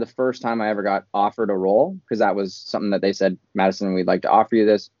was actually the first time I ever got offered a role, because that was something that they said, Madison, we'd like to offer you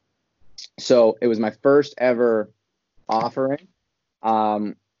this. So it was my first ever offering.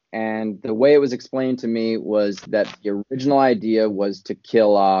 And the way it was explained to me was that the original idea was to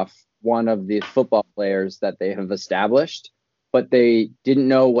kill off one of the football players that they have established, but they didn't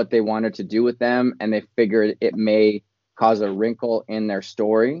know what they wanted to do with them, and they figured it may cause a wrinkle in their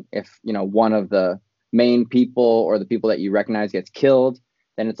story if, one of the main people or the people that you recognize gets killed.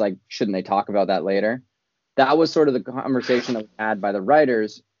 Then it's like, shouldn't they talk about that later? That was sort of the conversation that we had by the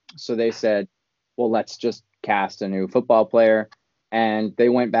writers. So they said, well, let's just cast a new football player. And they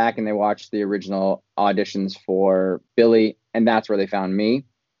went back and they watched the original auditions for Billy, and that's where they found me.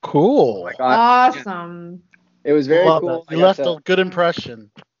 Cool. Awesome. It was very cool. You left a good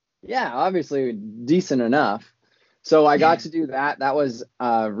impression. Yeah, obviously decent enough. So I got to do that. That was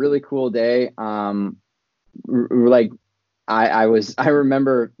a really cool day. I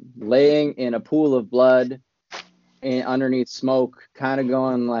remember laying in a pool of blood underneath smoke, kind of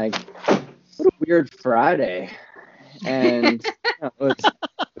going like, what a weird Friday. And it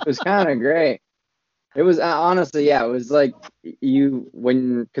was kind of great. It was honestly, it was like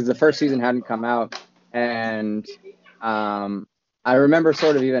because the first season hadn't come out. And I remember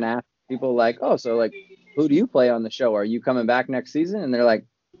sort of even asking people like, oh, so like, who do you play on the show? Are you coming back next season? And they're like,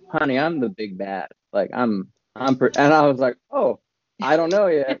 honey, I'm the big bad. Like and I was like, oh, I don't know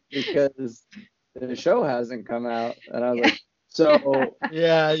yet because the show hasn't come out. And I was like, so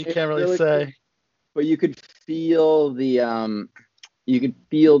yeah, you can't really say. Cool. But you could feel the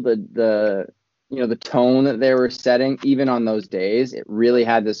the tone that they were setting, even on those days, it really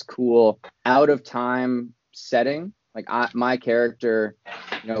had this cool out of time setting. Like my character,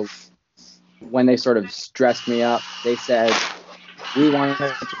 when they sort of dressed me up, they said, we wanted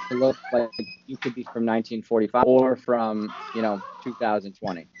to look like you could be from 1945 or from,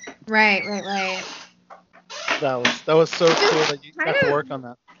 2020. Right. That was so cool that you got to work on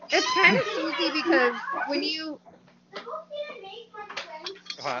that. It's kind of cheesy because when you...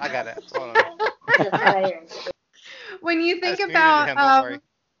 Hold on, I got it. Hold on. When you think about...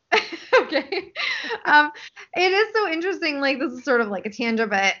 Okay. It is so interesting. Like, this is sort of like a tangent,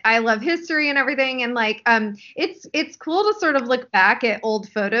 but I love history and everything. And like, it's cool to sort of look back at old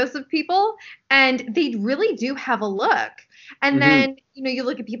photos of people, and they really do have a look. And then, you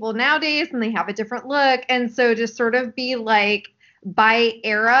look at people nowadays and they have a different look. And so to sort of be like by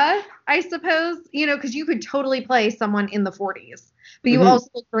era, I suppose, because you could totally play someone in the 40s, but you also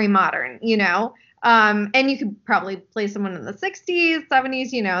look very modern, and you could probably play someone in the 60s,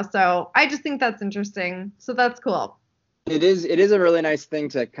 70s, so I just think that's interesting. So that's cool. It is a really nice thing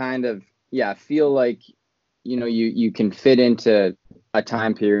to kind of, feel like, you can fit into a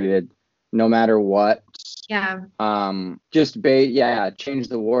time period no matter what. Yeah. Just change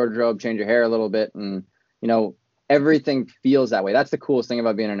the wardrobe, change your hair a little bit, and, everything feels that way. That's the coolest thing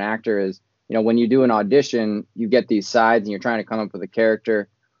about being an actor is, when you do an audition, you get these sides and you're trying to come up with a character.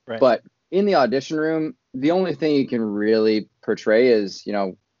 Right. But in the audition room, the only thing you can really portray is,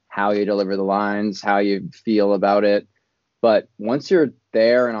 how you deliver the lines, how you feel about it. But once you're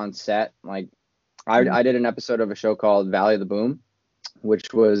there and on set, like I did an episode of a show called Valley of the Boom,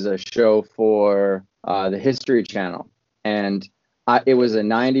 which was a show for the History Channel. And it was a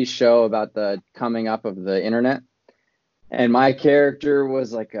 90s show about the coming up of the internet. And my character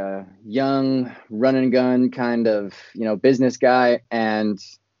was like a young run and gun kind of, business guy. And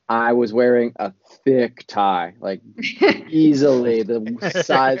I was wearing a thick tie, like easily the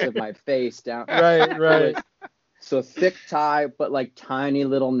size of my face down. Right. So thick tie, but like tiny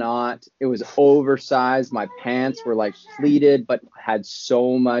little knot. It was oversized. My pants were like pleated, but had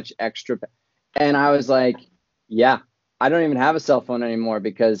so much extra. And I was like, yeah, I don't even have a cell phone anymore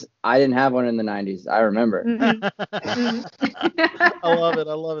because I didn't have one in the 90s. I remember. I love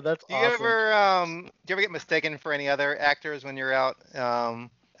it. That's awesome. Do you ever get mistaken for any other actors when you're out and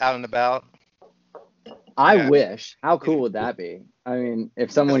about? I wish. How cool would that be? I mean,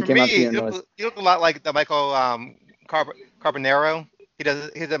 if someone came up to you and was... You look a lot like the Michael Carbonaro.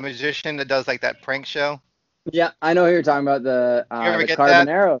 He's a magician that does like that prank show. Yeah, I know who you're talking about, the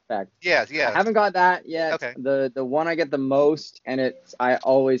Carbonaro effect. Yes. I haven't got that yet. Okay. The one I get the most, and I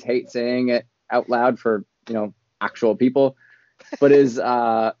always hate saying it out loud for, actual people, but is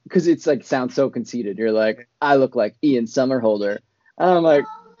because it's like sounds so conceited. You're like, I look like Ian Somerhalder. And I'm like,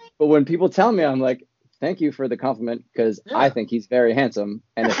 but when people tell me, I'm like, thank you for the compliment, because I think he's very handsome.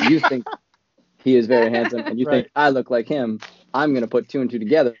 And if you think he is very handsome and you think I look like him, I'm going to put two and two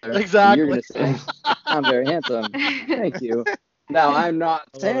together. Exactly. You're going to say, I'm very handsome. Thank you. Now, I'm not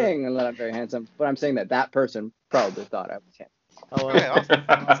saying that I'm very handsome, but I'm saying that person probably thought I was handsome.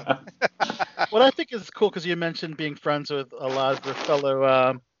 Awesome. What I think is cool, because you mentioned being friends with a lot of your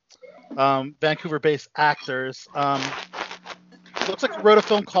fellow Vancouver-based actors. Looks like you wrote a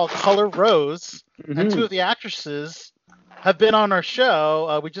film called Color Rose, and two of the actresses have been on our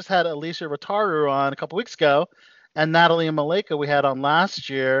show. We just had Alicia Rotaru on a couple weeks ago, and Natalie Maleka we had on last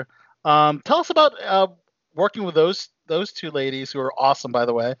year. Tell us about working with those two ladies, who are awesome, by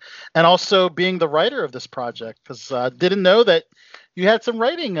the way, and also being the writer of this project, because didn't know that you had some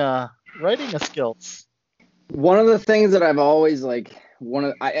writing skills. One of the things that I've always I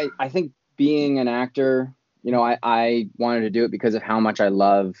think being an actor, I wanted to do it because of how much I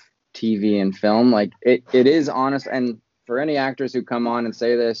love TV and film. Like it is honest, and for any actors who come on and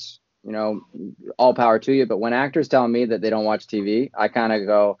say this, all power to you. But when actors tell me that they don't watch TV, I kind of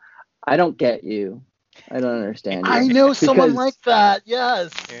go, I don't get you. I don't understand you. I know someone like that.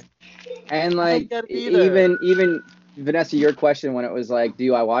 Yes. And like even Vanessa, your question when it was like,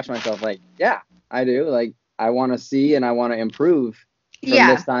 do I watch myself? Like, yeah, I do. Like, I want to see and I want to improve from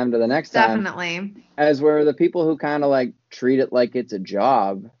this time to the next time. Definitely. As were the people who kind of like treat it like it's a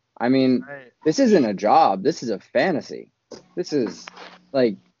job. I mean, This isn't a job. This is a fantasy. This is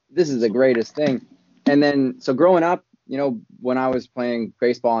the greatest thing. And then, so growing up, when I was playing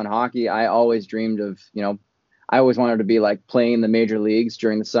baseball and hockey, I always dreamed of, I always wanted to be like playing the major leagues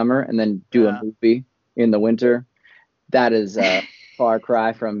during the summer and then do a movie in the winter. That is a far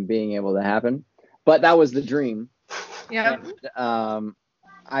cry from being able to happen, but that was the dream. Yeah.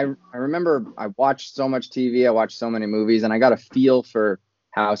 I remember I watched so much TV, I watched so many movies, and I got a feel for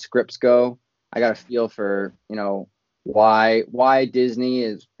how scripts go I got a feel for, why Disney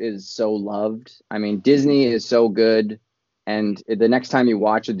is so loved. I mean, Disney is so good, and the next time you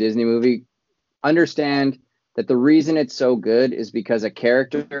watch a Disney movie, understand that the reason it's so good is because a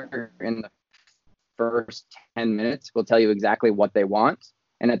character in the first 10 minutes will tell you exactly what they want,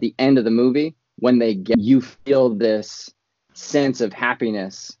 and at the end of the movie, when they get, you feel this sense of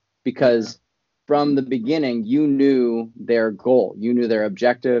happiness because from the beginning you knew their goal, you knew their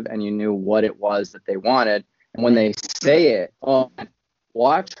objective, and you knew what it was that they wanted. And when they say it,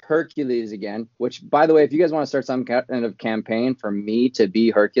 watch Hercules again, which, by the way, if you guys want to start some kind of campaign for me to be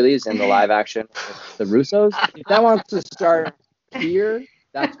Hercules in the live action with the Russos, if that wants to start here,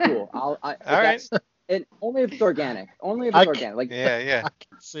 that's cool. All right. And only if it's organic. Only if it's organic. Like, yeah. I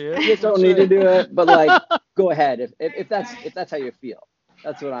can see it. You just don't need to do it, but like, go ahead if that's how you feel.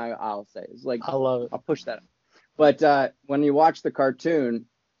 That's what I'll say. It's like, I love it. I'll push that. But when you watch the cartoon,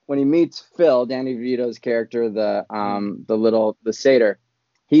 when he meets Phil, Danny DeVito's character, the satyr,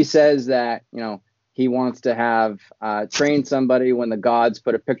 he says that, he wants to have train somebody when the gods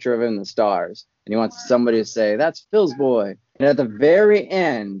put a picture of him in the stars, and he wants somebody to say, "That's Phil's boy." And at the very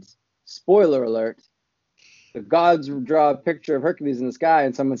end, spoiler alert, the gods draw a picture of Hercules in the sky,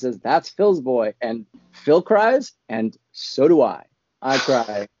 and someone says, "That's Phil's boy," and Phil cries, and so do I. I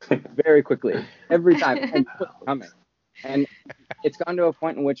cry very quickly every time, and it's coming. And it's gone to a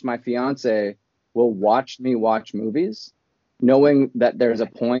point in which my fiance will watch me watch movies, knowing that there's a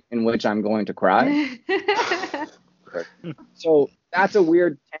point in which I'm going to cry. So that's a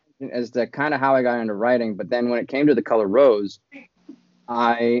weird tangent as to kind of how I got into writing. But then when it came to The Color Rose,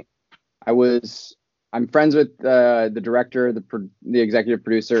 I'm friends with the director, the executive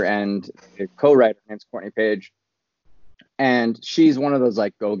producer, and the co-writer, named Courtney Page. And she's one of those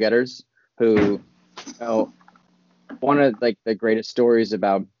like go-getters who, one of like the greatest stories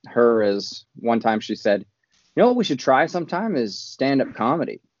about her is one time she said, what we should try sometime is stand-up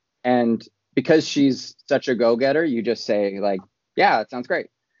comedy. And because she's such a go-getter, you just say like, yeah, that sounds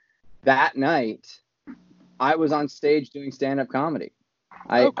great. That night, I was on stage doing stand-up comedy.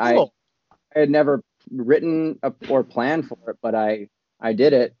 Cool. I had never written or planned for it, but I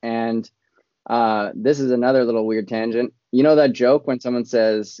did it. And this is another little weird tangent. You know that joke when someone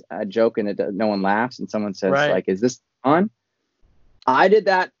says a joke and no one laughs, and someone says like, "Is this on?" I did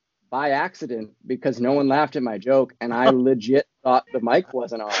that by accident because no one laughed at my joke, and I legit thought the mic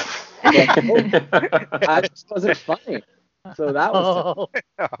wasn't on. I just wasn't funny. So that was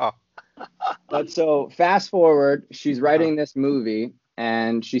tough. But so fast forward, she's writing this movie,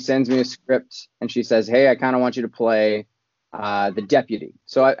 and she sends me a script, and she says, "Hey, I kind of want you to play the deputy."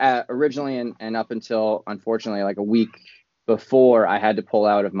 So I originally and up until, unfortunately, like a week before, I had to pull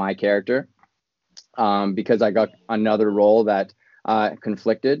out of my character because I got another role that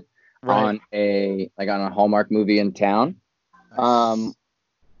conflicted on a Hallmark movie in town.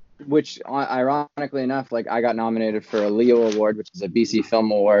 Which ironically enough, like I got nominated for a Leo Award, which is a BC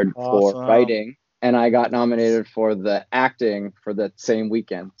Film Award for writing, and I got nominated for the acting for the same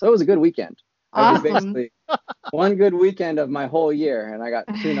weekend. So it was a good weekend. Awesome. It was basically one good weekend of my whole year, and I got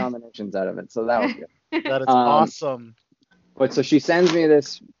 2 nominations out of it. So that was good. That is awesome. But so she sends me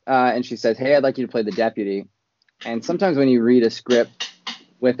this, and she says, "Hey, I'd like you to play the deputy." And sometimes when you read a script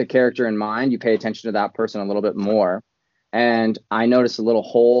with a character in mind, you pay attention to that person a little bit more. And I noticed a little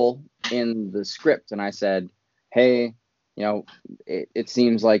hole in the script, and I said, "Hey, it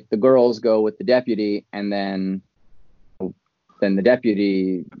seems like the girls go with the deputy, and then the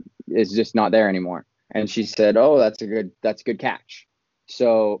deputy is just not there anymore." And she said, "Oh, that's a good catch."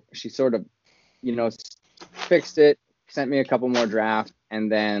 So she sort of, fixed it, sent me a couple more drafts,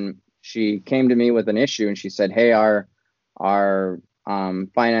 and then she came to me with an issue, and she said, "Hey, our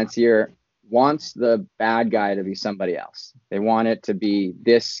financier wants the bad guy to be somebody else. They want it to be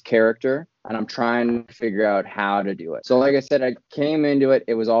this character, and I'm trying to figure out how to do it." So like I said, I came into it.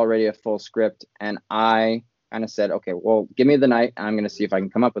 It was already a full script, and I kind of said, "Okay, well, give me the night. I'm going to see if I can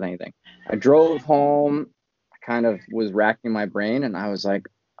come up with anything." I drove home. I kind of was racking my brain, and I was like,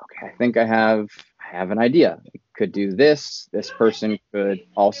 "Okay, I think I have an idea. I could do this. This person could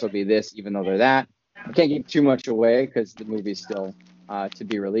also be this, even though they're that." I can't give too much away because the movie's still to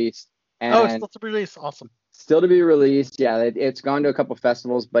be released. And it's still to be released. Awesome. Still to be released. Yeah, it's gone to a couple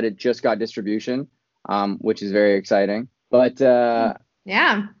festivals, but it just got distribution, which is very exciting. But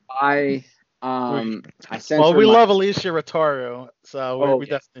yeah, I sent well, her we love Alicia Rotario, so we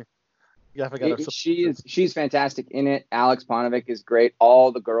definitely she's fantastic in it. Alex Ponovic is great.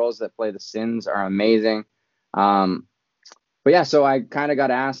 All the girls that play the Sins are amazing. But yeah, so I kind of got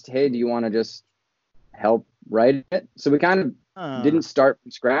asked, "Hey, do you want to just help write it?" So we kind of didn't start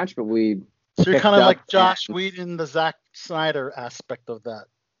from scratch, but we So you're picked kind of up like Josh and- Whedon, the Zack Snyder aspect of that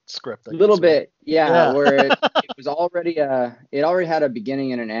script. A little bit, Yeah. where it was already it already had a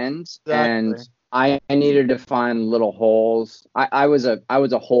beginning and an end, and Exactly. I needed to find little holes. I was a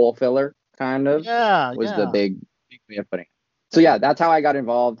hole filler kind of. Yeah, was yeah. the big way of putting it. So yeah, that's how I got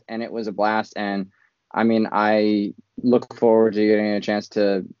involved, and it was a blast. And I mean, I look forward to getting a chance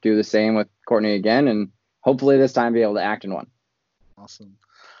to do the same with Courtney again, and hopefully this time be able to act in one. Awesome.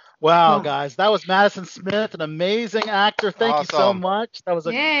 Wow, Cool. guys, that was Madison Smith, an amazing actor. Thank you so Awesome. much. That was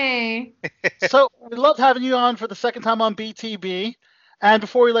a Yay. so we loved having you on for the second time on BTB. And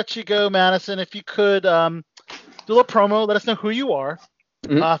before we let you go, Madison, if you could do a little promo, let us know who you are.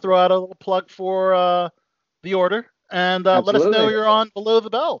 Mhm. Throw out a little plug for the order, and let us know Absolutely. you're on Below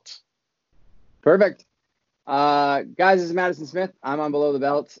the Belt. Perfect. Guys, this is Madison Smith. I'm on Below the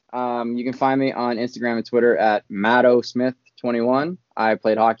Belt. You can find me on Instagram and Twitter at MaddoSmith21. I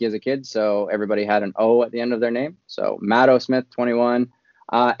played hockey as a kid, so everybody had an O at the end of their name. So MaddoSmith21.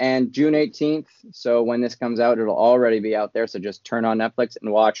 And June 18th, so when this comes out, it'll already be out there. So just turn on Netflix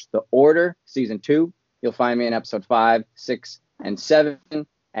and watch The Order, Season 2. You'll find me in episode 5, 6, and 7.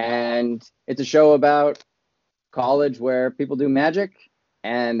 And it's a show about college where people do magic,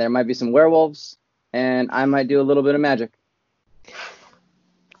 and there might be some werewolves, and I might do a little bit of magic.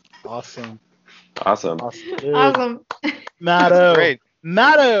 Awesome. Awesome. Dude. Awesome. Maddo. Great.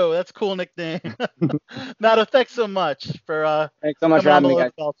 Maddo, that's a cool nickname. Maddo, thanks so much for Thanks so much for coming on having me, Below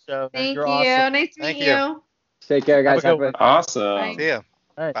guys. the Belt show. Thank You're you. awesome. Nice to Thank meet you. you. Take care, guys. Have a good Have a- Awesome. Bye. See ya.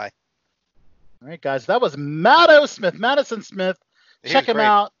 All Bye. right, guys, that was Maddo Smith, Madison Smith. He Check was him great.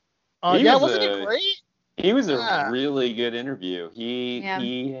 out. He Yeah, was wasn't a- he great? He was a Yeah. really good interview. He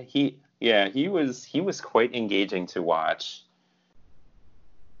was quite engaging to watch.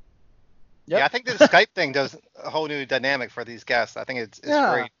 Yep. Yeah, I think the Skype thing does a whole new dynamic for these guests. I think it's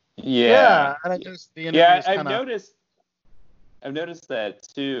Yeah. great. Yeah. And I just the interview Yeah, was I've kinda, noticed that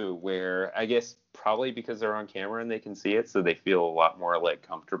too, where I guess probably because they're on camera and they can see it, so they feel a lot more like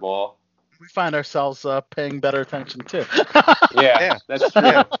comfortable. we find ourselves paying better attention too. Yeah, that's true.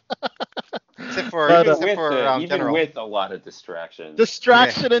 Yeah. Except for, But, Even General. with a lot of distractions.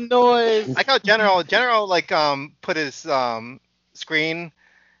 Distraction and noise. I got General like put his screen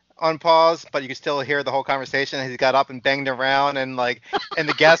on pause, but you could still hear the whole conversation. He got up and banged around, and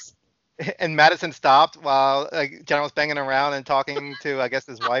the guests and Madison stopped while General was banging around and talking to I guess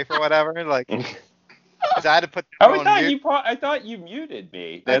his wife or whatever. Like, 'cause I had to put. Oh, on mute. I thought you muted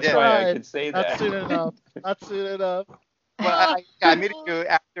me. That's did. why I Right. could say Not that. soon enough. Not soon enough. Well, I muted you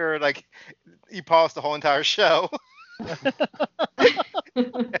after you paused the whole entire show.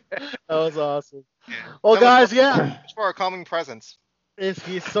 That was awesome. Yeah. Well, That was guys, for- yeah, for our calming presence.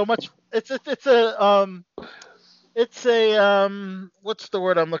 he's so much. It's a what's the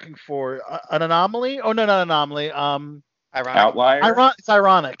word I'm looking for? An anomaly? Oh no, not anomaly. Ironic. Outlier. It's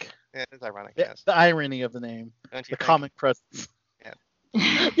ironic. Yeah, it is ironic. The, Yes. the irony of the name, Don't you the think? comic presence.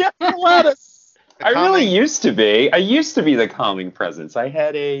 Yeah. Yeah, lettuce. The I really calming- used to be. I used to be the calming presence. I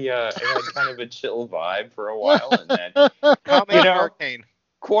had I had kind of a chill vibe for a while, and then calming you know, hurricane.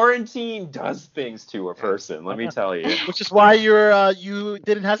 quarantine does things to a person. Let me tell you. Which is why you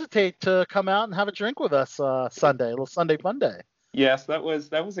didn't hesitate to come out and have a drink with us Sunday, a little Sunday fun day. Yes, that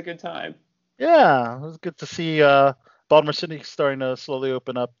was a good time. Yeah, it was good to see Baltimore City starting to slowly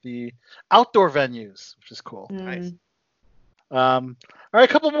open up the outdoor venues, which is cool. Nice. All right,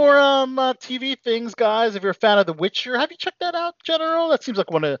 a couple more TV things, guys. If you're a fan of The Witcher, have you checked that out, General? That seems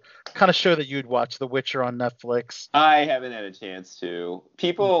like one of kind of show that you'd watch, The Witcher on Netflix. I haven't had a chance to.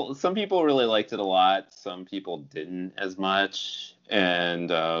 Some people really liked it a lot. Some people didn't as much.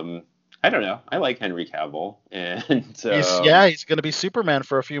 And I don't know. I like Henry Cavill, and He's going to be Superman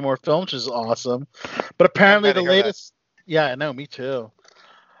for a few more films, which is awesome. But apparently I'm glad the to hear latest, yeah, I know, me too.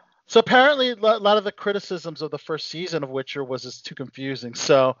 So apparently a lot of the criticisms of the first season of Witcher was it's too confusing.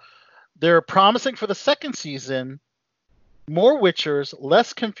 So they're promising for the second season more Witchers,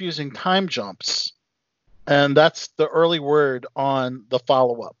 less confusing time jumps, and that's the early word on the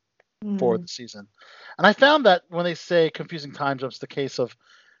follow-up for the season. And I found that when they say confusing time jumps, the case of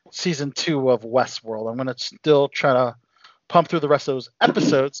season 2 of Westworld. I'm going to still try to pump through the rest of those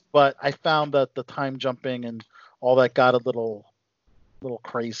episodes, but I found that the time jumping and all that got a little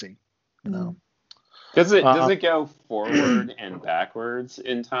crazy, you know. Does it go forward and backwards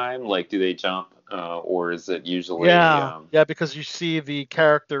in time? Like, do they jump, or is it usually? Yeah, because you see the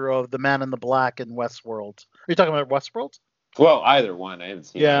character of the Man in the Black in Westworld. Are you talking about Westworld? Well, either one. I haven't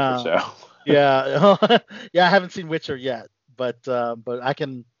seen either show. Yeah, yeah. I haven't seen Witcher yet, but I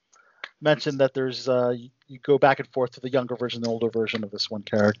can mentioned that there's you go back and forth to the younger version, the older version of this one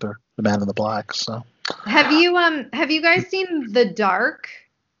character, the Man in the Black. So have you guys seen The Dark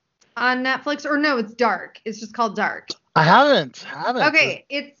on Netflix? Or no, it's Dark. It's just called Dark. I haven't. Okay,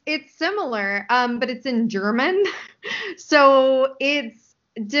 it's similar, but it's in German, so it's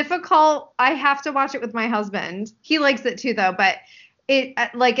difficult. I have to watch it with my husband. He likes it too, though, but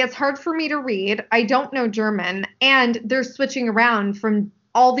it's hard for me to read. I don't know German, and they're switching around from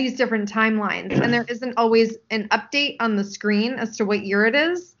all these different timelines, and there isn't always an update on the screen as to what year it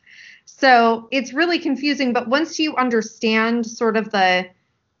is. So it's really confusing, but once you understand sort of the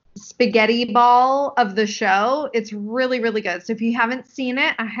spaghetti ball of the show, it's really, really good. So if you haven't seen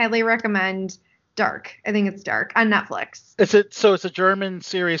it, I highly recommend Dark. I think it's Dark on Netflix. It's a German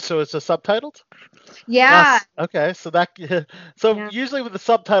series, so it's a subtitled? Yeah. Yes. Okay, so usually with the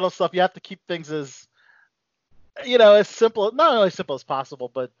subtitle stuff, you have to keep things as as simple, not only simple as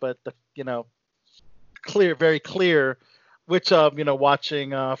possible, but clear, very clear. Which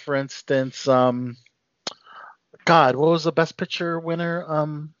watching for instance, God, what was the Best Picture winner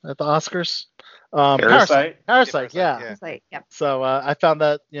at the Oscars? Parasite. Parasite, yeah. Parasite, yep. So I found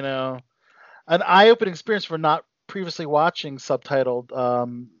that an eye-opening experience for not previously watching subtitled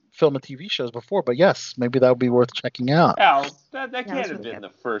film and TV shows before. But yes, maybe that would be worth checking out. Al, that can't have been the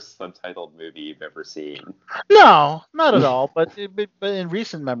first subtitled movie you've ever seen. No, not at all. But in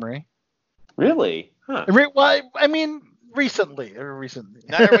recent memory. Really? Huh. Well, I mean, recently.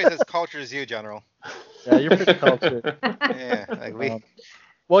 Not everybody's as cultured as you, General. Yeah, you're pretty cultured. Yeah, like we.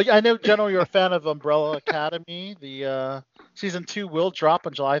 Well, I know, General, you're a fan of Umbrella Academy. The season 2 will drop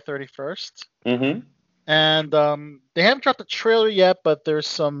on July 31st. Mm-hmm. And they haven't dropped the trailer yet, but there's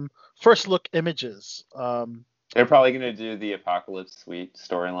some first look images. They're probably going to do the Apocalypse Suite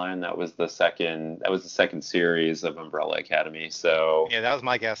storyline. That was the second series of Umbrella Academy. So yeah, that was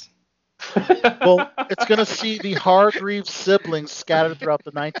my guess. Well, it's going to see the Hargreaves siblings scattered throughout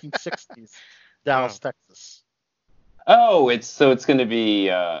the 1960s, Dallas, Texas. Oh, it's going to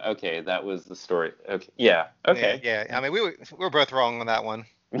be okay. That was the story. Okay, yeah, okay. Yeah. I mean, we were both wrong on that one.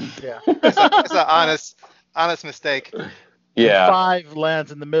 Yeah, it's an honest mistake. Yeah. 5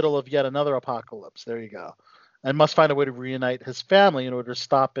 lands in the middle of yet another apocalypse. There you go, and must find a way to reunite his family in order to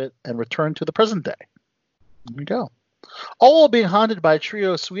stop it and return to the present day. There you go. All being haunted by a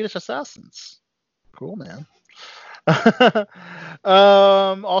trio of Swedish assassins. Cool, man.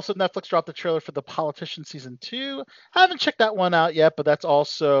 Also, Netflix dropped the trailer for The Politician Season 2. Haven't checked that one out yet, but that's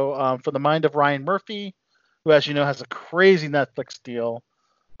also from the mind of Ryan Murphy, who, as you know, has a crazy Netflix deal.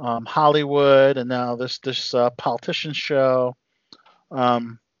 Hollywood, and now this Politician show.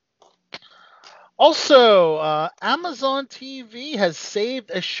 Also, Amazon TV has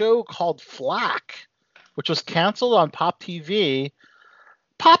saved a show called Flack, which was canceled on Pop TV.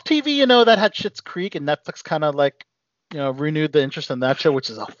 Pop TV, that had Schitt's Creek, and Netflix kind of renewed the interest in that show, which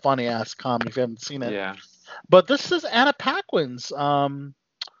is a funny ass comedy if you haven't seen it. Yeah. But this is Anna Paquin's. It's kind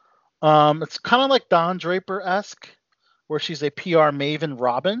of like Don Draper-esque, where she's a PR maven,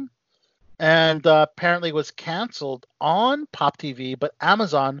 Robin, and apparently was canceled on Pop TV, but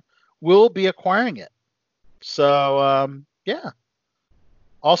Amazon will be acquiring it. So yeah.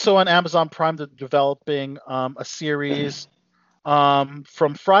 Also on Amazon Prime, they're developing a series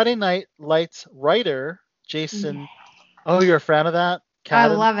from Friday Night Lights writer Jason. Oh, you're a fan of that? I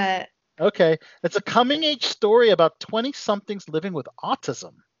love it. Okay. It's a coming-age story about 20-somethings living with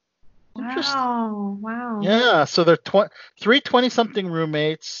autism. Wow. Yeah, so they're 3 20-something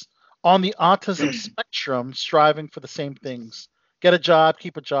roommates on the autism spectrum striving for the same things. Get a job,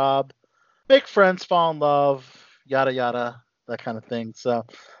 keep a job, make friends, fall in love, yada, yada, that kind of thing. So,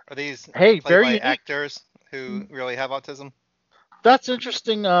 are these very by actors who really have autism? That's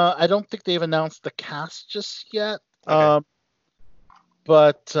interesting. I don't think they've announced the cast just yet. Okay.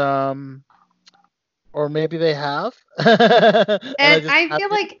 But or maybe they have. And I feel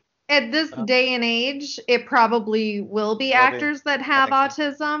like at this day and age, it probably will be actors that have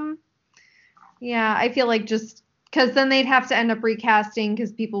autism. So. Yeah, I feel like just because then they'd have to end up recasting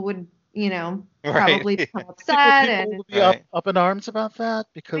because people would, probably become upset. People would be up in arms about that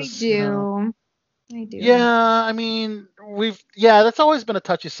because I do. Yeah, I mean, that's always been a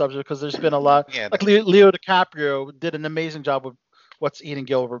touchy subject because there's been a lot. Yeah, like Leo DiCaprio did an amazing job with What's Eating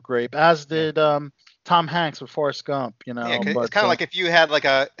Gilbert Grape, as did Tom Hanks with Forrest Gump. Yeah, it's kind of like if you had like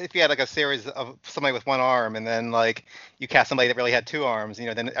a series of somebody with one arm, and then like you cast somebody that really had 2 arms,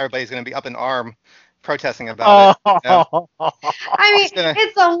 then everybody's going to be up in arm protesting about it. I mean,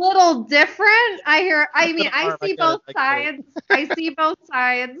 it's a little different. I see both sides. I see both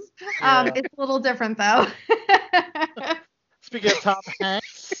sides. It's a little different though. Speaking of Tom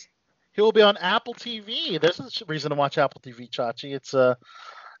Hanks, he will be on Apple TV. There's a reason to watch Apple TV, Chachi. It's a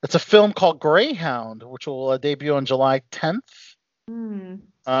film called Greyhound, which will debut on July 10th.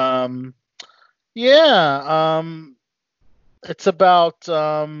 It's about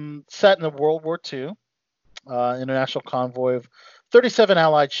set in the World War II, international convoy of 37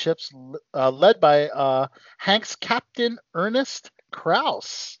 Allied ships, led by Hank's Captain Ernest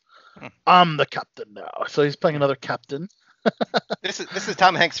Krause. I'm the captain now, so he's playing another captain. This is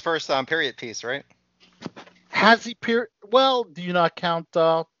Tom Hanks' first period piece, right? Has he Well, do you not count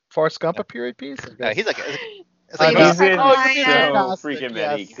Forrest Gump a period pice? Yeah, he's like. He's in so freaking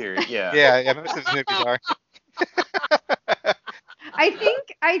many period. Yeah. Yeah. Most of his movies are. I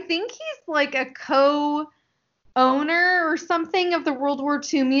think he's like a co-owner or something of the World War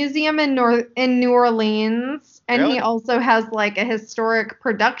II Museum in New Orleans, and Really? he also has like a historic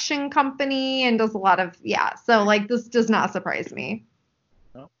production company and does a lot of So like this does not surprise me.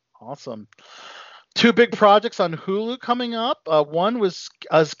 Oh, awesome. 2 big projects on Hulu coming up. One was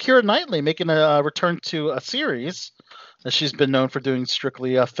Keira Knightley making a return to a series that she's been known for doing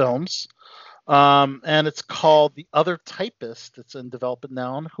strictly films. And it's called The Other Typist. It's in development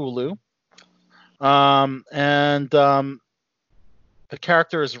now on Hulu. The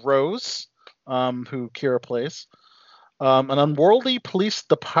character is Rose, who Keira plays. An unworldly police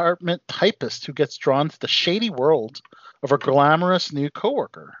department typist who gets drawn to the shady world of her glamorous new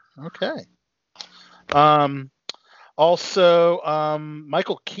coworker. Okay. Also,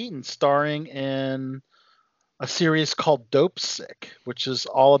 Michael Keaton starring in a series called Dope Sick, which is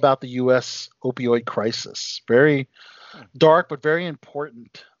all about the U.S. opioid crisis. Very dark, but very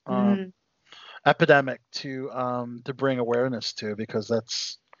important epidemic to bring awareness to, because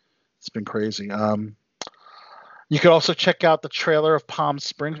it's been crazy. You could also check out the trailer of Palm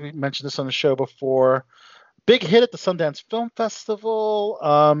Springs. We mentioned this on the show before. Big hit at the Sundance Film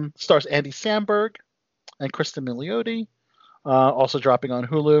Festival. Stars Andy Samberg and Kristen Milioti. Also dropping on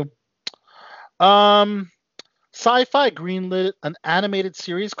Hulu. Sci-Fi greenlit an animated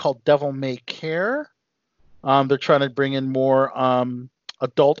series called Devil May Care. They're trying to bring in more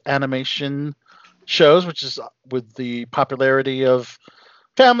adult animation shows, which is with the popularity of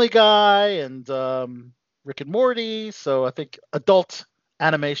Family Guy and Rick and Morty. So I think adult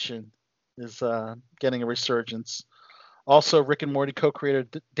animation is getting a resurgence. Also, Rick and Morty co-creator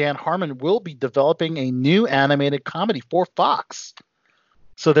Dan Harmon will be developing a new animated comedy for Fox.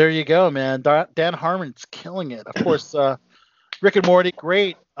 So there you go, man. Dan Harmon's killing it. Of course, Rick and Morty,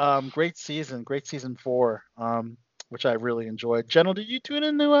 great season 4, which I really enjoyed. General, did you tune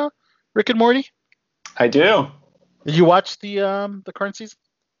into Rick and Morty? I do. Did you watch the current season?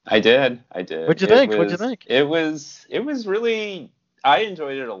 I did. What'd you think? It was really. I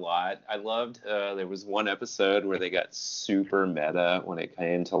enjoyed it a lot. I loved. There was one episode where they got super meta when it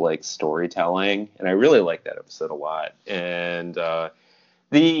came to like storytelling, and I really liked that episode a lot. And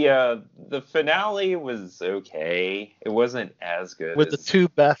the finale was okay. It wasn't as good with the 2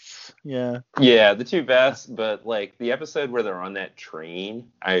 Beths. Yeah. Yeah, the 2 Beths, but like the episode where they're on that train,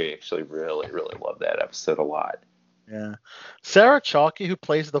 I actually really, really love that episode a lot. Yeah. Sarah Chalke, who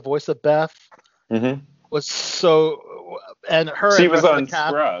plays the voice of Beth, was so, and her. She was on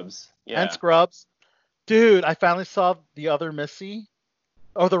Scrubs. Yeah. And Scrubs. Dude, I finally saw the other Missy.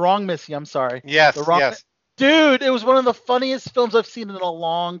 Oh, the wrong Missy. I'm sorry. Yes. The wrong yes. Dude, it was one of the funniest films I've seen in a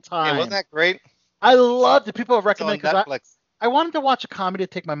long time. Hey, wasn't that great? I loved it. People have recommended it. Netflix. I wanted to watch a comedy to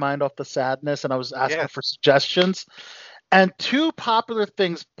take my mind off the sadness, and I was asking for suggestions. And 2 popular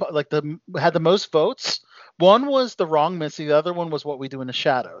things had the most votes. One was The Wrong Missy. The other one was What We Do in the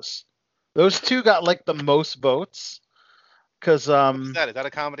Shadows. Those 2 got like the most votes. Because Is that a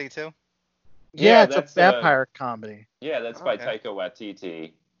comedy too? Yeah, it's a vampire comedy. Yeah, that's by Taika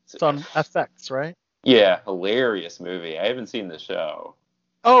Waititi. It's on FX, right? Yeah, hilarious movie. I haven't seen the show.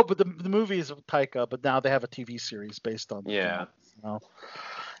 Oh, but the movie is Taika, but now they have a TV series based on. Yeah.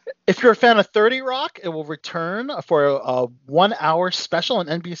 If you're a fan of 30 Rock, it will return for a 1-hour special on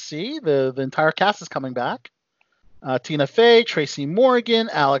NBC. The entire cast is coming back. Tina Fey, Tracy Morgan,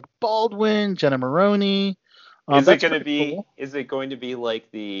 Alec Baldwin, Jenna Maroney. Is it going to be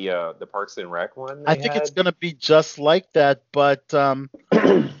like the Parks and Rec one? I think it's going to be just like that, but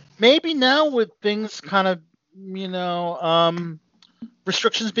maybe now with things kind of,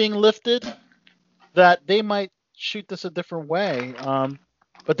 restrictions being lifted, that they might shoot this a different way.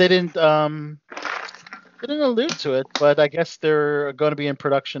 But they didn't allude to it. But I guess they're going to be in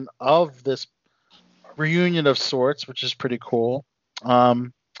production of this reunion of sorts, which is pretty cool.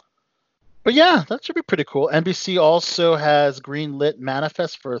 But yeah, that should be pretty cool. NBC also has greenlit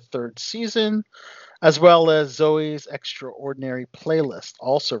Manifest for a 3rd season. as well as Zoe's Extraordinary Playlist,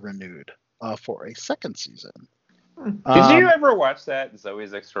 also renewed for a second season. Did you ever watch that,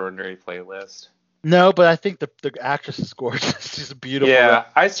 Zoe's Extraordinary Playlist? No, but I think the actress is gorgeous. She's beautiful. Yeah,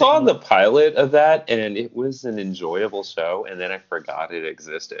 I saw the pilot of that, and it was an enjoyable show, and then I forgot it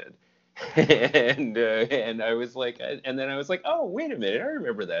existed. and I was like, oh, wait a minute, I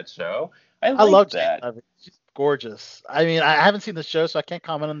remember that show. I love that. She's gorgeous. I mean, I haven't seen the show, so I can't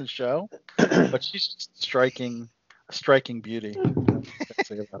comment on the show, but she's just a striking beauty.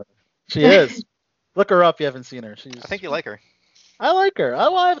 She is. Look her up if you haven't seen her. I think you like her. I like her.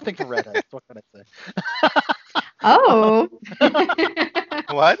 I have a thing for redheads. What can I say? Oh.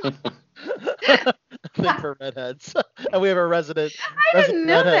 What? Thing for redheads. And we have a resident. I didn't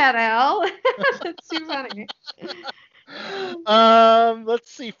know that, Al. That's too funny.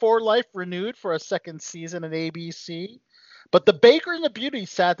 Let's see. For Life renewed for a second season at ABC. But The Baker and the Beauty,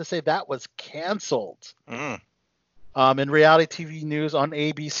 sad to say, that was canceled. In reality TV news on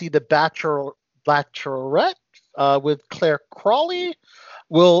ABC, The Bachelorette with Claire Crawley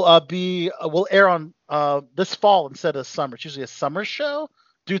will air on this fall instead of summer. It's usually a summer show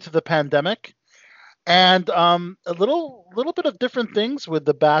due to the pandemic. And a little bit of different things with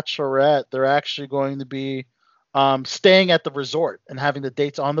The Bachelorette. They're actually going to be staying at the resort and having the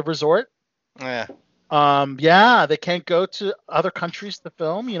dates on the resort. Yeah. They can't go to other countries to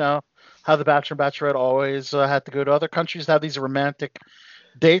film. You know how The Bachelor and Bachelorette always had to go to other countries to have these romantic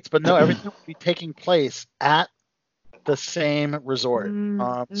dates, but no, everything will be taking place at the same resort.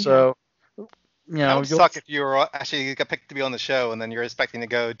 So, you know, that would suck if you were actually got picked to be on the show and then you're expecting to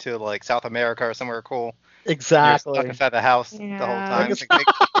go to like South America or somewhere cool. Exactly. You're stuck inside the house the whole time. It's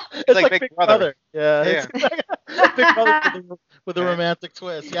like Big Brother. Yeah. It's Big Brother with a romantic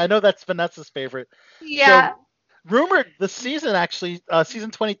twist. Yeah, I know that's Vanessa's favorite. Yeah. So, rumored the season actually,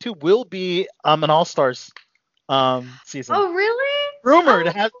 season 22 will be an All-Stars season. Oh, really? Rumored.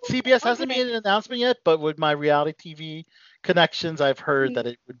 CBS hasn't made an announcement yet, but with my reality TV connections, I've heard that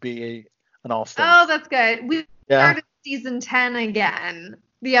it would be an All-Star. Oh, that's good. We started season 10 again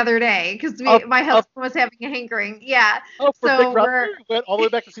the other day because my husband was having a hankering. Yeah. Oh, for Big Brother? We went all the way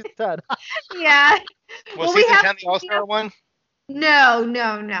back to season 10. Yeah. Was season 10 the All-Star one? No.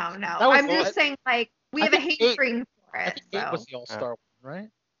 I'm just saying, like, we have a hankering for it. I think 8 was the All-Star one, right?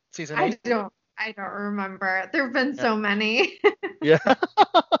 Season 8? I don't remember. There have been so many. Yeah.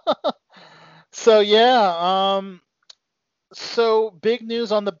 So big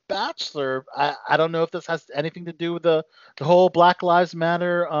news on The Bachelor. I don't know if this has anything to do with the whole Black Lives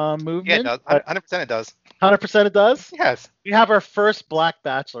Matter movement. Yeah, it does. 100% it does. 100% it does? Yes. We have our first Black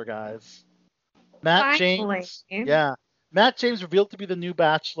Bachelor, guys. Matt Finally. James. Yeah. Matt James revealed to be the new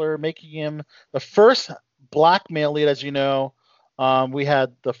Bachelor, making him the first Black male lead. As you know, we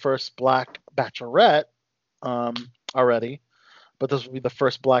had the first Black Bachelorette already, but this will be the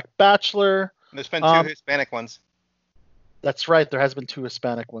first Black Bachelor. There's been 2 Hispanic ones. That's right. There has been 2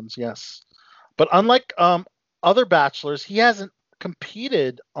 Hispanic ones, yes. But unlike other Bachelors, he hasn't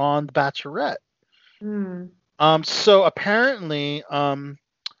competed on The Bachelorette. So apparently,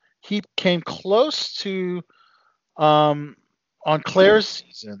 he came close to on Claire's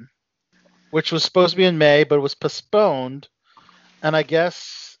season, which was supposed to be in May, but it was postponed. And I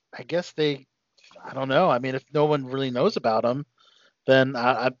guess they, I don't know. I mean, if no one really knows about him, then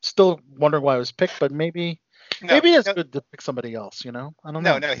I'm still wondering why he was picked. But maybe it's good to pick somebody else. You know, I don't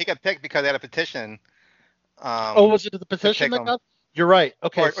know. No, he got picked because they had a petition. Was it the petition that got? You're right.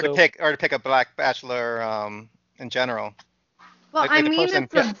 Okay, or to pick a Black Bachelor in general. Well, I mean,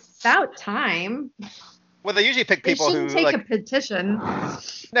 it's about time. Well, they usually pick people who take a petition.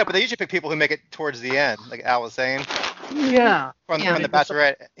 No, but they usually pick people who make it towards the end, like Al was saying. Yeah. From the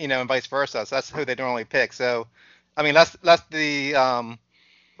Bachelorette, you know, and vice versa. So that's who they normally pick. So, I mean, that's the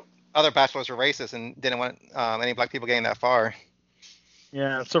other Bachelors were racist and didn't want any Black people getting that far.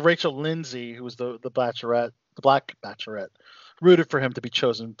 Yeah. So Rachel Lindsay, who was the Bachelorette, the Black Bachelorette, rooted for him to be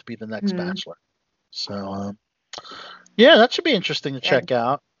chosen to be the next Bachelor. So, yeah, that should be interesting to check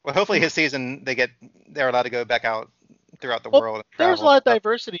out. Well, hopefully his season they're allowed to go back out throughout the world. There's a lot of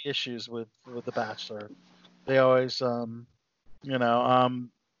diversity issues with The Bachelor. They always, I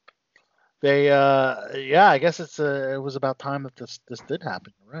guess it was about time that this did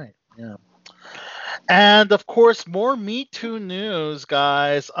happen, right? Yeah. And of course, more Me Too news,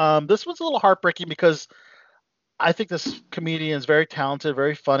 guys. This was a little heartbreaking because I think this comedian is very talented,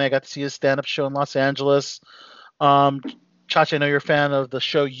 very funny. I got to see his stand-up show in Los Angeles. Chachi, I know you're a fan of the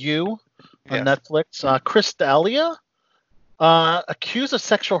show You on Netflix. Chris D'Elia, accused of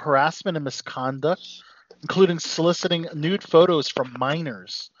sexual harassment and misconduct, including soliciting nude photos from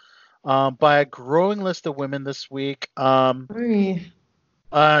minors. by a growing list of women this week. Yikes,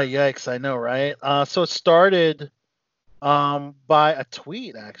 I know, right? So it started by a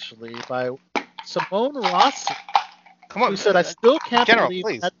tweet, actually, by Simone Rossi, who said, I still can't believe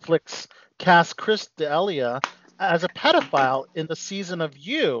Netflix cast Chris D'Elia as a pedophile in the season of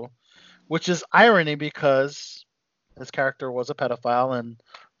You, which is irony because his character was a pedophile, and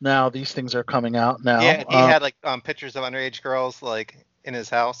now these things are coming out now. Yeah, he had like pictures of underage girls like in his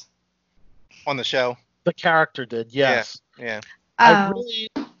house on the show. The character did, yes. Yeah. I really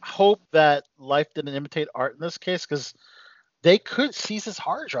hope that life didn't imitate art in this case, because they could seize his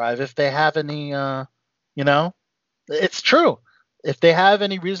hard drive if they have any, it's true. If they have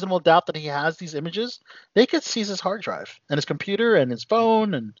any reasonable doubt that he has these images, they could seize his hard drive and his computer and his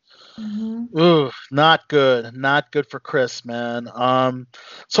phone. And not good. Not good for Chris, man.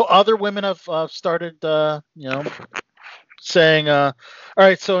 So other women have started, saying, all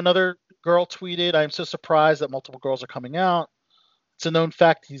right, so another girl tweeted, I'm so surprised that multiple girls are coming out. It's a known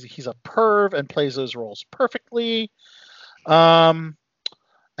fact he's a perv and plays those roles perfectly. And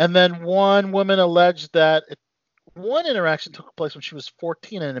then one woman alleged that one interaction took place when she was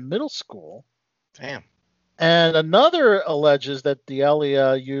 14 and in middle school. Damn. And another alleges that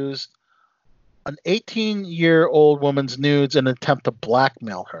D'Elia used an 18-year-old woman's nudes in an attempt to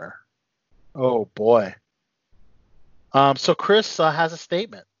blackmail her. Oh, boy. So Chris has a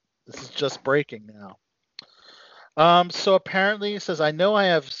statement. This is just breaking now. So apparently he says, I know I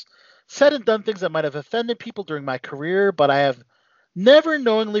have said and done things that might have offended people during my career, but I have never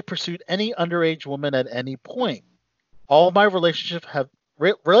knowingly pursued any underage woman at any point. All my relationships have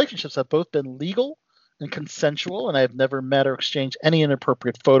both been legal and consensual, and I have never met or exchanged any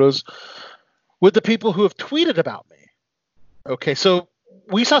inappropriate photos with the people who have tweeted about me. Okay, so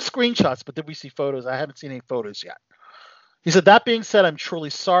we saw screenshots, but did we see photos? I haven't seen any photos yet. He said, that being said, I'm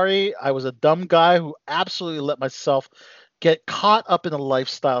truly sorry. I was a dumb guy who absolutely let myself get caught up in the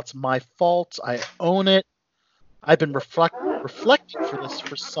lifestyle. It's my fault. I own it. I've been reflecting for this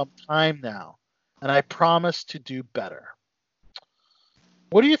for some time now, and I promise to do better.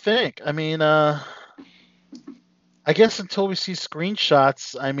 What do you think? I mean, I guess until we see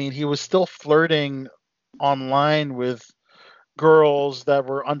screenshots, I mean, he was still flirting online with girls that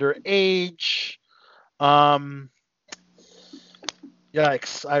were underage.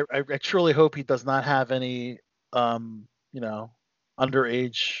 Yikes. I truly hope he does not have any, underage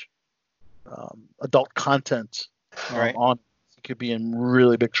adult content on. He could be in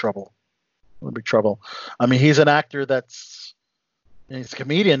really big trouble. I mean, he's an actor he's a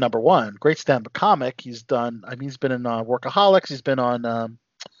comedian, number one. Great stand-up comic. He's been in Workaholics. He's been on the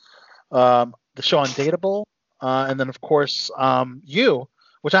show Undateable. And then, of course, You,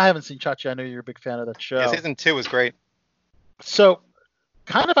 which I haven't seen, Chachi. I know you're a big fan of that show. Yeah, season 2 was great. So,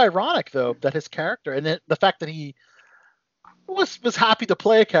 kind of ironic, though, that his character, and the fact that he was happy to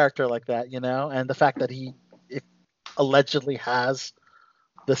play a character like that, and the fact that he allegedly has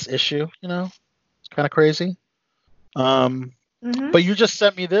this issue, it's kind of crazy. But you just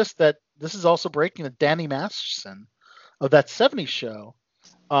sent me that this is also breaking that Danny Masterson of That 70s Show,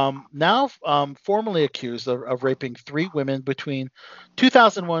 now formally accused of raping 3 women between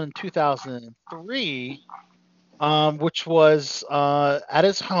 2001 and 2003, which was at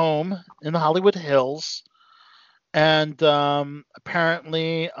his home in the Hollywood Hills. And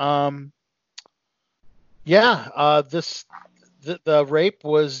apparently, the rape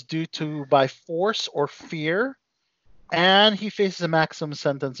was due to by force or fear, and he faces a maximum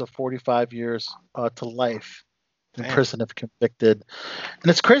sentence of 45 years to life in prison if convicted. And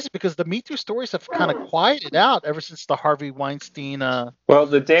it's crazy because the Me Too stories have kind of quieted out ever since the Harvey Weinstein.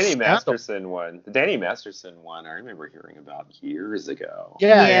 The Danny Masterson one, I remember hearing about years ago.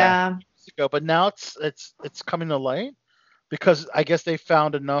 Yeah. Years ago, but now it's coming to light because I guess they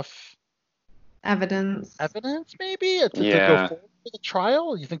found enough evidence maybe to go forward with the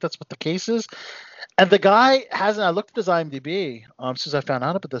trial. You think that's what the case is? And the guy hasn't. I looked at his IMDb since I found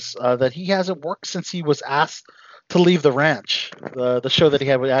out about this that he hasn't worked since he was asked to leave the ranch, the show that he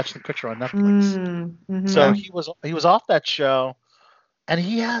had with Ashton Kutcher on Netflix. So he was off that show, and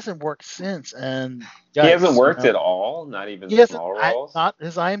he hasn't worked since. And he hasn't worked at all, not even small roles.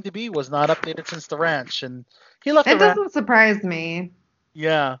 His IMDb was not updated since the ranch, and he left. It doesn't surprise me.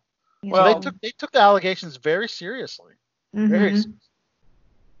 Yeah. Well, so they took the allegations very seriously. Very seriously.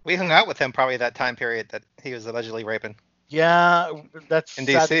 We hung out with him probably that time period that he was allegedly raping. Yeah, that's in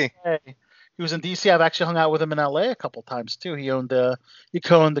DC. He was in DC. I've actually hung out with him in LA a couple times too. He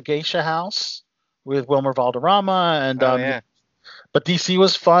co-owned the Geisha House with Wilmer Valderrama, and But DC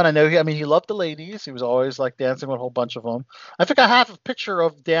was fun. I know he loved the ladies. He was always like dancing with a whole bunch of them. I think I have a picture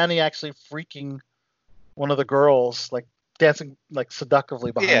of Danny actually freaking one of the girls, like dancing like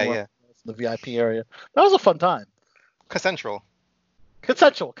seductively behind one in the VIP area. That was a fun time. Consensual.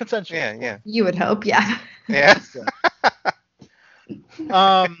 Yeah. You would hope, yeah. Yeah.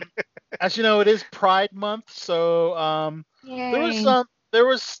 As you know, it is Pride Month, so there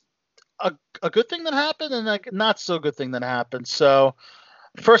was a good thing that happened and a not so good thing that happened. So,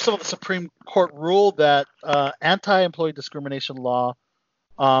 first of all, the Supreme Court ruled that anti-employee discrimination law,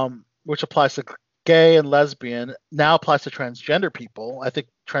 which applies to gay and lesbian, now applies to transgender people. I think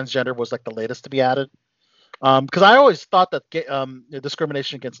transgender was like the latest to be added. Because I always thought that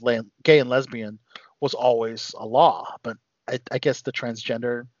discrimination against gay and lesbian was always a law, but I guess the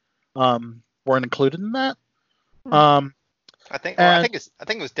transgender weren't included in that. I think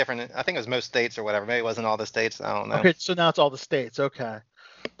it was different. I think it was most states or whatever. Maybe it wasn't all the states. I don't know. Okay, so now it's all the states. Okay,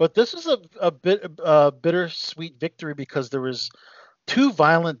 but this was a bittersweet victory because there was 2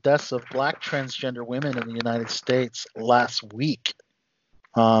 violent deaths of Black transgender women in the United States last week.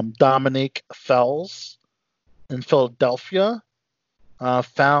 Dominique Fells in Philadelphia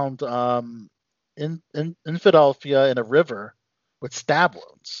found in Philadelphia in a river with stab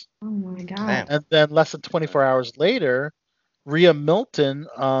wounds. Oh my God! And then less than 24 hours later, Rhea Milton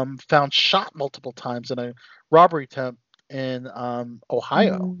found shot multiple times in a robbery attempt in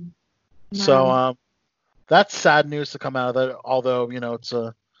Ohio. Wow. So that's sad news to come out of that. Although it's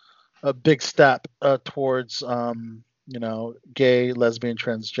a big step towards gay, lesbian,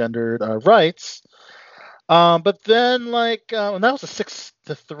 transgendered rights. But then and that was a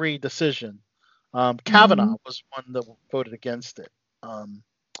 6-3 decision. Kavanaugh was one that voted against it.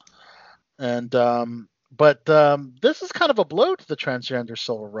 But this is kind of a blow to the transgender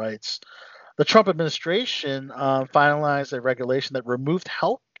civil rights. The Trump administration finalized a regulation that removed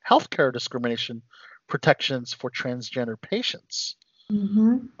healthcare discrimination protections for transgender patients.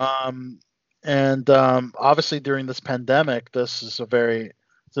 Obviously during this pandemic, this is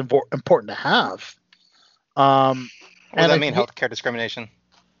it's important to have. What does that mean, healthcare discrimination?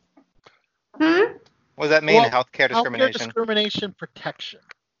 What does that mean, healthcare discrimination? Healthcare discrimination protection.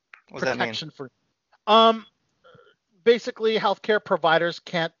 What does that mean? Basically, healthcare providers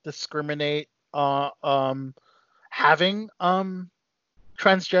can't discriminate having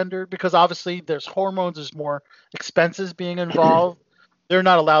transgender because obviously there's hormones, there's more expenses being involved. They're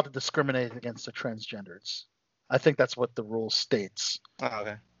not allowed to discriminate against the transgenders. I think that's what the rule states. Oh,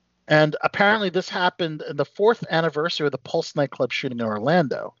 okay. And apparently this happened in the 4th anniversary of the Pulse nightclub shooting in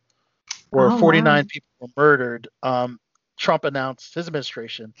Orlando, where 49 people were murdered. Trump announced, his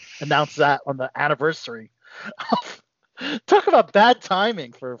administration announced that on the anniversary. Talk about bad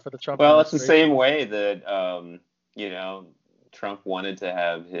timing for the Trump administration. Well, it's the same way that, Trump wanted to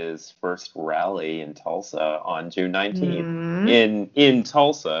have his first rally in Tulsa on June 19th. In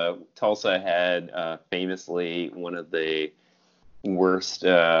Tulsa had famously one of the worst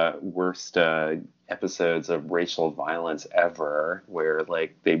episodes of racial violence ever, where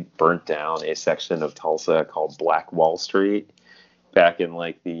they burnt down a section of Tulsa called Black Wall Street back in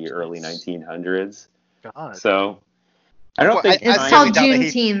the early 1900s. God. So I don't think it's called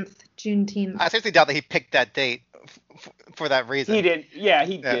Juneteenth. I seriously doubt that he picked that date for that reason. He didn't. Yeah,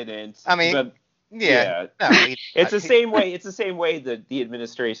 he didn't. I mean, but, yeah. No, it's the same way. It's the same way that the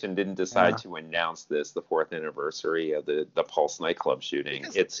administration didn't decide to announce this, the 4th anniversary of the Pulse nightclub shooting.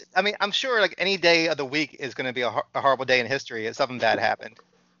 I'm sure any day of the week is going to be a horrible day in history if something bad happened.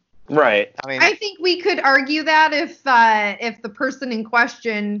 Right. I think we could argue that if the person in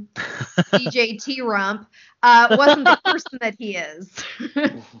question, DJ T-Rump, wasn't the person that he is.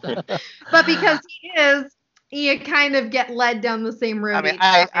 But because he is, you kind of get led down the same road.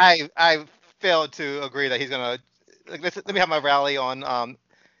 I fail to agree that he's gonna let me have my rally on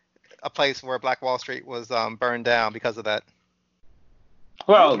a place where Black Wall Street was burned down because of that.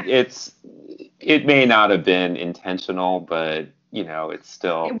 Well, it may not have been intentional, but it's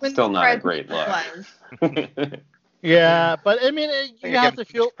still not a great look. Yeah, but I mean, you have to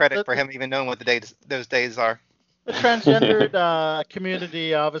feel credit for him even knowing what those days are. The transgendered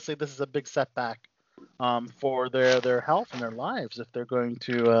community, obviously, this is a big setback for their health and their lives if they're going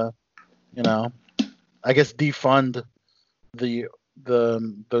to, I guess defund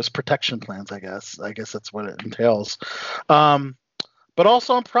those protection plans. I guess that's what it entails. But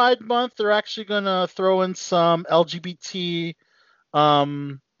also on Pride Month, they're actually going to throw in some LGBT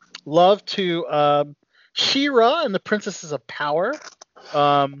love to She-Ra and the Princesses of Power.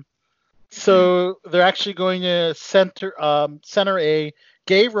 So they're actually going to center a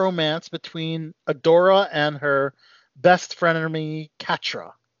gay romance between Adora and her best frenemy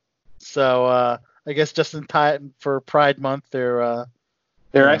Catra. So I guess just in time for Pride Month, so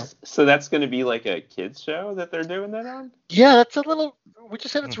that's going to be like a kids show that they're doing that on? Yeah, that's a little. Would you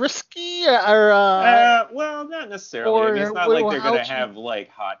say it's risky or? Well, not necessarily. I mean, it's not like they're going to have like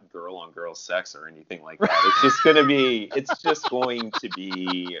hot girl on girl sex or anything like that. It's just going to be. It's just going to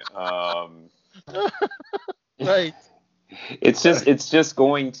be. Right. It's just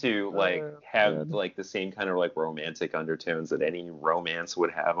going to like have like the same kind of like romantic undertones that any romance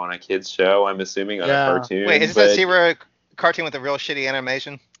would have on a kids show. I'm assuming on a cartoon. Wait, is this a cartoon with a real shitty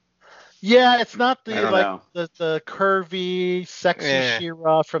animation? Yeah, it's not the the curvy, sexy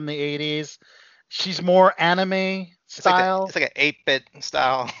She-Ra from the 80s. She's more anime style. It's like an 8-bit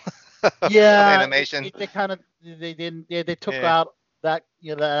style. Yeah, of animation. They kind of they took out that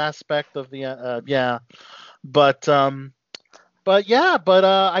that aspect of the But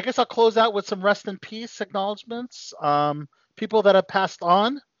I guess I'll close out with some rest in peace acknowledgments. People that have passed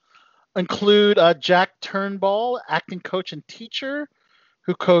on include Jack Turnbull, acting coach and teacher,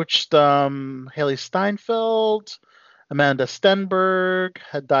 who coached Haley Steinfeld. Amanda Stenberg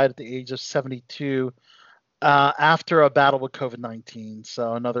had died at the age of 72 after a battle with COVID-19.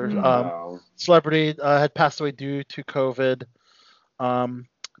 So another celebrity had passed away due to COVID.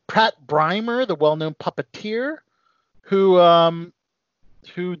 Pratt Brimer, the well-known puppeteer, who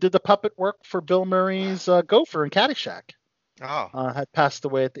did the puppet work for Bill Murray's Gopher in Caddyshack, had passed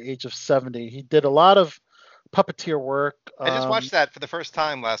away at the age of 70. He did a lot of puppeteer work. I just watched that for the first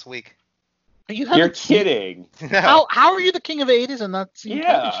time last week. You're kidding. No. How are you the king of the 80s and not seen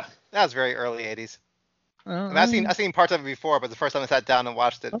Caddyshack? That was very early 80s. I've seen parts of it before, but the first time I sat down and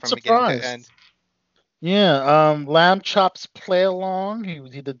watched it from beginning to end. Yeah, Lamb Chop's Play Along,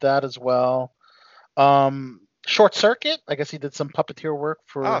 he did that as well. Short Circuit, I guess he did some puppeteer work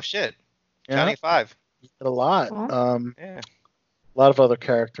for. Oh shit, Johnny Five. He did a lot. Cool. A lot of other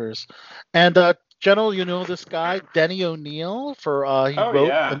characters, and General, you know this guy, Denny O'Neil, he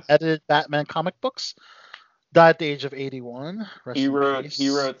wrote and edited Batman comic books. Died at the age of 81. He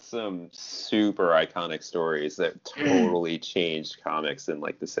wrote some super iconic stories that totally changed comics in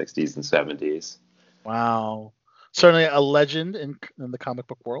like the 60s and 70s. Wow. Certainly a legend in the comic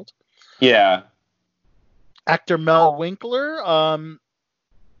book world. Yeah. Actor Mel Winkler,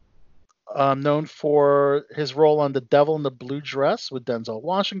 known for his role on The Devil in the Blue Dress with Denzel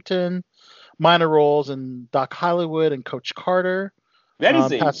Washington, minor roles in Doc Hollywood and Coach Carter. That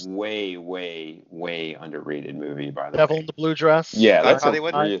is a way, way, way underrated movie, by the way. Devil in the Blue Dress? Yeah, that's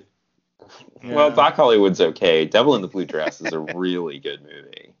Hollywood. Well, Doc Hollywood's okay. Devil in the Blue Dress is a really good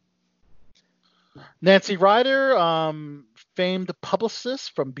movie. Nancy Ryder, famed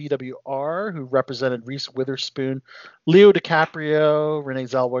publicist from BWR, who represented Reese Witherspoon, Leo DiCaprio, Renee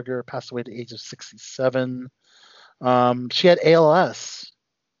Zellweger, passed away at the age of 67. She had ALS,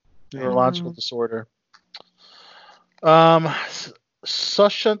 neurological disorder.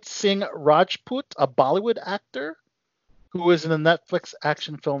 Sushant Singh Rajput, a Bollywood actor who was in the Netflix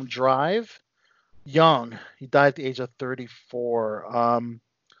action film Drive. Young. He died at the age of 34.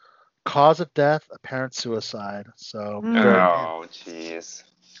 Cause of death, apparent suicide. So. Oh, jeez.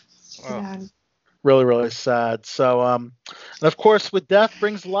 Really, really sad. So, and of course, with death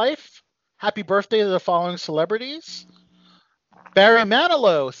brings life. Happy birthday to the following celebrities. Barry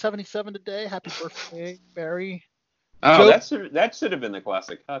Manilow, 77 today. Happy birthday, Barry. Oh, that should have been the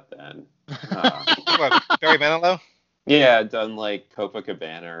classic cut then. What, Barry Manilow? Yeah, done like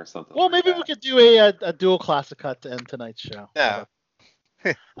Copacabana or something. Well, maybe we could do a dual classic cut to end tonight's show. Yeah.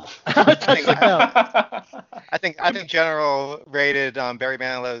 I think General rated Barry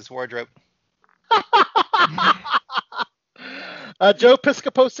Manilow's wardrobe. Joe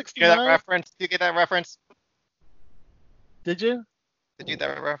Piscopo, 69. You get that reference? Do you get that reference? Did you? Did you get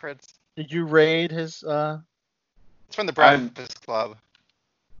that reference? Did you raid his? It's from the Breakfast Club.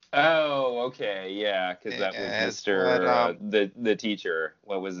 Oh, okay, yeah, because that was Mr. The teacher.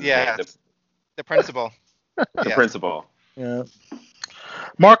 What was his name? The principal. The principal. Yeah.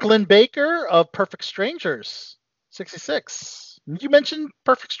 Mark Lynn Baker of Perfect Strangers, 66. Did you mention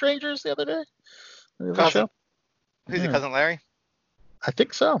Perfect Strangers the other day? Cousin. Who's your Cousin Larry? I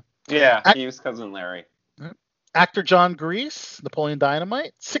think so. Yeah, he was Cousin Larry. Actor John Grease, Napoleon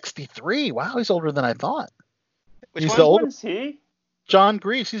Dynamite, 63. Wow, he's older than I thought. Which one is he? John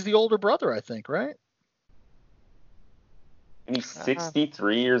Grease. He's the older brother, I think, right? And he's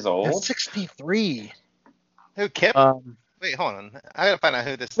 63 years old? Yeah, 63. Who, Kip? Wait, hold on. I gotta find out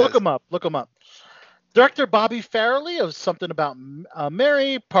who this is. Look him up. Director Bobby Farrelly of Something About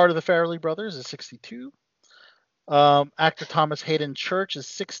Mary, part of the Farrelly brothers, is 62. Actor Thomas Hayden Church is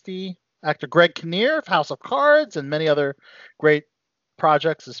 60. Actor Greg Kinnear of House of Cards and many other great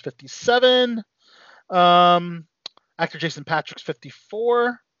projects is 57. Actor Jason Patrick's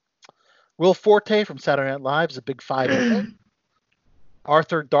 54. Will Forte from Saturday Night Live is a big 5.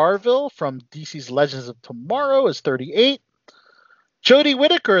 Arthur Darvill from DC's Legends of Tomorrow is 38. Jodie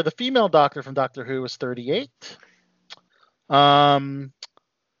Whittaker, the female doctor from Doctor Who, is 38. Manish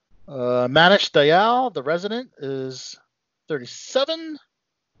Dayal, the resident, is 37.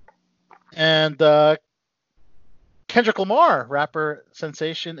 And Kendrick Lamar, rapper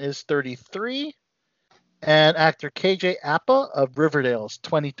sensation, is 33. And actor KJ Apa of Riverdale is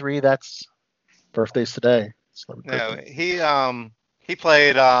 23. That's birthdays today. No, he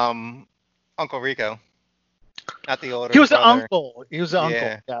played Uncle Rico, not the older. He was the brother. uncle. He was the uncle.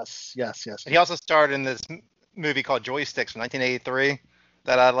 Yeah. Yes. He also starred in this movie called Joysticks from 1983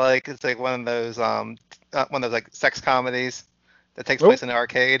 that I like. It's like one of those like sex comedies that takes place in an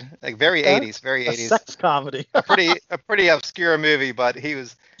arcade, like very 80s, very 80s. Sex comedy. a pretty obscure movie, but he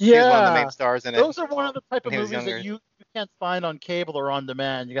was one of the main stars in it. Those are one of the type of when he was movies younger. that you can't find on cable or on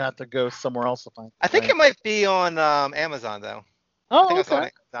demand. You're gonna have to go somewhere else to find it. I think it might be on Amazon though. I Oh, think I saw okay.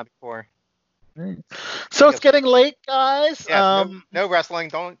 it on Amazon before. So it's getting late, guys. Yeah, no wrestling.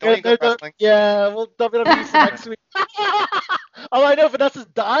 Don't even go wrestling. Yeah, well, WWE for next week. Oh, I know Vanessa's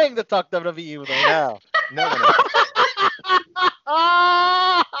dying to talk WWE with her now. No.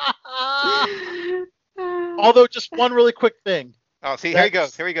 Although, just one really quick thing. Oh, see, here he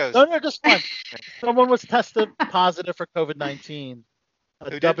goes. No, just one. Someone was tested positive for COVID-19. A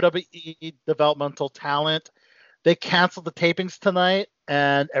Who did? WWE developmental talent. They canceled the tapings tonight,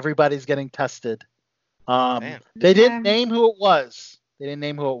 and everybody's getting tested. Man. They didn't name who it was.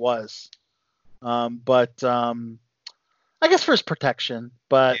 But I guess for his protection.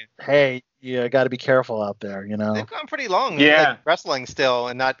 But hey, you got to be careful out there, you know. They've gone pretty long Yeah. wrestling still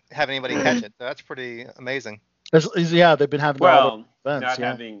and not have anybody catch it. So that's pretty amazing. Yeah, they've been having all the events. Not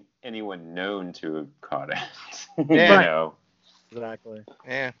Yeah, having anyone known to have caught it. Yeah. You know. exactly.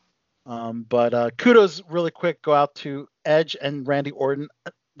 Yeah. But kudos really quick go out to Edge and Randy Orton.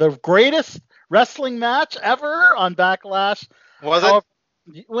 The greatest wrestling match ever on Backlash. Was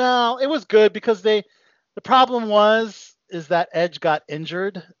it? Well, it was good because the problem is that Edge got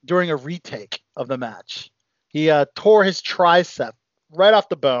injured during a retake of the match. He tore his tricep right off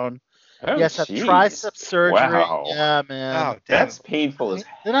the bone. Oh, He has to have jeez. tricep surgery. Wow. Yeah, man. Oh, damn. That's painful as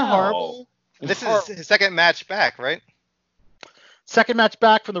Isn't that horrible? This is his second match back, right? Second match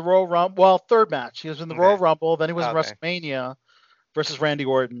back from the Royal Rumble. Well, third match. He was in the Royal Rumble. Then he was in Okay. WrestleMania versus Randy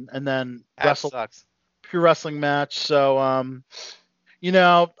Orton, and then That wrestled sucks. pure wrestling match. So, you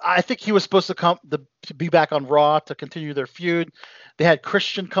know, I think he was supposed to be back on Raw to continue their feud. They had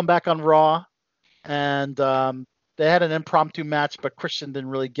Christian come back on Raw, and they had an impromptu match, but Christian didn't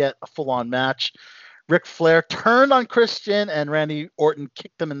really get a full-on match. Ric Flair turned on Christian, and Randy Orton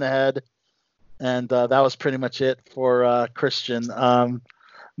kicked him in the head. And that was pretty much it for Christian.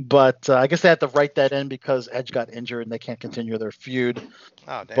 But I guess they had to write that in because Edge got injured and they can't continue their feud.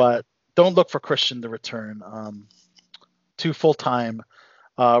 Oh, damn. But don't look for Christian to return to full-time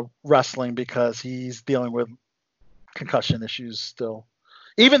wrestling because he's dealing with concussion issues still.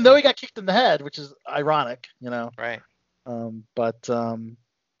 Even though he got kicked in the head, which is ironic, you know. Right. But I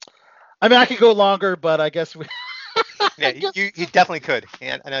mean, I could go longer, but I guess we. Yeah, you definitely could.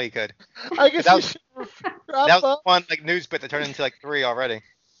 Yeah, I know you could. I guess that we was, should wrap that was up. one news bit that turned into 3 already.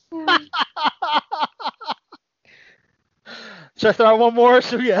 Should I throw out one more? Or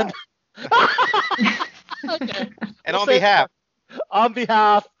should we end? Okay. And We'll on say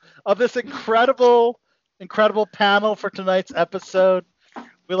behalf of this incredible panel for tonight's episode,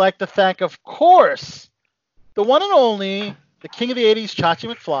 we'd like to thank, of course, the one and only, the king of the 80s,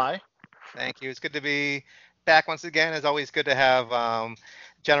 Chachi McFly. Thank you. It's good to be back once again. It's always good to have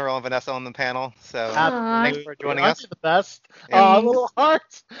General and Vanessa on the panel. So thanks for joining Aren't us. you the best? Yeah. Little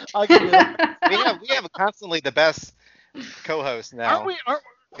hearts. I'll give you that. we have constantly the best co-host now. Aren't we?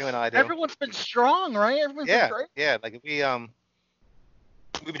 You and I do. Everyone's been strong, right? Everyone's been great. Yeah. Like we've been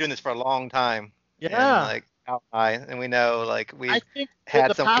doing this for a long time. Yeah. And, out high, and we know we I think had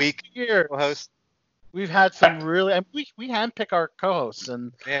the some past weak year co-hosts. we've had some really. We handpick our co-hosts,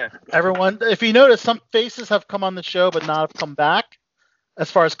 and Yeah. everyone. If you notice, some faces have come on the show, but not have come back as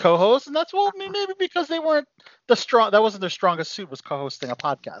far as co-hosts, and that's maybe because they weren't that wasn't their strongest suit, was co-hosting a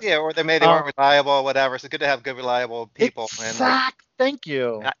podcast. Yeah, or they weren't reliable or whatever. So it's good to have good, reliable people. Thank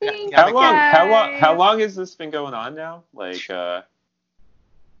you. How long has this been going on now? When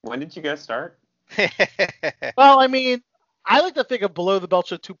did you guys start? Well, I mean, I like to think of Below the Belt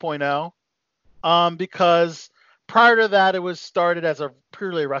Show 2.0, because prior to that, it was started as a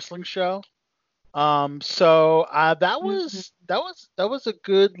purely wrestling show. So that was a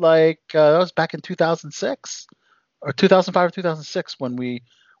good that was back in 2006 or 2005 or 2006 when we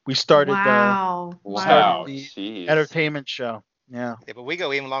started the entertainment show. Yeah, but we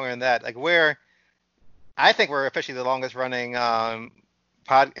go even longer than that. Like I think we're officially the longest running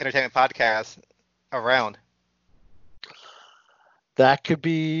entertainment podcast around. That could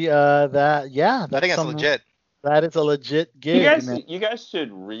be that. Yeah, I think that's legit. That is a legit gig. You guys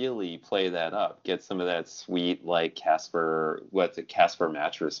should really play that up. Get some of that sweet Casper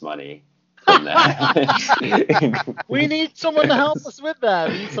mattress money from that. We need someone to help us with that.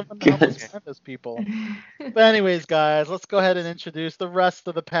 We need someone to help us find those people. But anyways, guys, let's go ahead and introduce the rest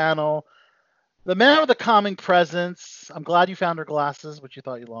of the panel. The man with the calming presence. I'm glad you found her glasses, which you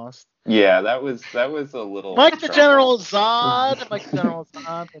thought you lost. Yeah, that was a little. Mike the General Zod. Mike the General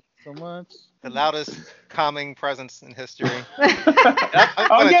Zod. Thank you so much. The loudest calming presence in history.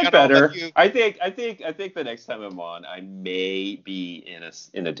 I'll get better. I think the next time I'm on, I may be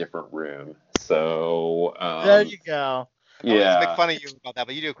in a different room. So there you go. Yeah. I make fun of you about that,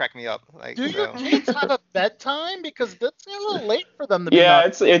 but you do crack me up. Do your kids have a bedtime? Because that's a little late for them to be. Yeah,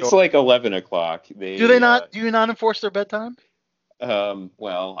 it's like 11 o'clock. Do you not enforce their bedtime?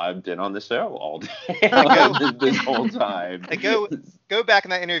 Well, I've been on the show all day this whole time. Go back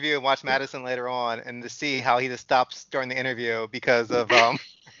in that interview and watch Madison later on, and to see how he just stops during the interview because of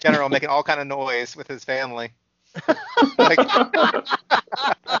General making all kind of noise with his family.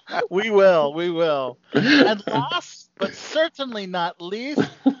 We will. And last but certainly not least,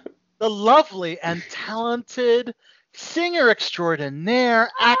 the lovely and talented singer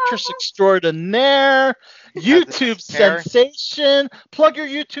extraordinaire, actress extraordinaire, YouTube sensation. Plug your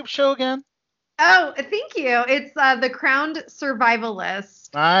YouTube show again. Oh, thank you. It's The Crowned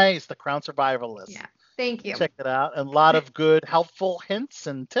Survivalist. Nice, The Crowned Survivalist. Yeah, thank you. Check it out. And a lot of good, helpful hints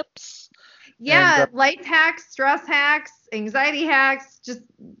and tips. Yeah, life hacks, stress hacks, anxiety hacks, just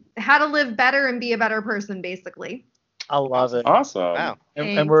how to live better and be a better person, basically. I love it. Awesome. Wow.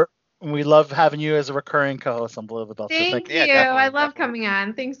 And we love having you as a recurring co-host on Below the Belt. Thank you. I love coming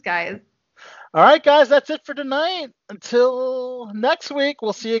on. Thanks, guys. All right, guys, that's it for tonight. Until next week,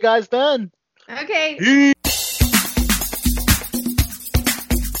 we'll see you guys then. Okay.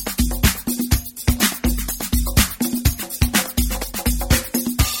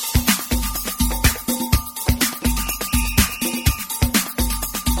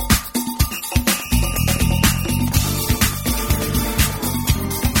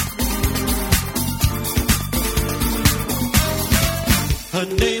 Her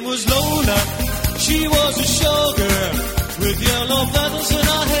name was Lola, she was a showgirl with yellow feathers in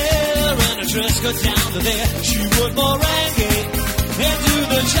her hair and a dress cut down to there. She would merengue and do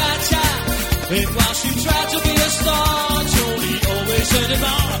the cha-cha, and while she tried to be a star, Tony always ended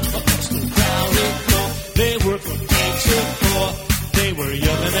on across the crowded floor. They were from 8 to 4, they were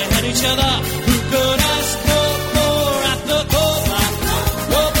young and they had each other. Who could ask for more at the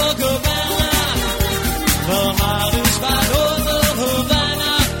Copacabana, the hottest spot on the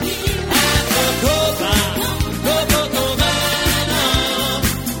Havana, at the Copacabana.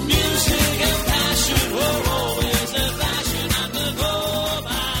 Music and passion were always a fashion at the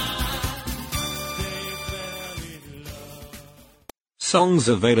Copa. They fell in love. Songs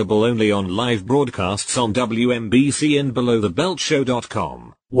available only on live broadcasts on WMBC and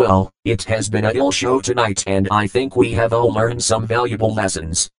BelowTheBeltShow.com. Well, it has been a ill show tonight and I think we have all learned some valuable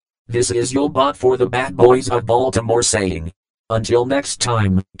lessons. This is your bot for the Bad Boys of Baltimore saying, until next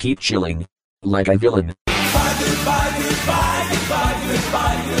time, keep chilling. Like a villain. Goodbye, goodbye, goodbye, goodbye,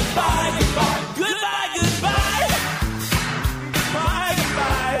 goodbye, goodbye, goodbye.